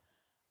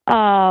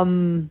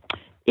 In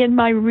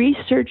my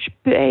research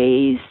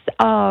base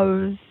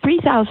of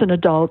 3,000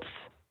 adults,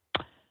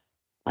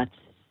 let's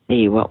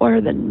see, what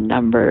were the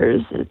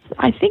numbers?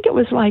 I think it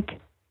was like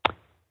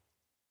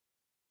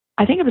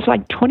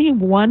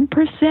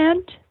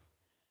 21%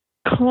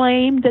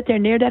 claimed that their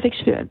near-death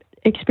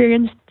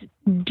experience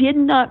did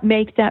not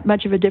make that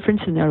much of a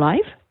difference in their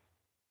life.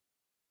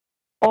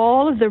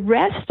 All of the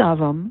rest of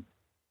them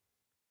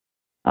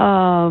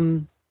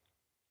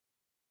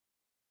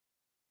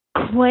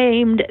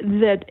claimed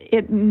that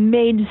it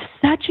made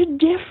such a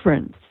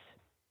difference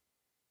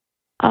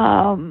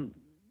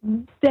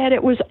that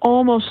it was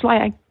almost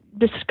like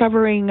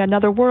discovering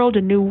another world,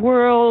 a new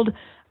world,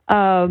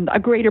 a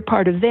greater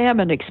part of them,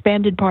 an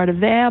expanded part of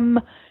them.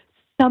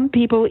 Some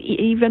people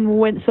even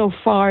went so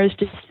far as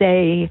to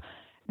say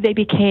they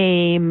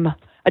became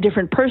a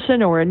different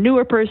person or a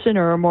newer person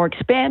or a more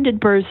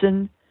expanded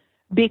person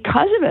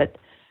because of it.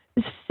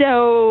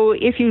 So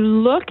if you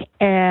look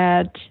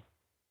at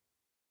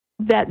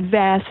that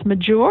vast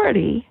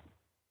majority,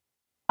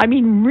 I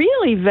mean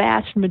really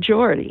vast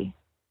majority,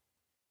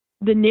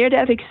 the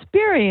near-death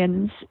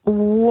experience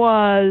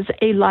was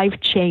a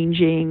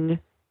life-changing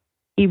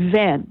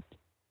event.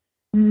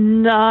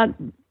 Not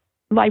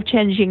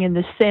life-changing in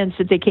the sense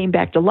that they came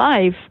back to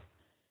life,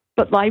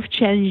 but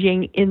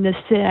life-changing in the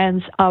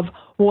sense of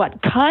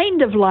what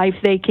kind of life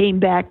they came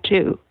back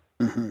to.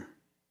 Mm-hmm.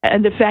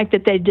 And the fact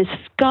that they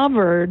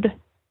discovered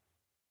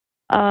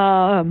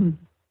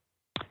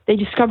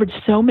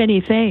so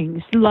many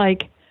things,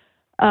 like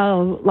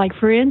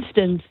for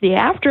instance, the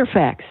after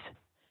effects.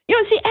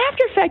 It's the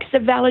after effects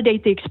that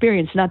validate the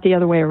experience, not the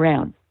other way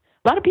around.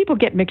 A lot of people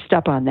get mixed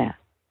up on that.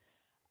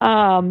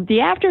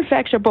 The after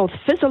effects are both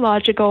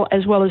physiological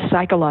as well as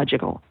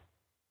psychological.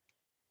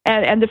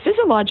 And the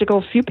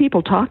physiological, few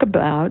people talk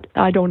about.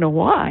 I don't know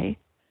why,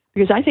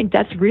 because I think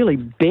that's really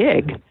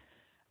big.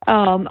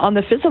 On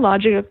the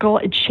physiological,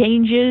 it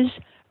changes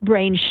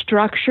brain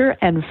structure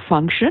and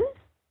function,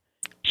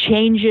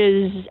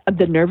 changes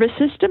the nervous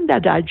system, the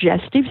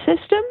digestive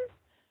system,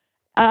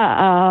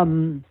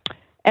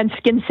 and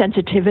skin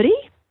sensitivity.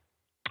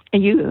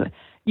 And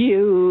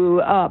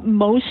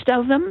most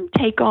of them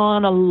take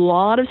on a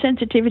lot of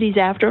sensitivities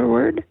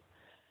afterward.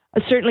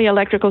 Certainly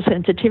electrical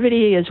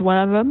sensitivity is one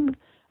of them.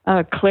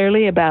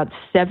 Clearly about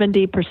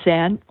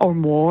 70% or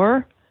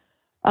more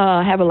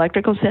have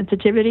electrical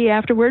sensitivity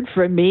afterward.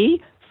 For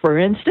me, for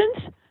instance,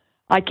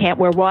 I can't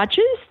wear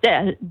watches.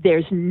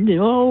 There's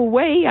no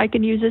way I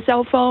can use a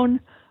cell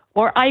phone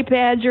or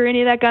iPads or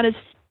any of that kind of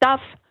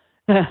stuff.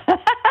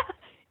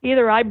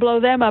 Either I blow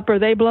them up or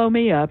they blow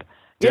me up.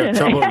 Do you have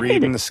trouble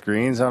reading the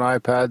screens on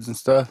iPads and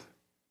stuff?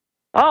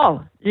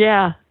 Oh,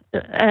 yeah.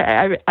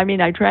 I mean,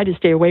 I try to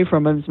stay away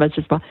from them as much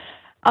as possible.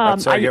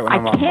 That's how I get when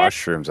I'm on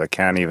mushrooms. I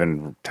can't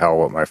even tell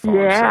what my phone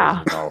says.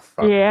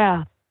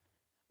 Yeah.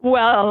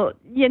 Well,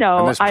 And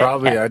there's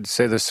probably, I'd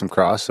say there's some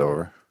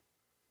crossover.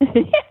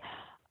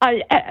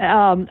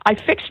 I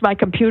fixed my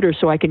computer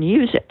so I can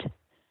use it.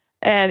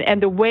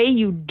 And the way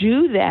you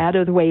do that,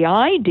 or the way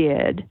I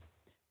did,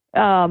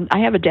 I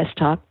have a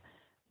desktop.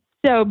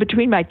 So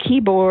between my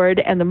keyboard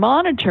and the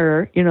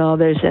monitor,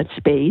 there's that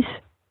space.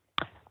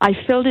 I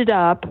filled it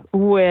up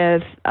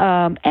with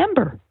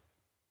amber.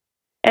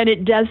 And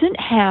it doesn't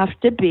have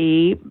to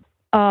be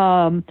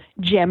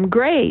gem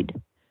grade.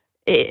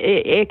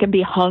 It can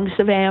be hunks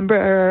of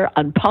amber,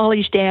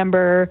 unpolished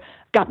amber,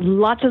 got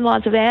lots and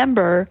lots of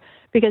amber,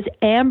 because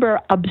amber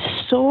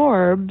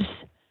absorbs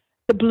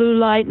the blue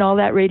light and all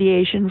that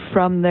radiation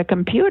from the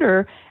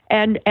computer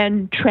and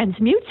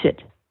transmutes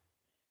it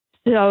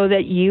so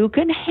that you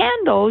can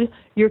handle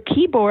your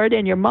keyboard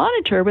and your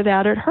monitor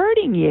without it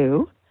hurting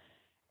you.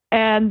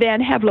 And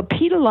then have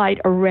lepidolite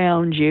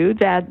around you,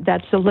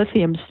 that's the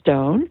lithium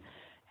stone.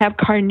 Have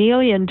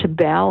carnelian to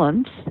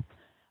balance.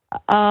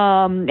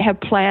 Have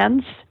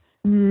plants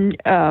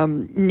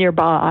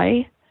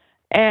nearby.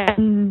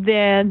 And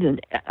then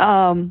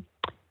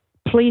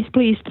please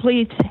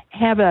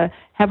have a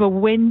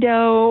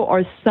window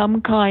or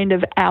some kind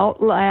of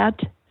outlet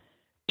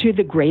to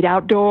the great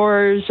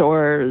outdoors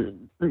or,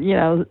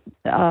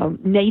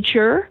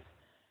 nature.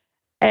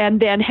 And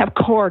then have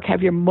cork,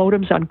 have your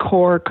modems on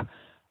cork,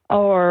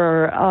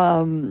 or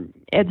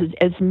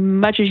as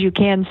much as you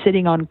can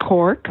sitting on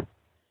cork.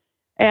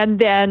 And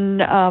then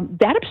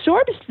that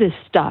absorbs this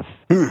stuff.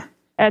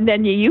 And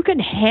then you can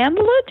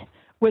handle it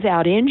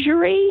without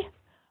injury.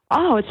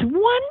 Oh, it's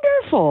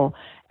wonderful.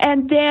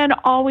 And then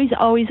always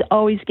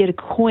get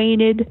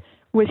acquainted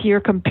with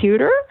your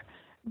computer,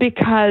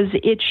 because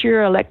it's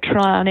your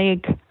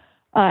electronic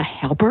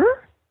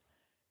helper.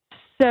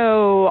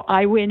 So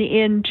I went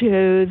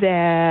into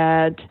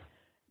that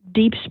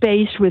deep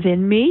space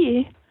within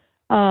me,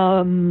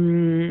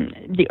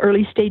 the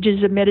early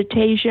stages of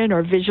meditation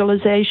or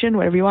visualization,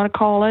 whatever you want to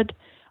call it.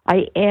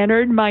 I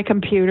entered my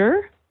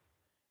computer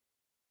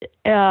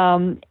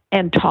and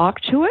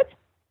talked to it,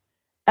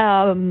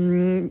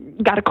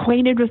 got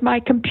acquainted with my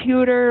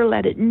computer,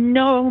 let it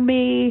know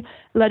me,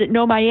 let it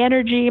know my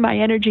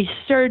energy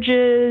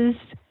surges,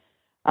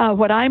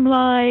 what I'm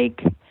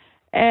like.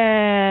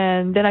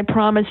 And then I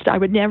promised I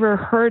would never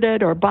hurt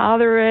it or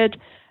bother it,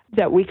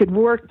 that we could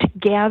work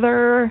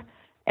together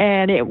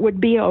and it would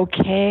be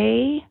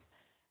okay.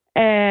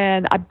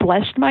 And I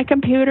blessed my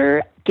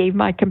computer, gave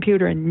my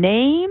computer a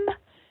name,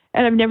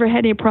 and I've never had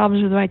any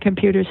problems with my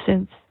computer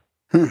since.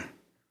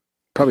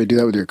 Probably do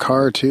that with your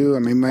car, too. I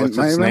mean,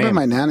 I remember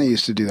my Nana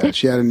used to do that.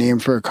 She had a name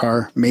for a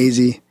car,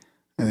 Maisie,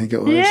 I think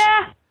it was.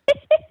 Yeah.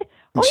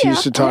 And she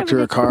used to talk to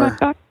her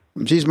car.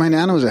 Geez, my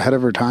Nana was ahead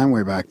of her time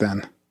way back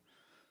then.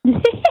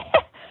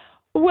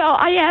 Well,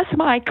 I asked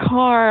my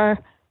car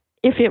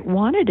if it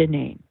wanted a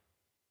name,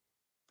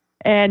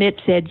 and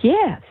it said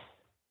yes.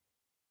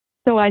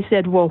 So I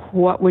said, well,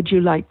 what would you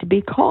like to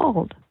be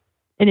called?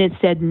 And it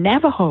said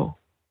Navajo.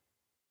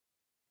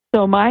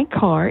 So my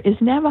car is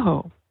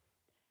Navajo.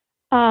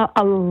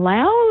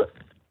 Allow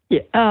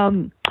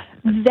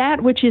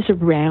that which is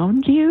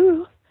around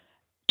you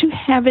to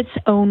have its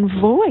own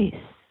voice.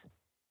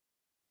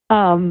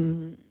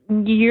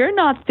 You're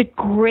not the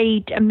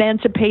great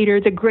emancipator,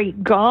 the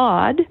great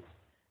God.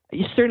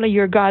 Certainly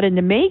you're God in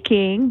the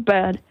making,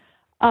 but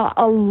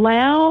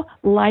allow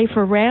life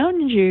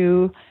around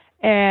you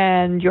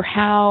and your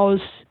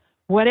house,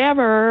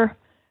 whatever,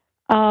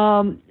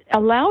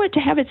 allow it to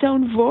have its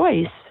own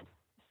voice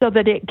so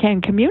that it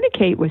can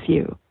communicate with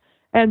you.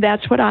 And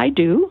that's what I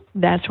do.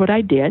 That's what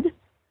I did.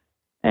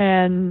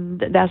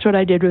 And that's what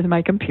I did with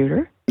my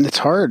computer. It's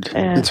hard.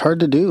 It's hard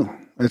to do.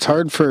 It's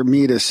hard for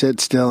me to sit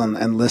still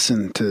and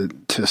listen to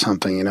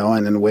something,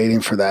 and then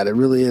waiting for that. It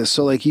really is.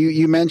 So like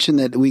you mentioned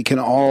that we can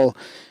all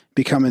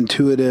become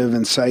intuitive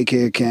and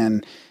psychic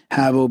and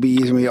have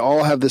OBs, and we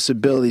all have this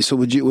ability. So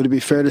would it be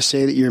fair to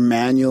say that your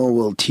manual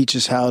will teach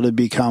us how to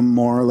become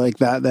more like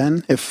that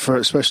then?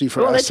 Especially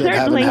for us that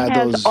haven't had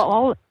those.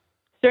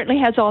 Certainly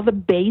has all the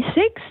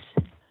basics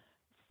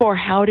for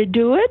how to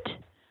do it.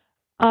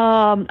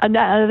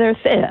 Another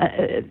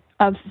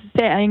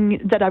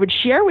thing that I would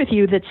share with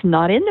you that's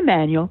not in the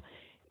manual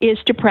is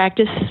to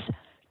practice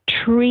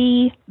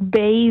tree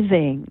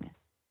bathing.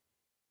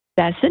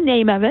 That's the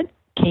name of it.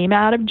 Came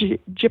out of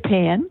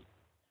Japan.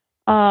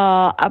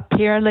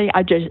 Apparently,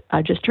 I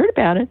just heard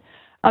about it.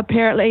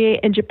 Apparently,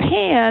 in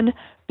Japan,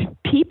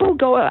 people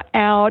go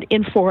out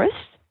in forests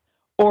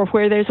or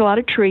where there's a lot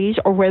of trees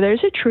or where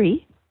there's a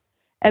tree,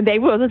 and they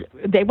will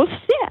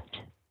sit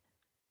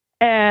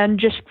and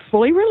just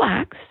fully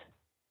relax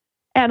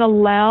and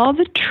allow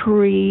the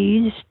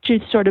trees to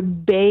sort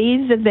of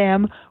bathe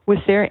them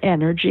with their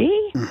energy,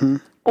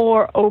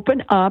 or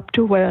open up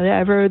to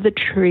whatever the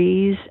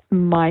trees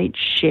might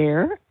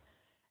share.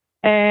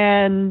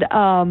 And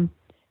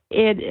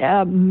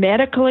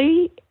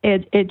medically,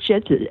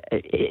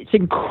 it's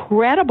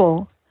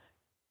incredible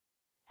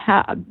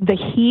how the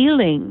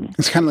healing.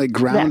 It's kind of like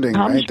grounding,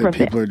 right? That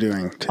people are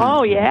doing too.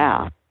 Oh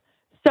yeah.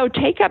 So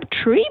take up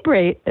tree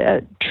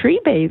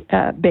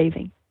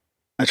bathing.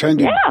 I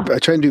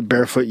try and do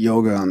barefoot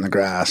yoga on the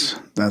grass.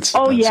 That's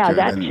good.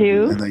 That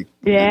too.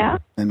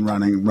 And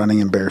running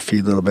in bare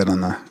feet a little bit on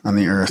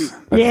the earth.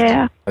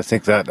 I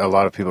think that a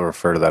lot of people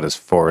refer to that as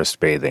forest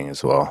bathing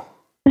as well.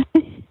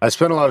 I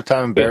spend a lot of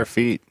time in bare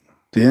feet.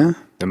 Yeah.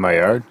 In my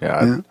yard.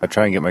 Yeah. I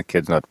try and get my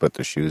kids not to put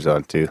their shoes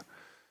on too.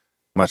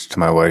 Much to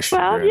my wife's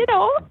chagrin.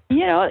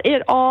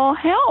 It all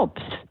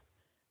helps.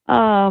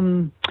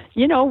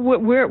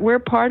 We're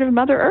part of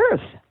Mother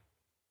Earth.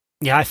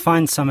 Yeah, I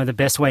find some of the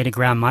best way to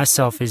ground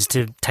myself is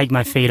to take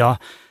my feet off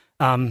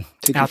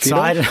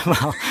outside.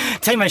 Well,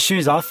 take my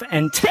shoes off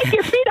and take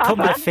your feet off, put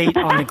my feet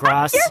on the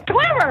grass. You're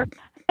clever.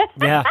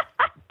 Yeah.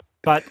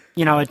 But,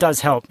 it does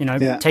help,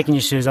 taking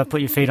your shoes off,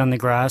 put your feet on the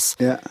grass.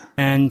 Yeah.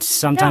 And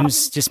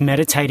sometimes just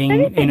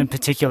meditating in a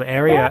particular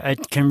area,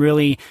 it can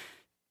really,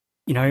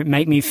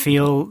 make me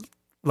feel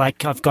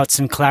like I've got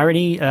some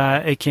clarity.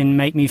 It can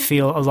make me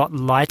feel a lot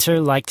lighter,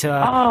 like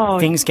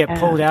things get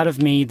pulled out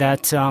of me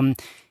that,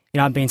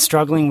 I've been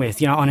struggling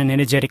with, on an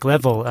energetic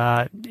level.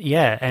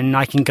 And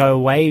I can go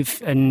away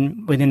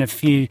and within a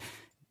few,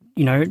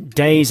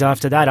 days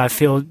after that, I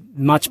feel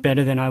much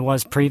better than I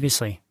was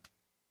previously.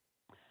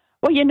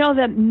 Well,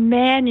 that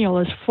manual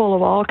is full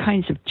of all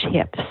kinds of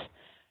tips.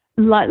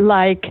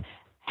 Like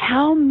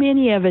how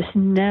many of us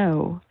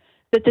know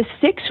that the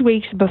 6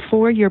 weeks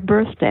before your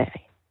birthday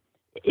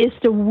is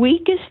the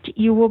weakest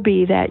you will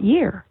be that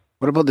year?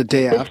 What about the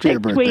day after your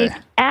birthday? 6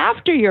 weeks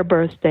after your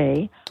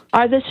birthday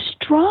are the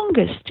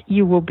strongest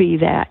you will be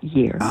that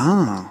year.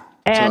 Oh.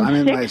 And so I'm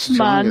in my 6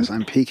 months.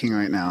 I'm peaking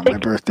right now. My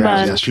birthday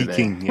was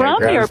yesterday.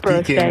 From your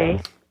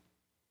birthday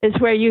is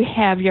where you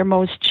have your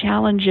most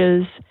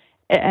challenges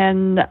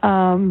and,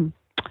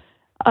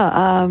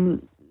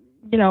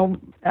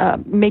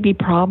 maybe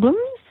problems.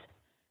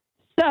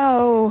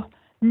 So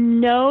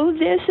know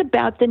this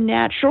about the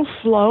natural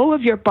flow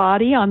of your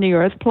body on the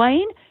earth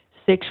plane.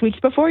 6 weeks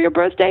before your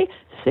birthday,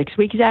 6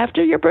 weeks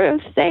after your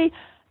birthday,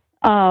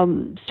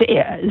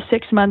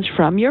 6 months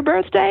from your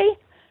birthday.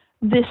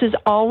 This is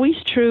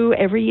always true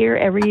every year.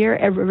 At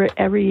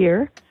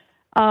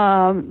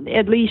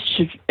least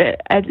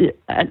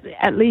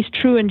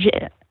true in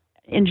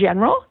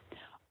general.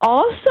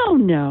 Also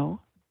know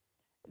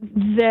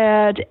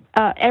that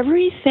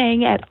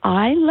everything at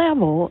eye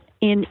level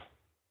in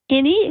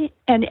any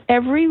and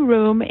every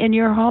room in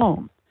your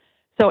home.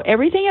 So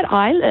everything at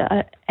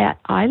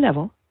eye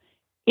level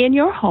in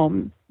your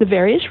home, the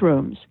various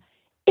rooms,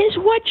 is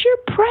what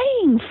you're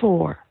praying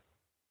for.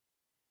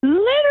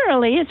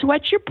 Literally, it's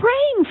what you're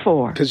praying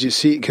for. Because you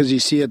see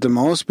it the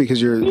most,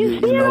 because you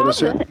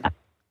notice it.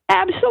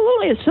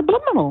 Absolutely, it's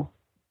subliminal.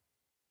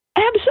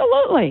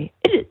 Absolutely,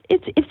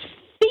 it's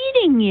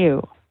feeding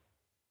you.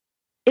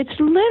 It's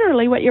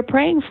literally what you're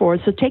praying for.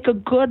 So take a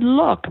good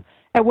look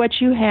at what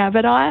you have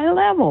at eye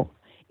level.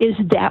 Is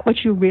that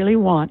what you really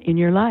want in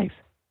your life?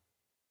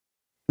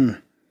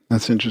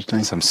 That's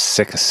interesting. I'm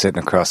sick of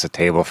sitting across the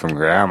table from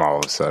Graham all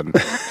of a sudden.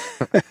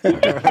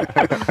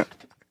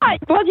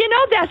 Well,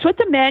 that's what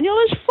the manual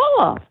is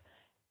full of.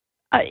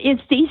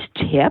 It's these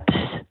tips,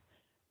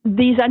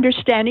 these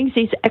understandings,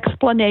 these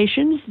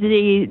explanations,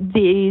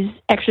 these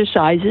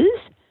exercises,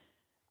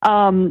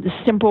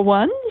 simple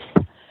ones,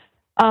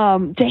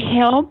 to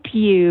help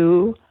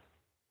you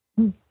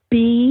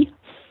be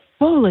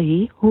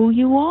fully who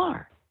you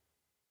are.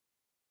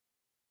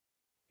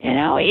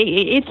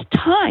 It's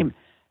time.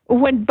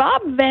 When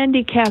Bob Van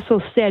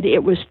Castle said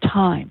it was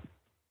time,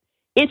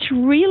 it's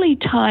really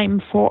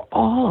time for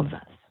all of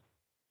us.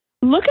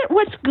 Look at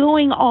what's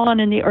going on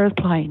in the earth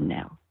plane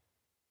now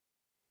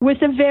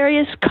with the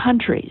various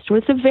countries,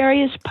 with the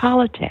various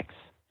politics,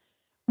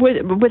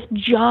 with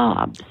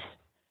jobs,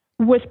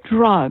 with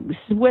drugs,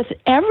 with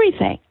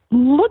everything.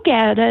 Look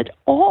at it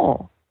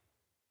all.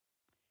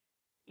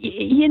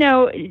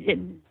 The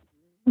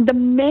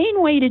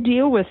main way to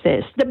deal with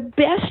this, the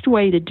best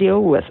way to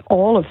deal with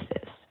all of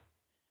this,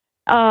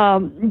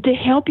 to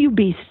help you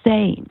be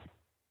sane,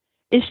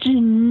 is to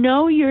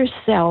know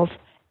yourself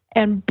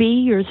and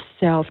be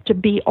yourself, to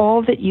be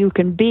all that you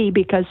can be,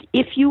 because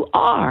if you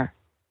are,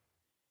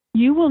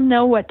 you will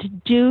know what to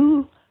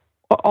do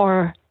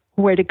or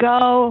where to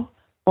go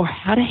or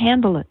how to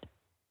handle it.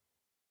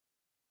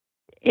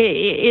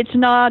 It's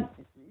not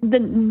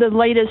the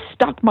latest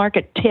stock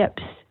market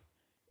tips.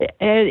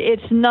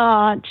 It's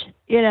not,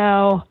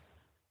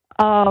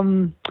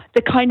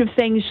 the kind of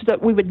things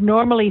that we would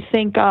normally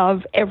think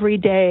of every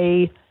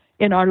day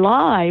in our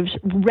lives.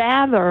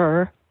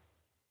 Rather,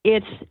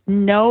 it's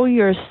know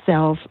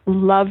yourself,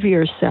 love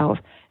yourself.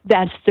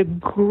 That's the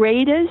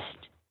greatest.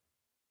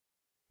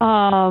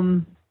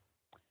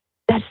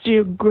 That's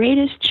the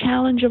greatest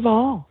challenge of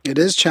all. It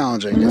is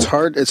challenging. It's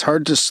hard. It's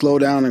hard to slow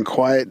down and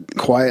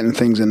quieten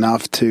things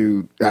enough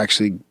to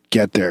actually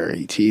get there,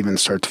 to even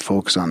start to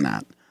focus on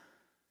that.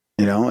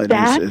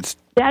 That's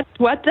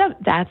what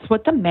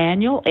the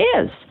manual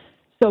is.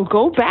 So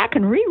go back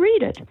and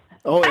reread it.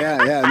 Oh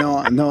yeah.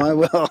 No, I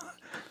will.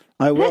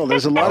 I will.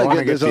 There's a lot of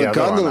good. There's a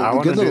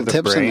good little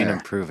tips in there.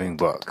 Improving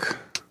book.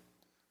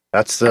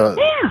 That's the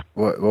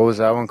what was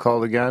that one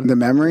called again? The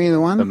memory,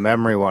 the one? The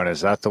memory one.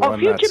 Is that the one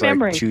Future that's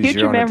Memory. like choose Future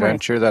your own Memory.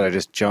 adventure that I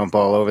just jump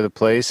all over the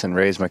place and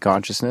raise my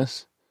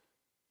consciousness?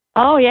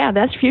 Oh, yeah,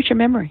 that's Future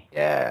Memory.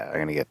 Yeah, I'm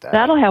going to get that.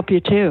 That'll help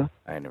you, too.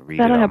 I'm going to read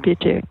That'll it. help you,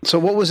 too. So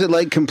what was it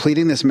like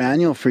completing this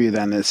manual for you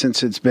then,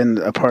 since it's been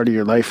a part of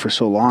your life for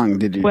so long?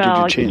 Did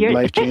your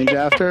life change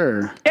after?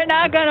 Or? You're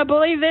not going to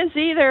believe this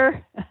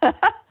either.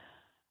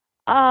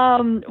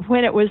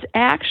 When it was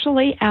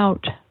actually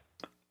out,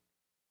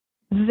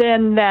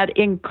 then that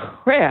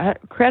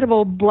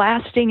incredible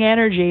blasting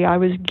energy I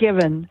was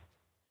given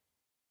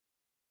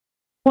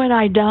when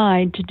I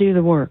died to do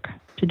the work,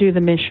 to do the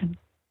mission,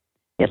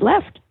 it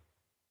left.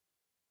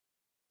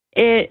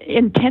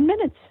 In 10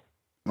 minutes.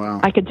 Wow.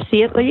 I could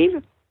see it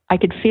leave. I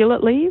could feel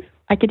it leave.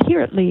 I could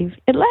hear it leave.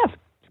 It left.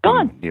 It's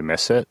gone. You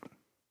miss it?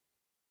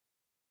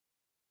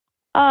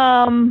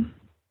 I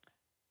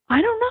don't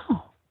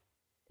know.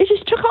 It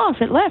just took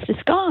off. It left.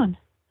 It's gone.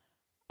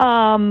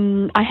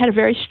 I had a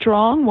very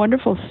strong,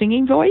 wonderful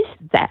singing voice.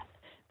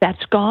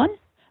 That's gone.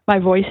 My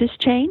voice has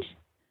changed.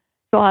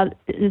 So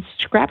it's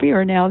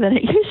scrappier now than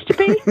it used to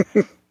be.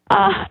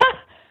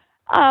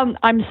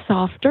 I'm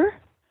softer.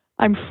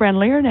 I'm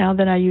friendlier now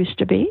than I used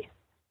to be.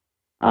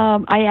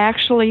 I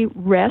actually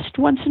rest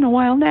once in a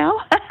while now.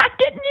 I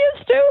didn't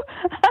used to.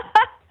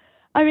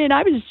 I mean,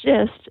 I was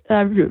just,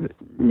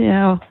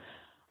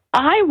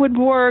 I would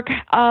work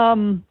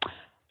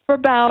for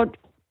about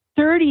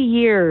 30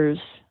 years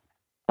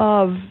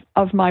of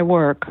my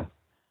work.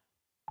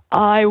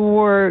 I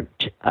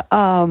worked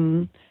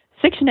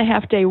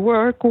 6.5-day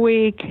work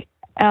week,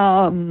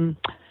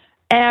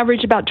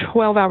 average about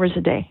 12 hours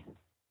a day.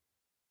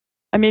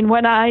 I mean,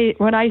 when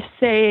I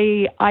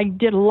say I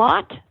did a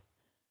lot,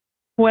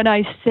 when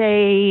I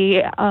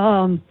say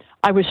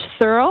I was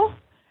thorough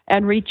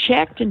and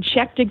rechecked and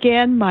checked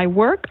again my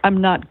work,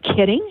 I'm not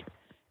kidding.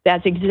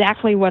 That's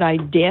exactly what I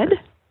did.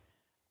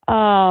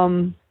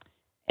 That's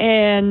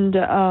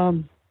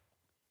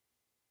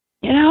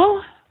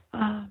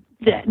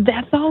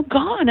all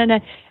gone.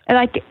 And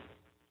I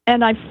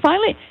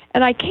finally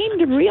came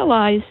to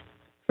realize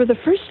for the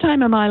first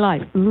time in my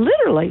life,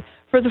 literally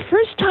for the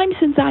first time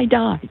since I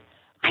died,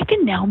 I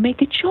can now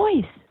make a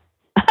choice.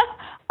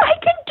 I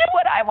can do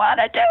what I want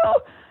to do.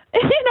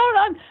 And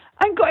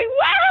I'm going,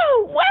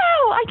 wow,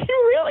 I can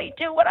really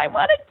do what I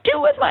want to do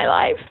with my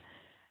life.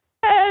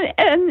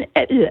 And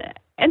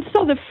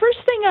so the first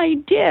thing I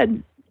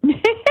did,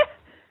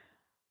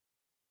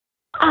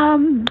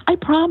 I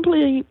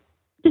promptly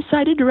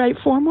decided to write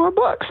 4 more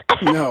books.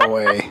 No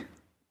way.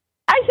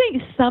 I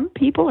think some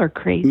people are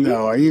crazy.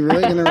 No, are you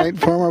really going to write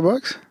 4 more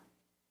books?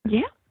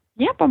 Yeah.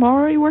 Yep, I'm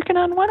already working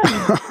on one of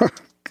them.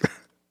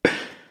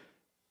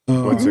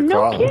 What's it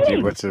called?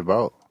 Kidding. What's it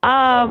about?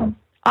 I'm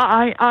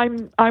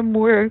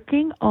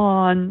working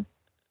on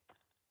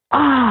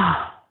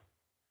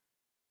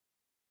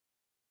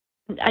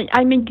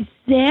I'm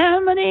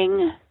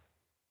examining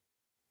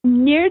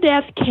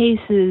near-death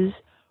cases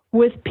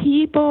with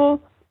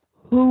people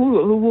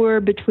who were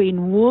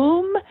between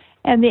womb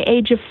and the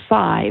age of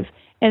 5.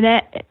 And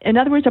that, in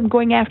other words, I'm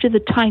going after the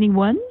tiny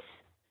ones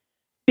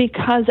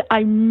because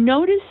I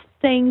noticed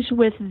things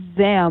with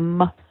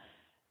them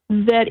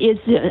that is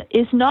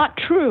not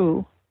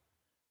true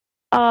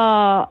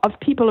of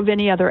people of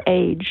any other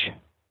age.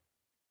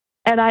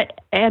 And I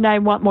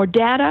want more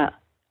data.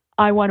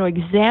 I want to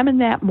examine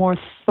that more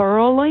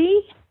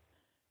thoroughly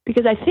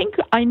because I think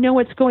I know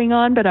what's going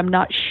on, but I'm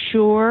not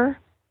sure.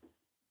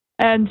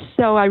 And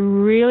so I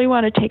really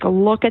want to take a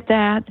look at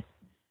that.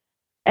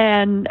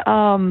 And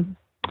then,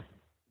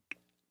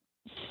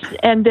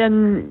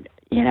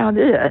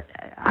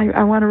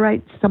 I want to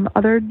write some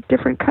other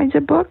different kinds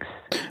of books.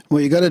 Well,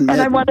 you got to admit.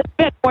 And I want to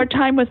spend more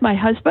time with my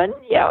husband.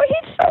 He's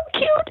so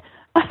cute.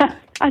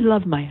 I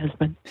love my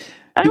husband.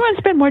 I want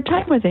to spend more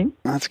time with him.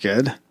 That's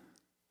good.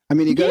 I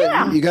mean, you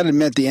got to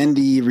admit the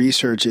NDE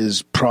research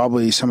is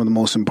probably some of the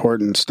most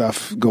important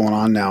stuff going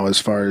on now as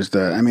far as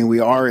we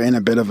are in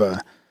a bit of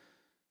a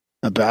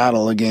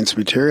battle against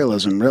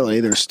materialism, really.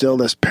 There's still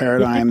this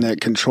paradigm that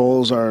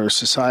controls our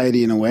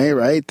society in a way,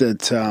 right?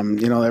 That,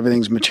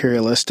 everything's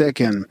materialistic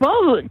and...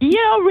 Well,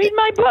 read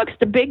my books,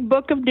 The Big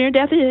Book of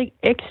Near-Death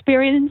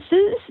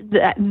Experiences.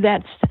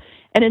 That's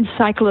an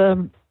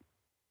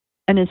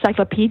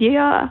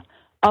encyclopedia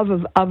of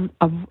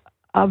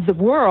the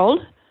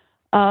world,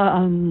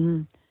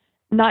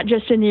 not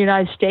just in the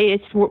United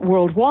States,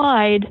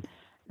 worldwide.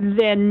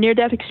 Then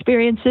near-death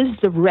experiences,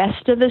 the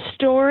rest of the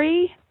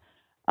story.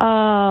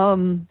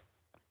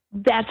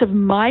 That's of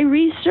my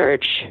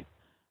research.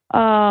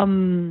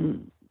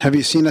 Have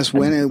you seen us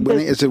winning?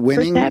 Is it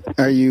winning?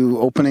 Are you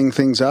opening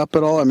things up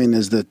at all? I mean,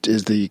 is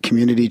the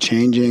community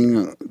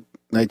changing?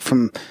 Like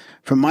from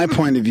my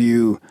point of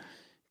view,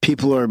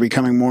 people are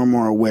becoming more and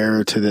more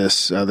aware to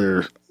this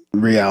other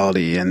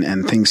reality,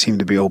 and things seem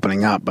to be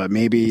opening up. But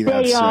maybe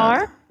they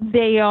are.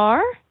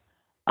 But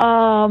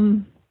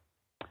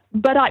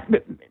I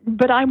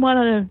want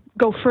to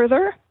go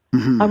further.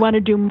 Mm-hmm. I want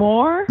to do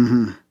more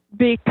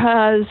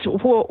because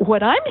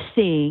what I'm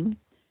seeing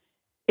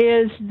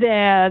is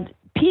that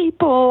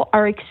people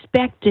are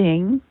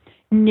expecting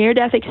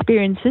near-death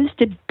experiences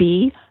to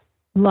be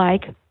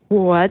like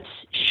what's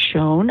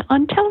shown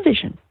on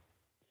television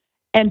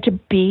and to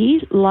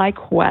be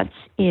like what's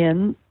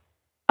in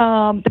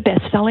the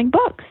best-selling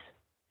books.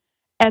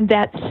 And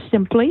that's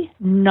simply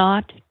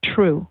not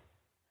true.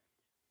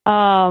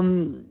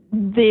 The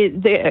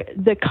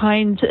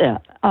kinds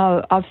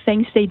of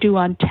things they do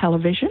on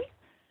television,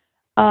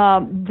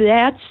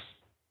 that's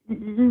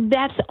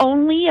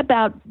only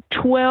about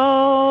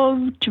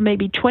 12 to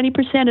maybe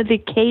 20% of the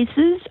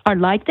cases are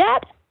like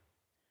that.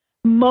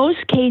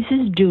 Most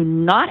cases do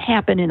not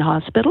happen in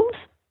hospitals.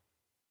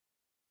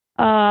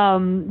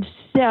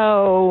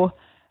 So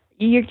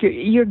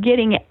you're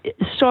getting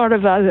sort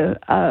of a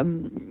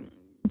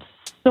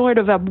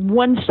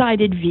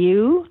one-sided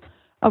view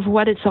of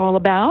what it's all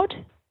about,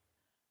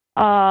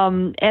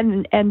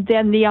 and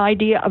then the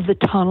idea of the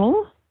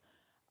tunnel.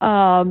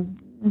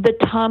 The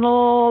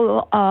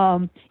tunnel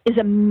is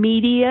a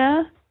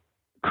media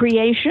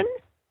creation.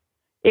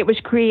 It was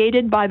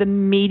created by the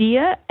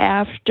media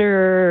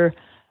after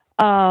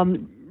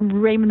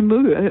Raymond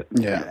Moody,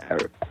 to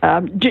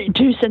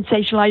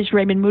sensationalize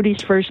Raymond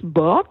Moody's first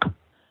book.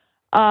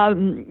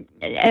 And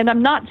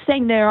I'm not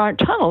saying there aren't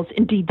tunnels.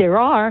 Indeed, there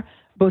are.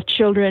 Both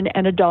children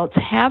and adults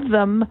have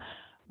them,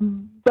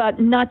 but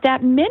not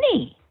that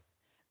many.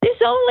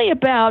 There's only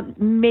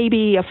about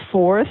maybe a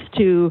fourth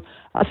to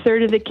a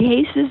third of the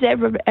cases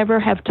ever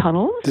have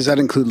tunnels. Does that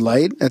include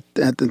light at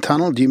the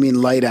tunnel? Do you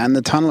mean light and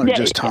the tunnel, or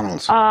just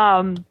tunnels?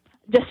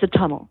 Just the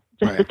tunnel.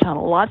 The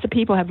tunnel. Lots of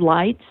people have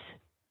lights.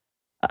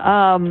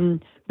 The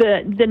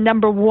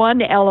number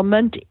one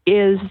element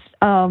is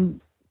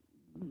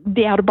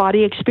the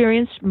out-of-body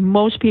experience.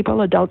 Most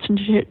people, adults and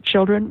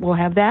children, will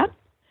have that.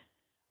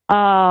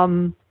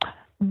 The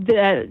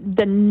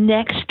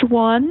next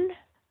one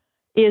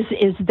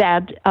is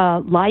that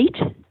light,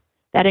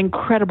 that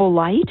incredible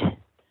light.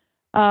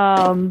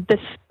 The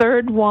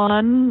third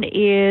one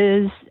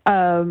is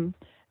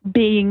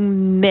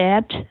being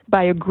met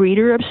by a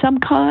greeter of some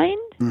kind.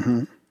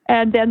 Mm-hmm.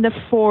 And then the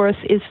fourth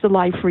is the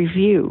life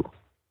review.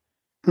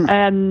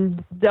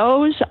 And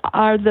those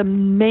are the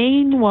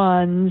main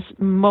ones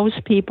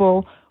most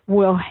people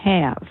will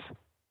have.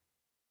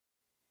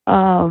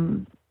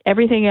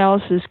 Everything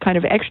else is kind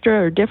of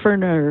extra or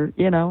different, or,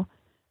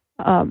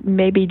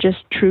 maybe just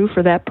true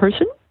for that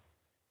person,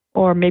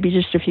 or maybe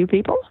just a few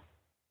people.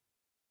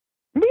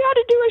 We ought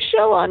to do a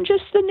show on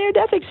just the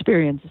near-death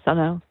experience, I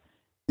know.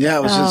 Yeah,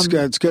 it was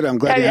it's good. I'm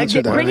glad you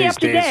answered that. One of these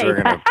days,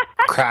 we're going to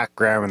crack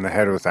Graham in the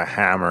head with a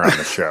hammer on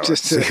the show.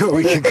 Just to see what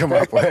we can come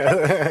up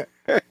with.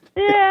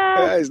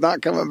 Yeah, he's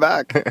not coming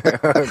back.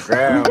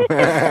 Graham.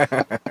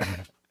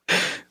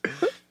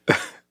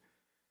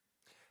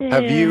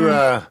 Have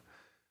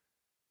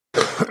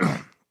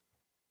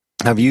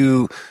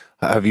you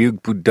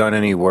done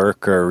any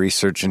work or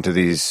research into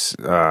these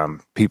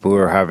people who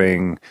are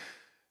having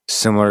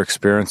similar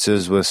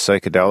experiences with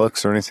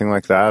psychedelics or anything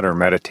like that, or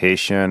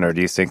meditation, or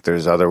do you think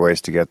there's other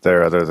ways to get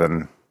there other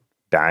than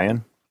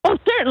dying? Well,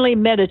 certainly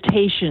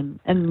meditation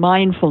and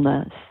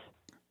mindfulness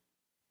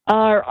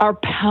are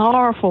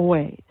powerful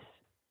ways,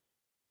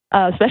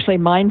 especially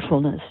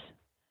mindfulness,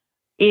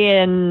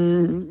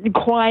 in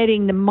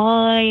quieting the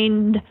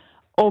mind,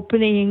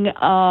 opening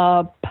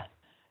up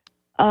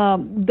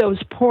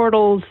those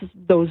portals,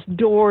 those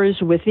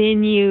doors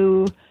within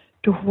you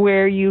to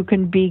where you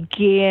can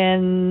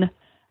begin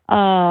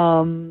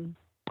to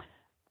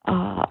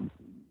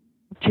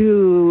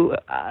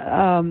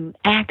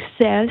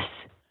access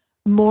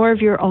more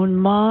of your own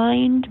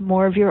mind,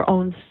 more of your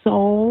own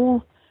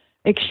soul.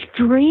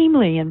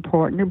 Extremely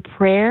important.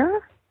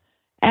 Prayer,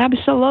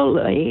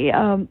 absolutely.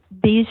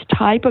 These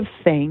type of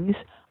things,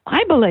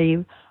 I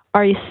believe,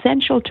 are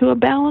essential to a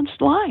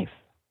balanced life.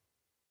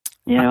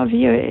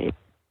 If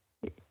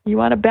you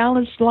want a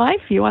balanced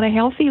life, you want a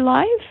healthy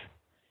life,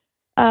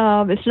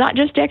 it's not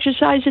just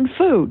exercise and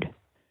food.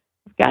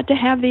 You've got to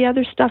have the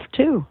other stuff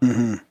too.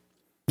 Mm-hmm.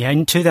 Yeah,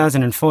 in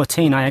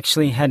 2014, I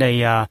actually had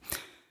a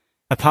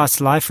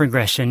past life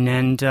regression,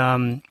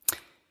 and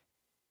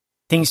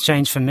things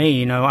changed for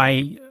me.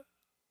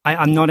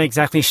 I'm not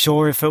exactly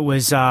sure if it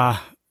was an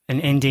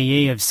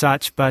NDE of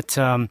such, but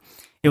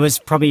it was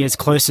probably as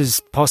close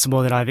as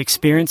possible that I've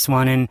experienced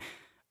one. And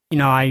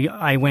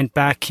I went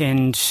back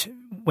and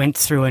went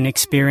through an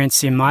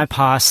experience in my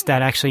past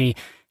that actually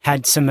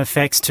had some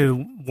effects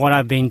to what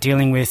I've been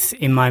dealing with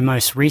in my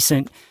most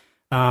recent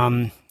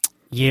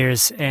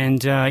years.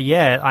 And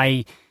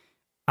I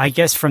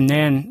guess from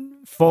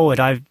then forward,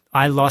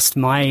 I lost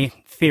my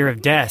fear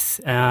of death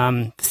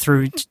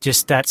through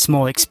just that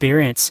small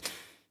experience.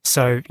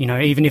 So,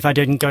 even if I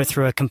didn't go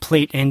through a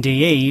complete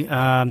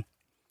NDE,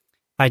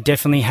 I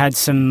definitely had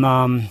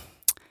some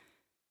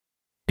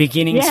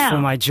beginnings for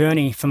my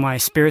journey, for my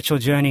spiritual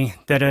journey,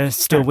 that are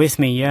still with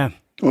me, yeah.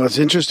 Well, it's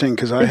interesting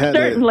because I had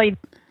certainly,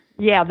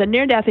 the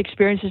near-death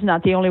experience is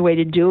not the only way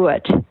to do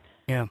it.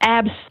 Yeah.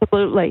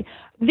 Absolutely.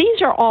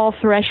 These are all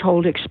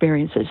threshold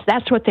experiences.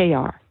 That's what they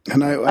are.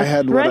 And I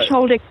had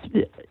threshold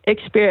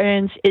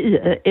experience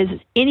is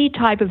any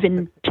type of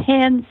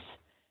intense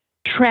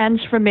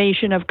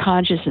transformation of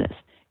consciousness.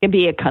 It can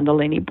be a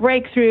Kundalini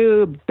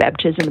breakthrough,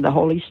 baptism of the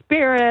Holy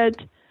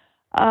Spirit.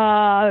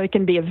 It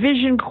can be a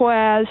vision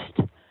quest.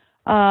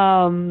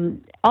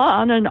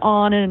 On and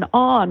on and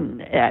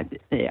on.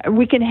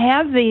 We can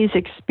have these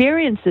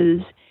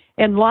experiences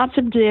in lots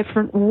of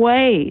different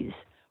ways.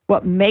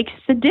 What makes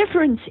the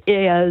difference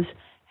is,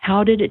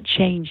 how did it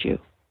change you?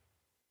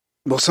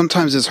 Well,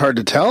 sometimes it's hard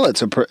to tell.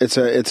 It's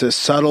a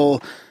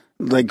subtle,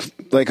 like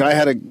I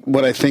had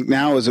what I think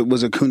now is it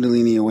was a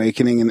Kundalini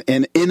awakening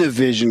and in a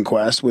vision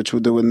quest, which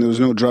when there was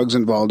no drugs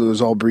involved, it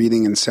was all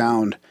breathing and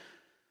sound.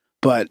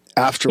 But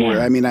afterward,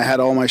 I mean, I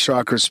had all my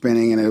chakras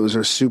spinning, and it was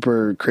a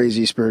super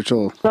crazy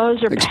spiritual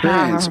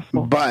experience.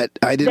 Powerful. But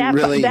I didn't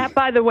really. That,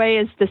 by the way,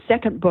 is the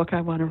second book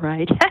I want to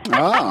write.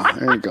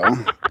 There you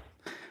go.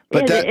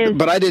 But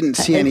but I didn't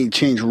see any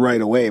change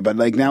right away. But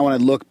like now, when I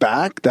look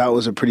back, that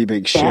was a pretty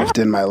big shift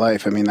in my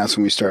life. I mean, that's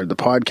when we started the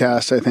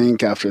podcast. I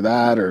think after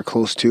that, or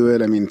close to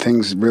it. I mean,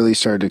 things really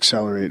started to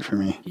accelerate for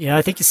me. Yeah,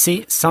 I think you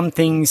see some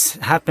things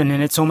happen,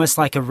 and it's almost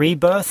like a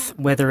rebirth.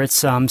 Whether it's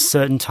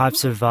certain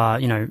types of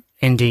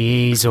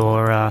NDEs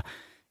or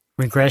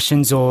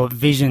regressions or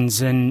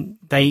visions, and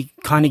they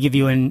kind of give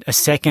you a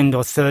second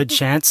or third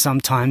chance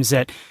sometimes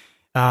at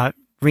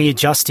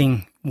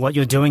readjusting what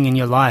you're doing in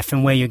your life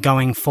and where you're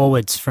going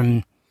forwards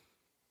from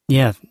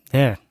there.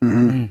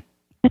 Mm-hmm.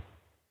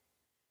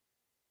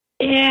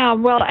 Yeah,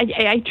 well,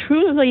 I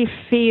truly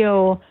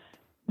feel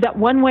that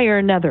one way or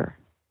another,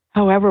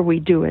 however we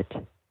do it,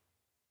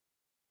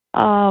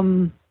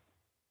 to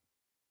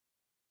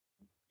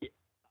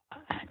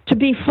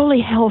be fully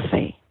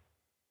healthy,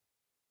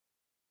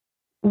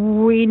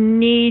 we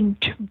need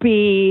to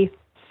be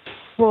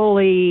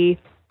fully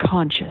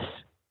conscious.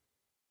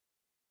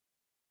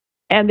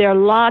 And there are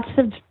lots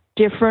of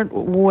different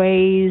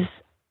ways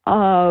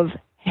of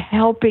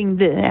helping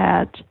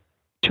that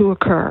to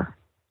occur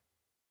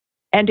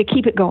and to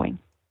keep it going.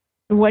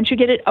 Once you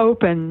get it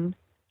open,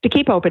 to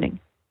keep opening.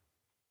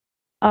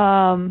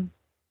 And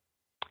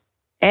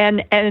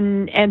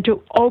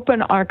to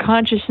open our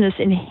consciousness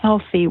in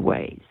healthy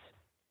ways.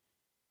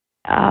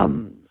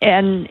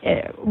 And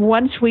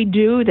once we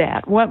do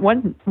that,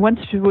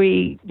 once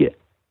we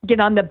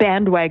get on the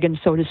bandwagon,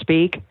 so to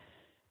speak,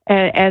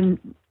 and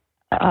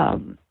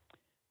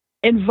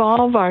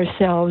involve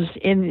ourselves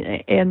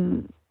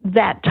in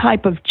that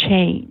type of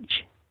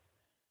change,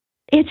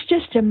 it's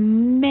just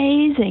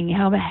amazing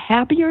how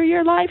happier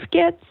your life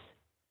gets,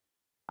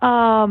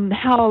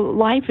 how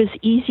life is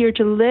easier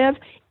to live,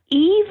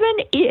 even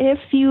if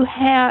you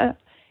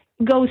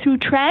go through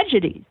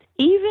tragedies,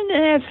 even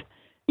if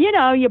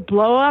you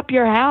blow up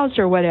your house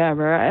or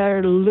whatever,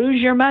 or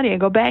lose your money and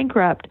go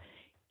bankrupt.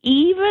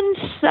 Even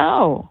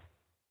so,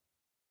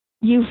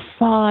 you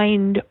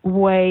find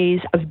ways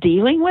of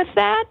dealing with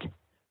that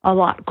a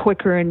lot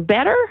quicker and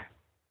better.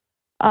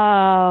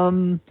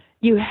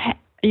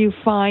 You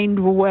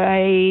find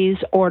ways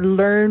or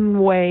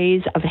learn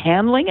ways of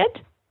handling it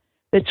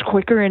that's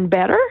quicker and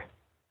better.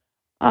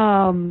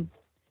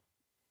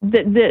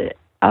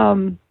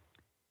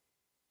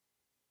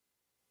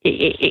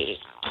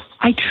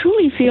 I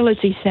truly feel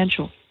it's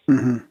essential.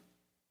 Mm-hmm.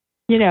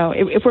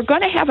 If we're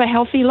going to have a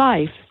healthy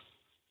life,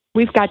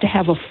 we've got to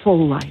have a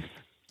full life.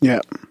 Yeah.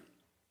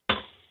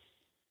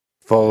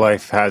 Full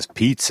life has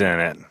pizza in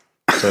it.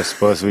 So I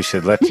suppose we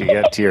should let you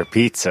get to your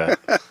pizza.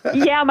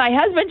 Yeah, my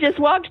husband just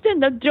walked in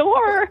the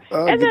door,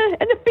 and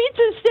the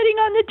pizza's sitting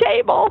on the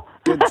table.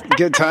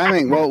 Good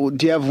timing. Well,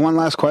 do you have one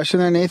last question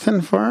there, Nathan,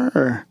 for her?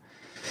 Or?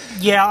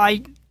 Yeah,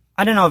 I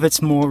don't know if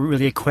it's more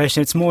really a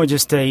question. It's more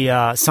just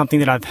something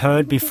that I've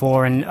heard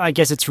before, and I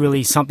guess it's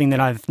really something that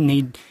I'm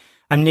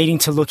needing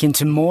to look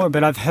into more.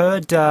 But I've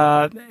heard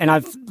and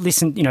I've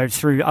listened,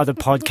 through other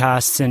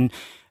podcasts and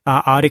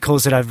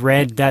articles that I've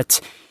read that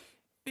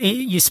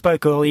you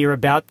spoke earlier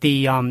about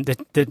the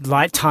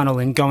light tunnel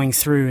and going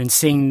through and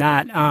seeing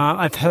that.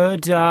 I've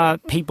heard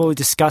people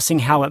discussing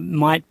how it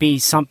might be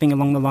something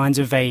along the lines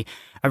of a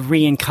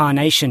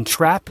reincarnation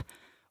trap,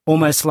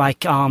 almost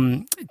like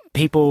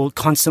people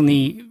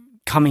constantly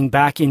coming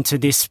back into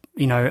this,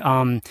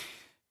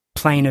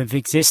 plane of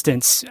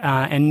existence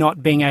and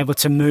not being able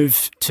to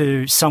move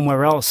to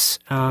somewhere else.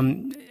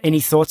 Any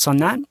thoughts on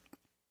that?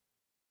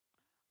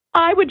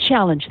 I would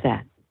challenge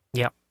that.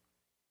 Yep.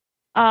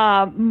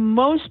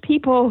 Most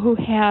people who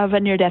have a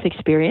near-death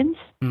experience,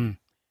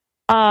 about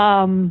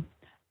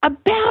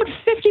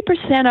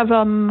 50% of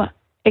them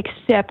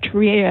accept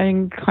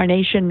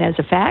reincarnation as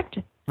a fact.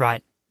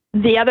 Right.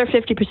 The other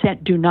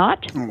 50% do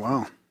not. Oh,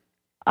 wow.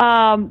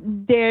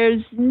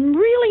 There's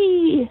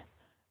really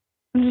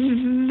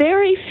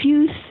very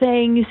few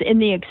things in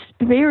the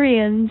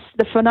experience,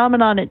 the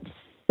phenomenon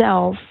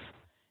itself,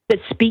 that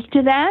speak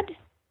to that.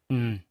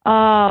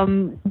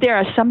 There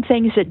are some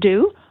things that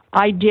do.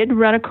 I did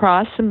run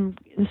across some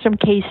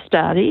case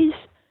studies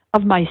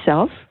of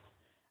myself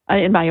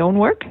in my own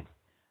work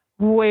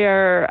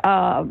where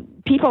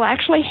people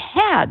actually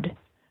had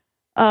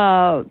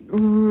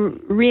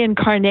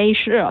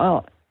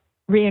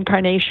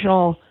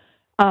reincarnational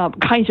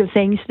kinds of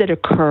things that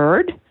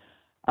occurred.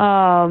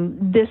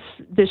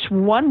 this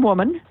one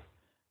woman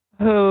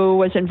who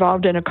was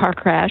involved in a car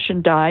crash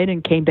and died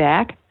and came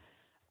back.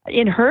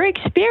 In her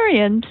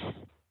experience,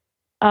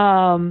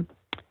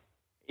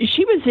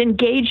 she was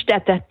engaged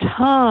at that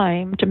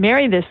time to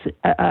marry this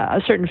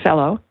a certain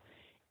fellow.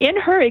 In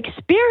her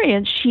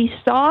experience, she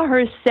saw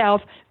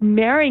herself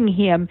marrying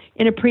him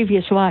in a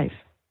previous life.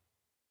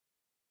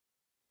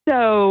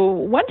 So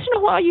once in a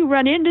while you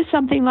run into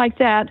something like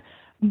that,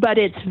 but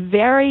it's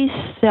very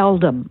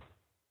seldom.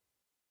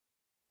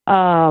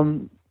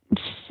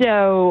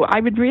 So I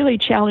would really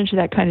challenge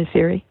that kind of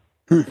theory.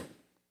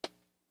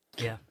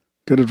 Yeah.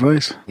 Good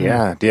advice.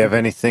 Yeah. Do you have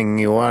anything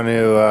you want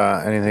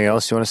to, anything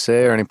else you want to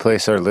say, or any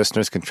place our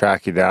listeners can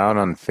track you down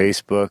on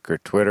Facebook or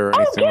Twitter or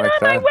anything like that?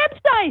 Get on my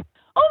website.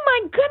 Oh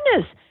my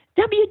goodness.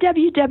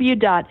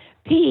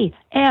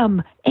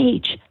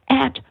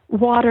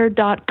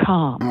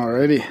 www.pmhatwater.com.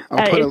 Alrighty.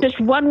 It's just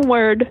one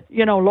word,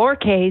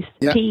 lowercase,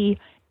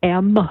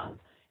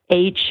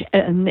 PMH,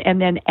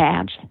 and then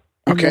at,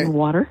 and then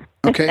water.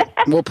 Okay.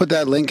 We'll put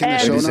that link in the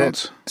show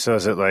notes. So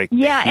is it like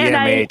and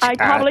I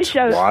publish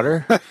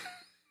water?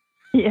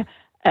 Yeah,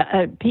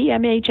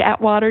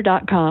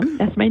 PMHAtwater.com.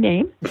 That's my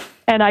name.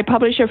 And I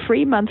publish a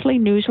free monthly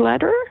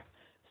newsletter.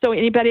 So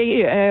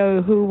anybody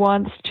who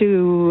wants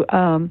to,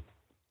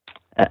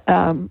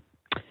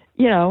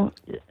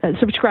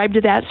 subscribe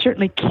to that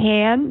certainly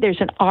can. There's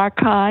an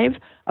archive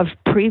of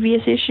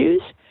previous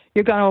issues.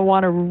 You're going to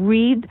want to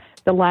read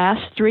the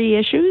last 3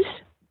 issues,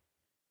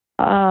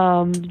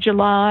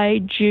 July,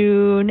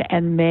 June,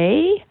 and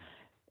May.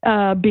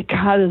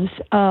 Because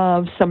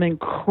of some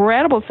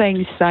incredible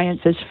things science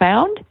has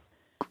found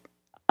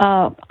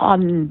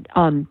on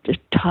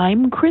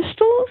time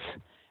crystals,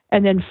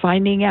 and then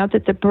finding out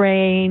that the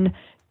brain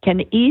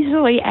can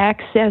easily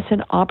access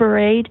and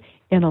operate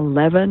in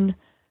 11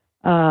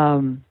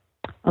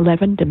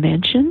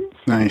 dimensions.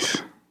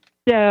 Nice.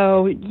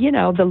 So,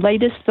 the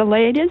latest.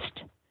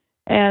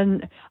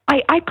 And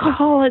I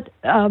call it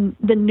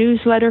the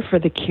newsletter for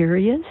the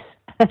curious.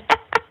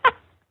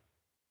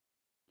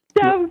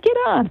 So get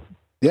on.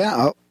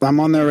 Yeah, I'm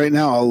on there right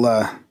now.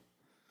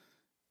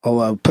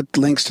 I'll put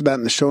links to that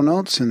in the show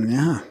notes, and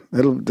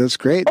that's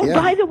great. Oh,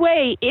 by the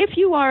way, if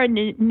you are a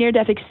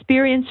near-death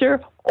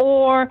experiencer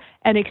or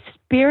an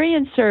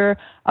experiencer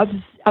of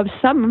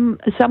some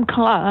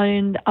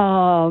kind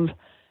of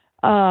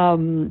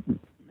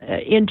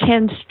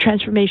intense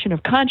transformation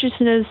of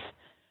consciousness,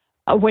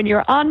 when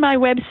you're on my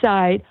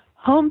website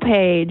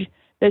homepage,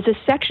 there's a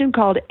section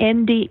called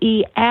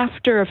NDE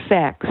After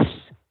Effects.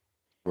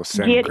 We'll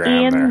send Get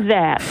Graham in there.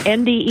 that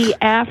NDE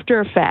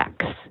After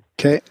Effects.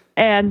 Okay.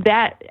 And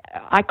that,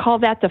 I call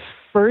that the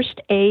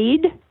first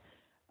aid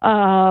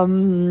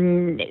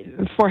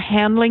for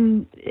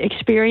handling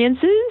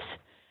experiences,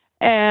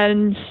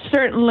 and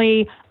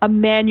certainly a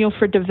manual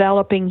for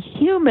developing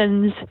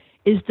humans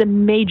is the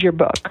major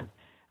book.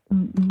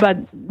 But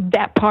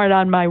that part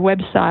on my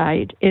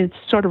website, it's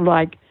sort of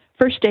like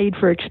first aid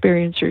for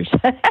experiencers.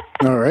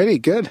 All righty,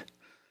 good.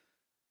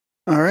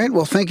 All right,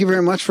 well, thank you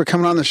very much for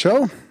coming on the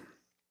show.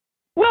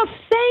 Well,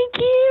 thank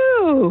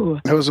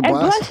you. That was a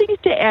blast. And blessings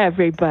to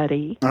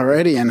everybody. All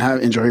righty, and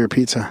enjoy your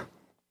pizza.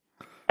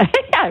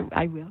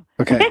 I will.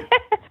 Okay.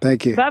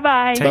 Thank you.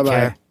 Bye-bye. Take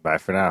care. Bye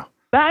for now.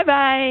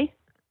 Bye-bye.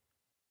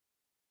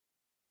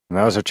 And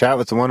that was our chat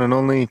with the one and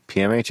only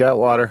PMH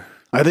Atwater.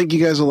 I think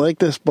you guys will like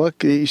this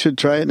book. You should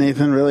try it,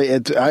 Nathan. Really,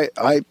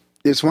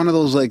 it's one of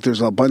those, like,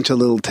 there's a bunch of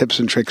little tips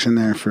and tricks in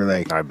there for,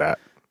 like, I bet.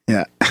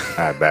 Yeah.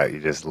 I bet you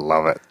just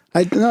love it.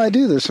 I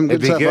do. There's some good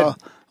It'd be stuff. good.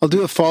 I'll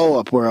do a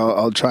follow-up where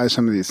I'll try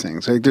some of these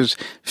things. Like there's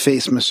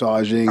face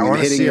massaging and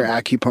hitting your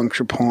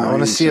acupuncture points. I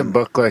want to see a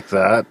book like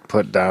that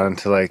put down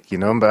to, like,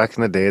 back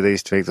in the day they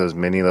used to make those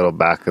mini little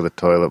back of the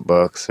toilet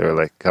books, or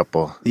like a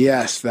couple.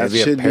 Yes, that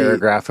maybe should a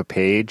paragraph a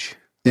page.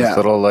 Yeah. With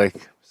little,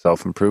 like,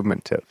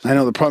 self-improvement tips. I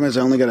know the problem is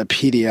I only got a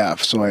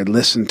PDF, so I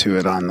listened to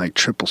it on like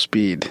triple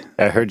speed.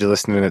 I heard you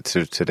listening to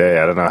it today.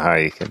 I don't know how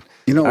you can.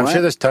 I'm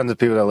sure there's tons of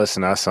people that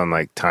listen to us on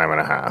like time and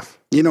a half.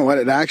 You know what?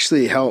 It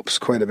actually helps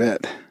quite a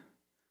bit.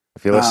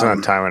 If you listen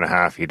on time and a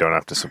half, you don't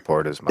have to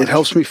support as much. It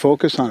helps me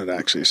focus on it,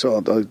 actually. So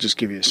I'll just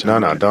give you a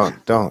second. No, don't.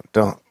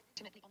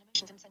 Ultimately on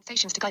emotions and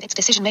sensations to guide its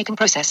decision-making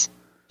process.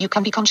 You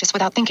can be conscious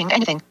without thinking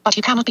anything, but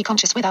you cannot be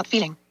conscious without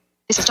feeling.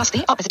 This is just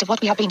the opposite of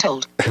what we have been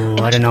told. Ooh,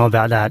 I don't know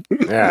about that.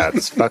 Yeah,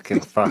 it's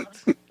fucking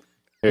fucked.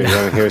 Here, you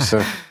want to hear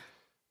some?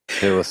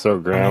 Here, we'll throw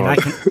Graham.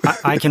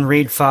 I can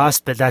read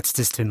fast, but that's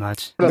just too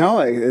much. No,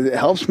 it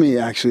helps me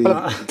actually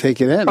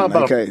take it in.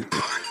 Okay.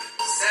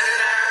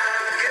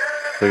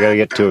 We got to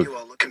get to it.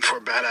 Looking for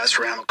badass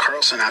Randall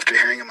Carlson after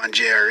hearing him on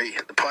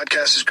JRE. The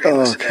podcast is great.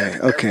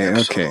 Okay.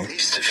 At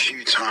least a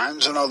few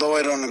times, and although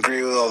I don't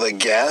agree with all the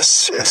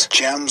guests, it's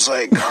gems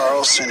like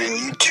Carlson and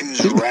you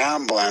two's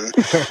rambling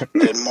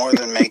did more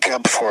than make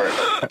up for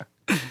it.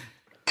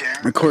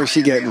 Of course,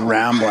 you get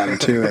rambling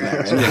too in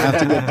there. You have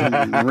to get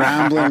the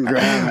rambling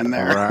Graham in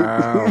there.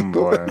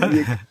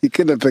 Rambling. You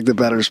couldn't have picked a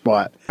better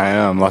spot. I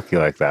know. I'm lucky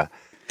like that.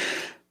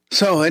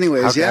 So,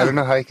 anyways, I don't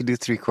know how you could do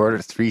 3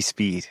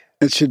 speed.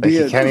 It should be.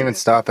 You can't even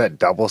stop at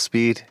double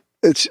speed.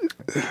 It's,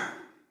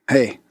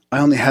 hey, I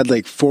only had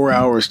like 4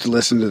 hours to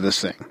listen to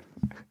this thing.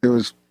 It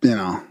was,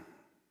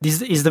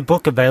 Is the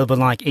book available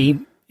like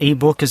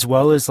ebook as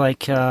well as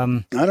like?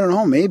 I don't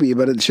know, maybe,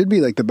 but it should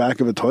be like the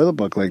back of a toilet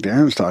book, like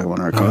Darren's talking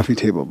about, or a coffee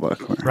table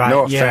book. Right.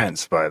 No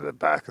offense by the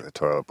back of the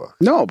toilet book.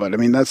 No, but I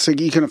mean, that's like,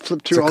 you can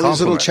flip through all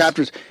these little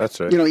chapters. That's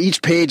right.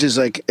 Each page is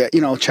like,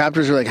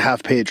 chapters are like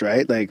half page,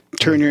 right? Like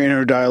turn your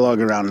inner dialogue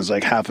around is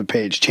like half a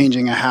page.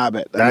 Changing a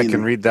habit. I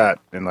can read that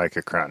in like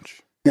a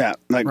crunch. Yeah,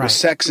 like with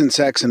sex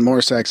and more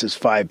sex is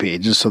 5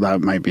 pages, so that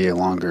might be a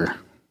longer.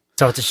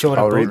 So it's a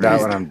shorter book. I'll read that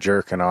when I'm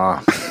jerking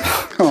off.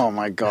 Oh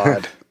my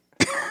God.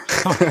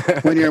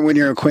 when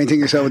you're acquainting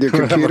yourself with your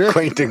computer? I'm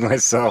acquainting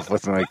myself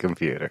with my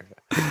computer.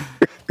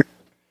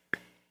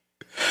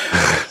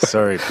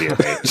 Sorry,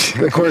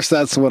 PMH. Of course,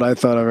 that's what I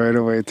thought of right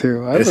away,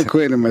 too. I'm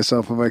acquainting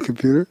myself with my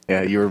computer.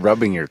 Yeah, you were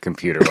rubbing your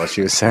computer while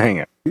she was saying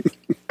it.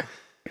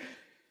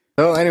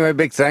 So anyway,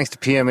 big thanks to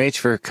PMH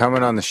for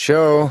coming on the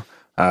show.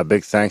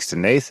 Big thanks to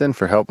Nathan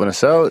for helping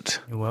us out.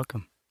 You're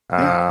welcome.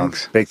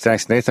 Big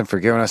thanks, Nathan, for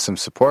giving us some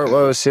support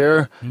while I was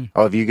here.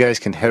 All of you guys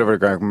can head over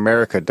to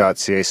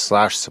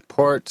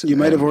grimerica.ca/support. You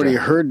might have already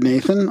heard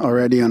Nathan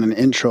already on an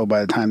intro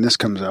by the time this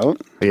comes out.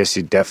 Yes,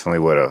 you definitely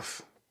would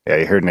have. Yeah,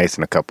 you heard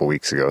Nathan a couple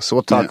weeks ago. So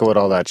we'll talk about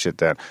all that shit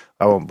then.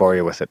 I won't bore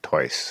you with it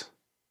twice.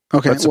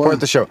 Okay. But support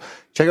the show.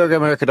 Check out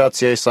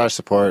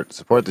grimerica.ca/support.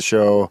 Support the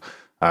show.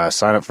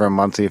 Sign up for a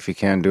monthly if you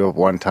can. Do a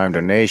one-time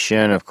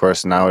donation. Of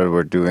course, now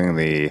we're doing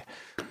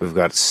we've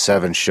got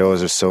 7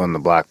 shows or so in the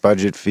Black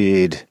Budget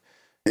feed.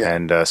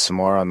 And some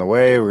more on the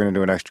way. We're going to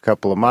do an extra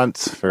couple of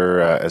months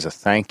as a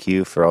thank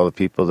you for all the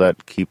people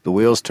that keep the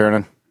wheels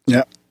turning.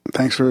 Yeah.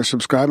 Thanks for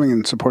subscribing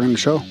and supporting the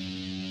show.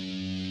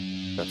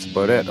 That's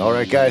about it. All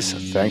right, guys.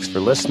 Thanks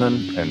for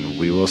listening, and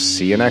we will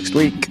see you next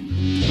week.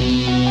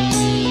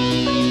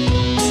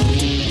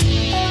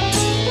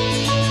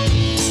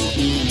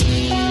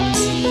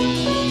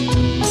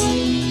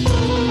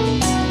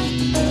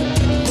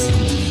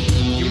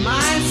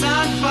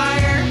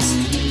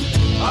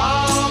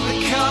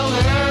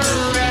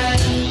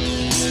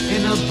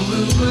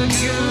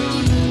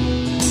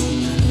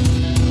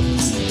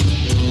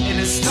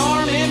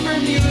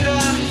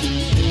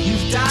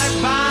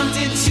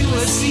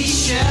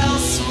 Seashell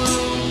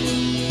swoon.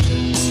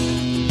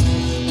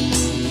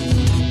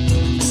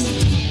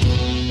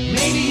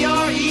 Maybe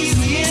your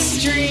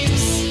easiest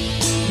dreams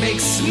make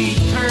sweet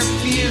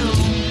perfume.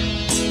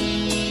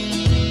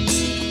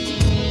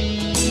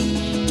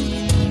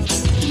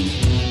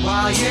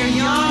 While you're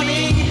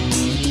yawning,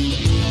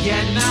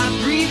 yet not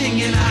breathing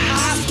in a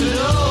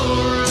hospital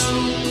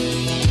room.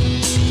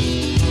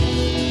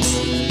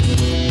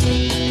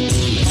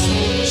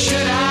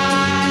 Should I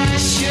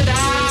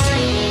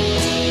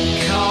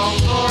call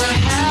for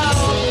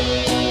help?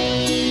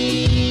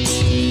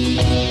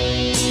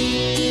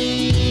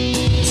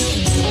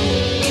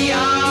 We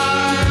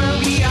are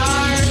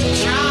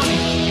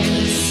drowning in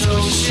this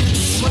ocean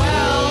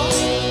swell.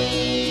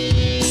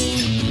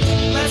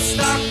 Let's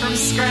start from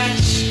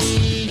scratch,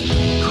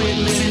 quit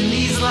living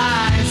these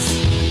lies,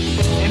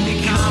 and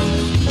become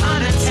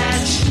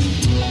unattached.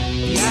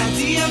 The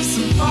idea of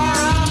some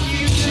far-off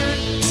future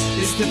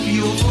is the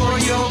fuel for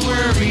your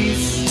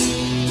worries.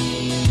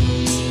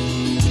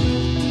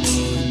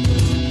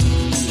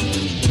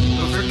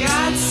 For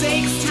God's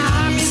sakes,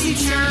 time is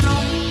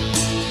eternal.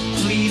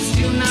 Please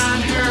do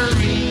not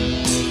hurry.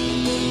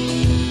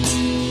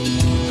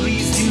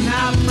 Please do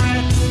not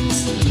fret.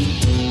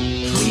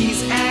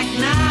 Please act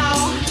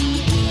now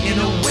in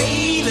a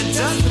way that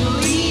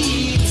doesn't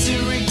lead to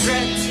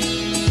regret.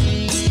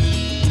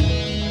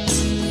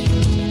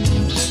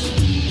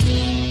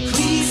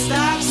 Please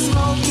stop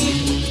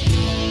smoking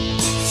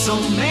so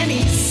many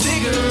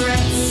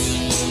cigarettes.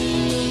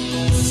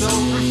 So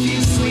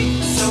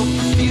profusely, so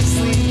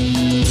profusely.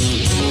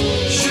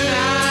 Should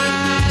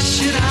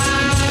I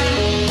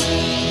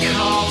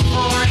call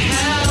for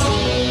help?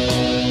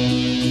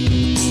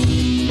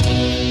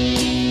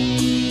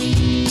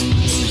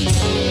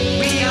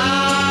 We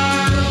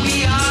are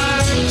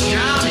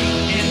drowning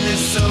in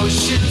this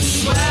ocean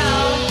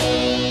swell.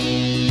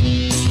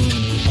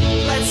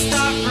 Let's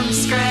start from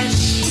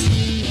scratch,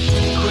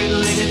 quit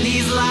living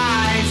these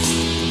lies,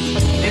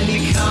 and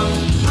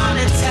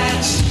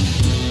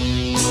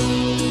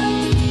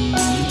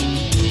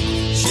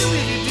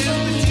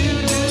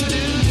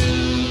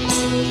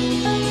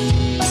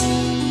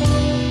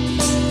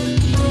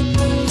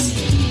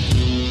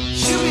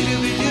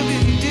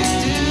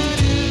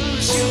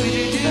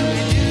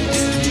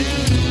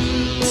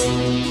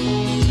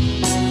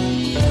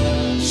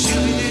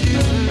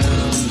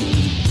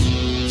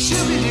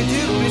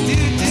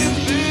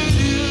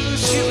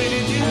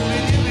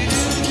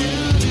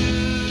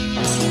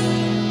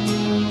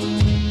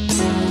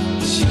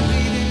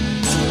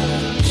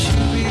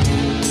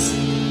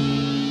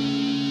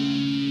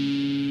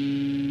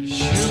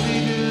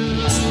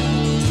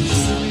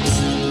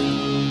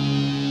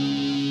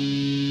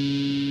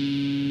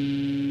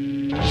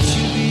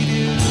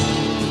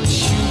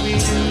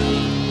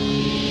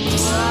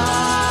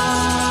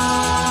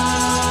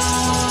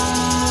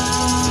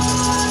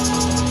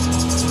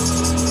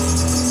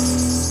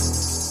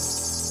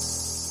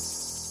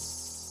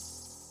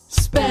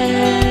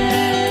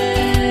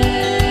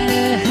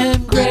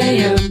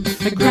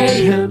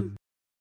Graham.